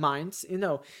people's minds.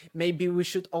 Maybe we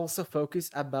should also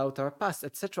focus about our past,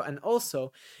 etc. And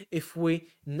also, if we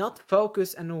not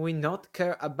focus and we not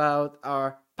care about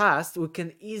our past, we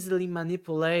can easily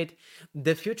manipulate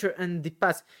the future and the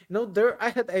past. I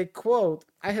have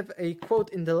a quote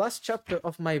in the last chapter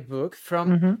of my book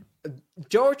from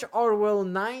George Orwell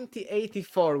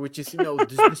 1984, which is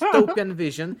this dystopian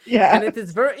vision. Yeah. And it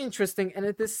is very interesting, and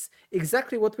it is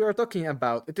exactly what we are talking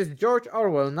about. It is George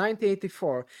Orwell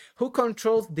 1984. Who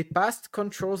controls the past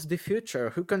controls the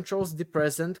future. Who controls the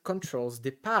present controls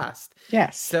the past.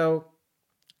 Yes. So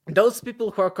those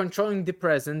people who are controlling the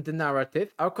present, the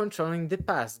narrative, are controlling the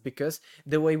past, because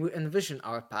the way we envision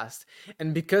our past.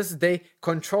 And because they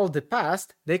control the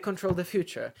past, they control the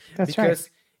future. That's because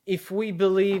right. if we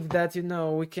believe that,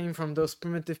 we came from those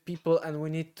primitive people and we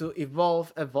need to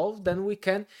evolve, then we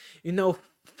can,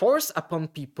 force upon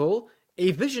people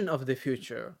a vision of the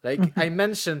future. Like I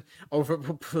mentioned,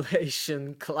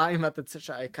 overpopulation, climate,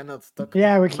 etc. I cannot talk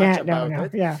Yeah, we much can't. about No.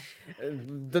 it. Yeah.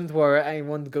 Don't worry, I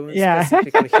won't go in Yeah.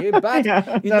 specifically here, but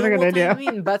Yeah, you not know a good what idea. I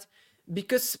mean. But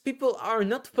because people are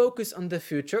not focused on the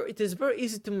future, it is very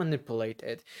easy to manipulate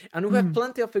it. And we have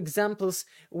plenty of examples.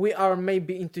 We are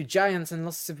maybe into giants and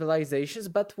lost civilizations,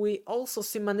 but we also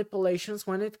see manipulations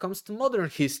when it comes to modern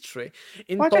history.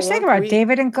 In Well, just think Poland, about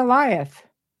David and Goliath.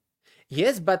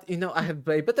 Yes, but I have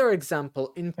a better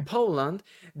example. In Poland,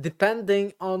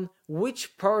 depending on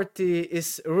which party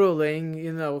is ruling,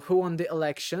 who won the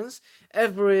elections,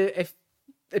 every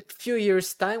a few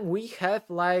years' time, we have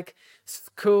like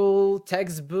school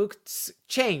textbooks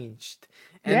changed.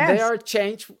 And they Yes. are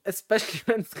changed, especially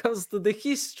when it comes to the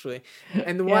history.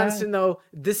 And Yeah. once,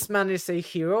 this man is a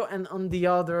hero, and on the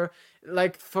other,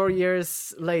 like 4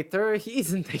 years later, he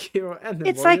isn't a hero anymore.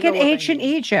 It's like You in know what I ancient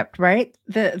mean? Egypt, right?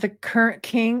 The current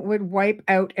king would wipe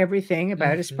out everything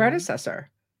about his predecessor.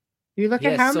 You look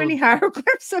at Yes, how many so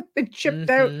hieroglyphs have been chipped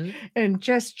out hmm and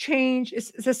just changed.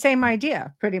 It's the same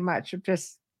idea, pretty much,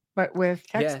 just but with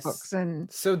textbooks yes. and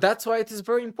So that's why it is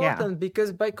very yeah, important,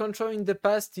 because by controlling the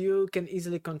past, you can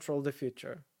easily control the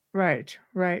future. right,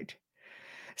 right.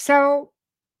 So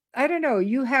I don't know.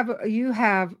 You have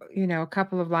a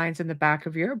couple of lines in the back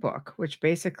of your book, which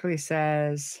basically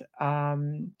says,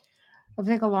 I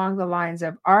think along the lines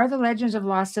of, "Are the legends of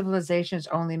lost civilizations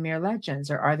only mere legends,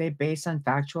 or are they based on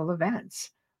factual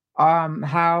events?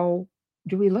 How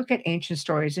do we look at ancient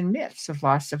stories and myths of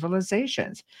lost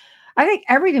civilizations?" I think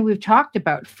everything we've talked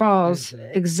about falls hmm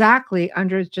exactly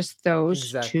under just those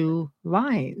Exactly. two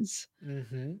lines,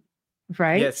 hmm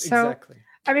right? Yes, So, exactly.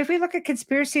 I mean, if we look at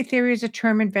conspiracy theory as a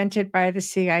term invented by the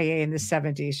CIA in the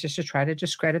 70s, just to try to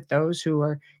discredit those who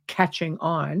are catching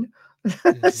on.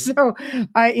 hmm So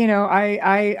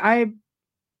I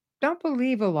don't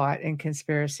believe a lot in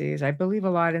conspiracies. I believe a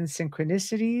lot in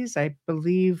synchronicities. I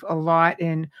believe a lot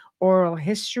in oral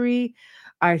history.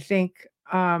 I think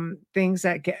things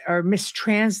that are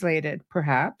mistranslated,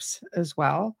 perhaps as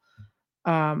well.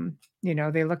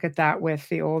 They look at that with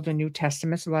the Old and New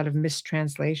Testaments, a lot of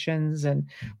mistranslations, and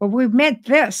well, we meant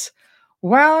this.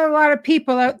 Well, a lot of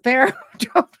people out there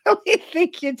don't really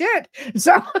think you did.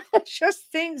 So it's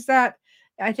just things that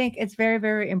I think it's very,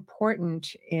 very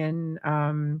important in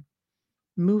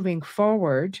moving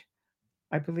forward.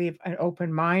 I believe an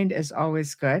open mind is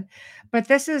always good. But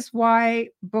this is why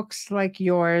books like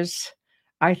yours,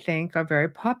 I think, are very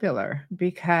popular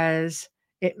because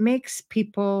it makes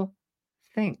people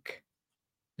think.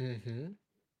 hmm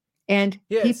And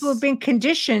people who've Yes. been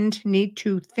conditioned need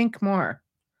to think more.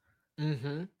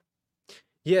 hmm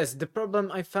Yes, the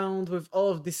problem I found with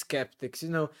all of the skeptics,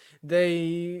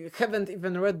 they haven't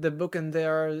even read the book and they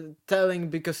are telling,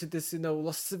 because it is,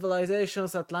 lost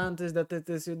civilizations, Atlantis, that it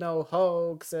is,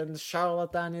 hoax and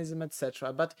charlatanism,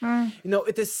 etc. But, Mm,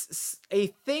 it is a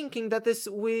thinking that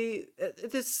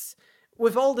it is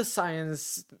with all the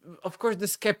science, of course,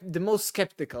 the most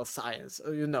skeptical science,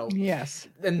 yes.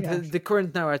 and Yes. the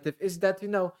current narrative is that,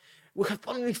 we have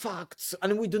only facts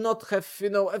and we do not have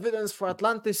evidence for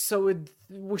Atlantis, so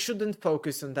we shouldn't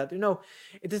focus on that.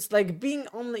 It is like being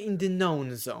only in the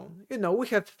known zone. We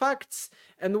have facts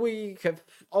and we have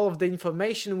all of the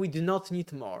information, we do not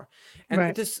need more. And Right.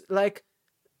 it is like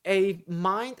a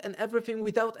mind and everything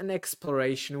without an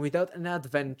exploration, without an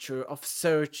adventure of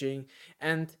searching.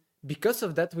 And because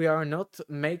of that, we are not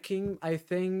making, I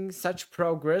think, such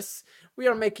progress. We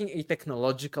are making a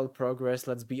technological progress,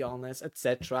 let's be honest,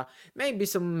 etc. Maybe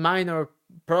some minor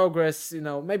progress,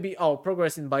 maybe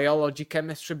progress in biology,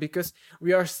 chemistry, because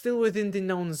we are still within the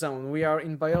known zone. We are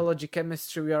in biology,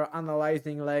 chemistry, we are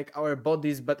analyzing like our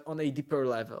bodies, but on a deeper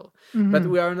level. But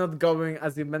Hmm. we are not going,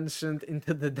 as you mentioned,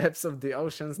 into the depths of the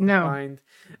oceans to No, find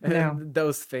no.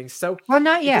 those things. So Well,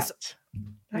 not it is yet.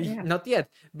 Not yet. not yet,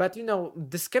 but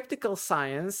the skeptical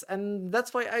science, and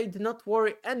that's why I do not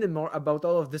worry anymore about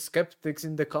all of the skeptics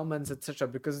in the comments, etc.,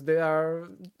 because they are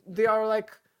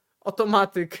like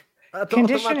automatic, automatic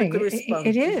Conditioning. It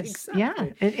response. is. Yeah,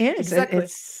 Exactly, it is. exactly.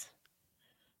 It's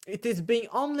It is being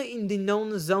only in the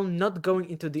known zone, not going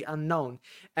into the unknown.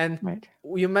 And right.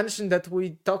 you mentioned that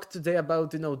we talked today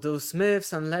about those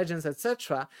myths and legends,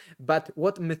 etc. But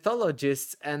what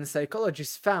mythologists and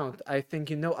psychologists found, I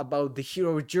think about the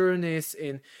hero journeys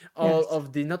in all Yes.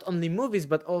 of the, not only movies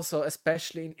but also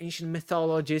especially in ancient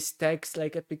mythologies, texts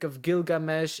like Epic of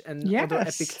Gilgamesh and other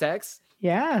epic Yes. texts.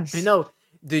 you Yes. know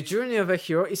the journey of a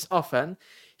hero is often,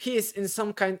 he is in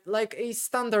some kind, like a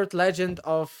standard legend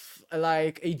of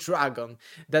like a dragon,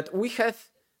 that we have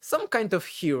some kind of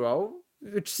hero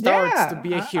which starts to Yeah.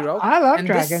 be a hero. I love And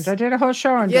dragons. I this, did a whole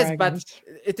show on yes, but dragons.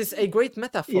 it is a great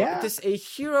metaphor. It Yeah. is a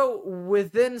hero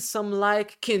within some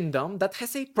like kingdom that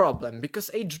has a problem, because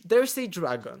there's a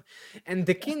dragon, and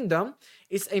the kingdom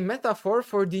is a metaphor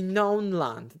for the known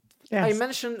land. I Yes.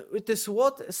 mentioned it is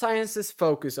what sciences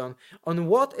focus on. On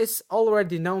what is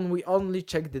already known, we only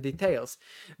check the details.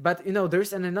 But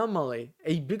there's an anomaly,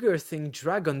 a bigger thing,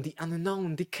 dragon, the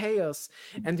unknown, the chaos.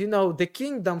 And the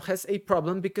kingdom has a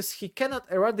problem because he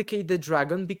cannot eradicate the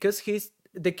dragon, because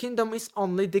the kingdom is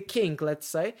only the king, let's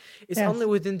say, is only Yes.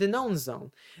 within the known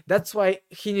zone. That's why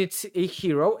he needs a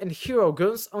hero, and hero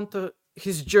goes onto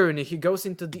his journey. He goes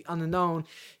into the unknown.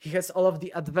 He has all of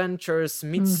the adventures,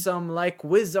 meets Mm. some like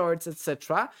wizards,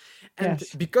 etc. And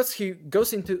Yes. because he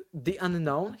goes into the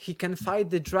unknown, he can fight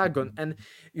the dragon and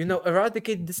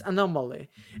eradicate this anomaly.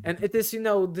 And it is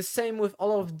the same with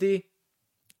all of the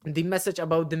the message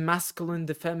about the masculine,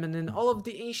 the feminine, all of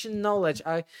the ancient knowledge.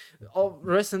 I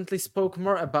recently spoke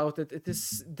more about it. It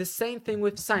is the same thing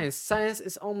with science. Science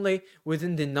is only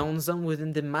within the known zone,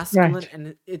 within the masculine, Right.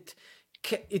 and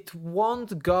it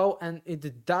won't go, and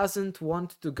it doesn't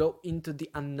want to go into the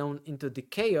unknown, into the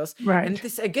chaos, and Right. it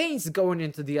is against going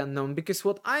into the unknown, because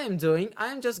what I am doing, I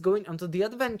am just going onto the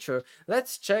adventure.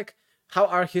 Let's check how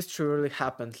our history really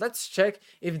happened. Let's check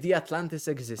if the Atlantis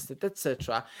existed,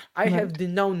 etc. I Right. have the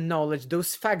known knowledge,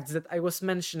 those facts that I was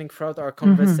mentioning throughout our Mm-hmm.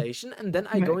 conversation, and then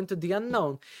I go Right. into the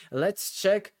unknown. Let's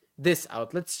check this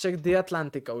out. Let's check the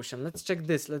Atlantic Ocean. Let's check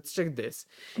this. Let's check this.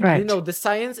 And Right. the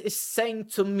science is saying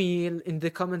to me in the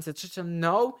comments, etc.,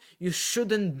 no, you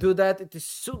shouldn't do that. It is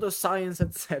pseudoscience,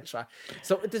 etc.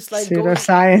 So it is like going,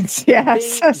 Pseudoscience. Yes,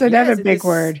 being, that's another yes, big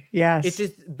word. it Yes.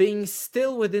 is being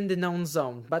still within the known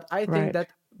zone. But I think Right. that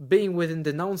being within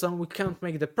the known zone, we can't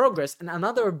make the progress. And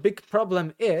another big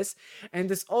problem is,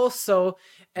 and it's also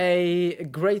a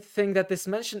great thing that is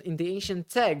mentioned in the ancient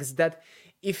texts, that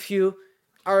if you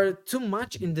are too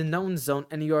much in the known zone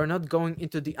and you are not going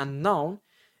into the unknown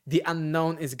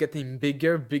is getting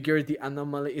bigger, bigger, the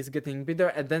anomaly is getting bigger,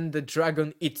 and then the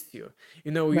dragon eats you.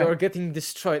 You're Right. getting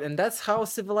destroyed. And that's how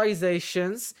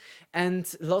civilizations and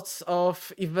lots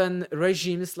of even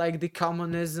regimes like the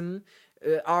communism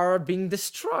are being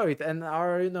destroyed and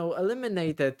are,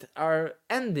 eliminated, are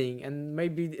ending. And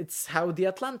maybe it's how the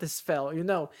Atlantis fell.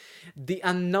 The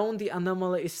unknown, the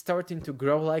anomaly is starting to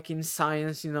grow, like in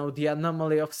science. The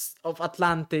anomaly of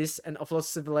Atlantis and of lost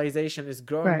civilization is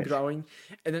growing, Right. growing,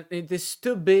 and it is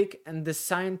too big, and the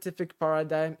scientific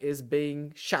paradigm is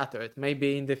being shattered,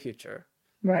 maybe in the future.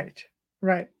 Right.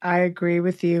 Right. I agree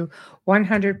with you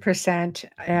 100%.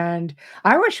 And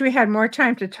I wish we had more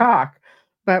time to talk,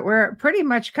 but we're pretty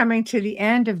much coming to the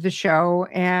end of the show.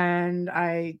 And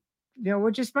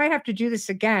we just might have to do this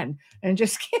again and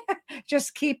just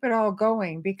just keep it all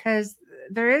going because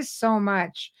there is so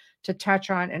much to touch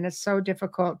on, and it's so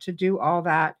difficult to do all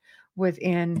that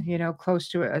within, close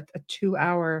to a 2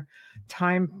 hour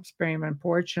time frame,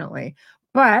 unfortunately.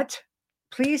 But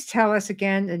please tell us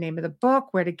again the name of the book,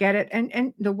 where to get it,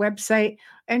 and the website.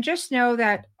 And just know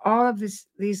that all of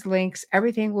these links,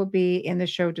 everything will be in the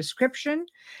show description,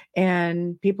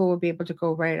 and people will be able to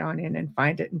go right on in and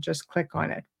find it and just click on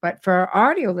it. But for our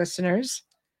audio listeners,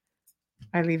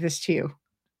 I leave this to you.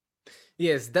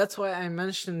 Yes, that's why I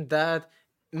mentioned that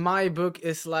my book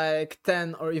is like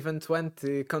 10 or even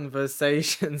 20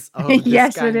 conversations of this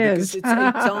Yes, it kind, because is. it's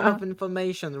a ton of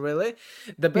information, really.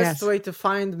 The best Yes. way to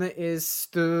find me is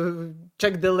to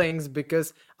check the links,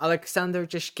 because Aleksander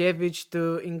Czeszkiewicz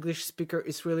to English speaker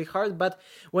is really hard, but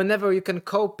whenever you can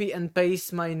copy and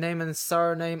paste my name and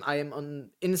surname, I am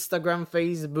on Instagram,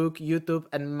 Facebook, YouTube,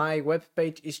 and my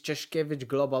webpage is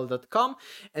czeszkiewiczglobal.com,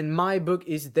 and my book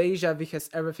is Deja Vu Has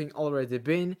Everything Already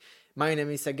Been. My name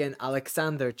is again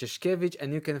Aleksander Czeszkiewicz,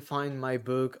 and you can find my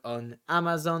book on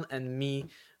Amazon and me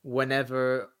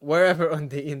wherever on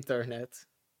the internet.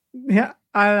 Yeah,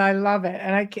 I love it.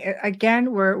 And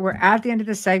again, we're at the end of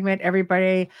the segment,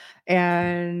 everybody,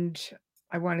 and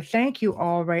I want to thank you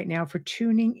all right now for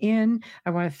tuning in.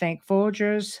 I want to thank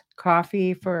Folgers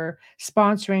Coffee for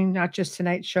sponsoring not just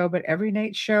tonight's show, but every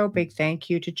night's show. Big thank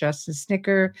you to Justin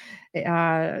Snicker,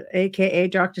 aka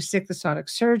Dr. Sick, the Sonic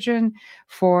Surgeon,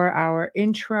 for our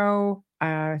intro.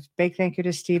 Big thank you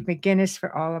to Steve McGinnis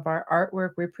for all of our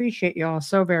artwork. We appreciate you all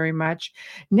so very much.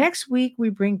 Next week, we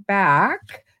bring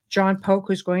back John Polk,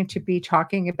 who's going to be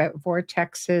talking about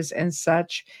vortexes and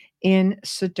such in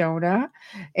Sedona.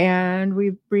 And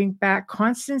we bring back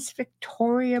Constance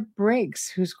Victoria Briggs,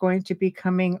 who's going to be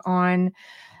coming on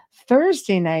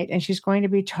Thursday night, and she's going to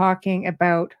be talking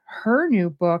about her new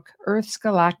book, Earth's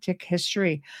Galactic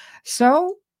History.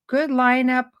 So, good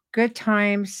lineup, good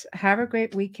times. Have a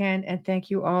great weekend, and thank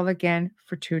you all again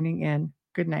for tuning in.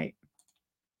 Good night.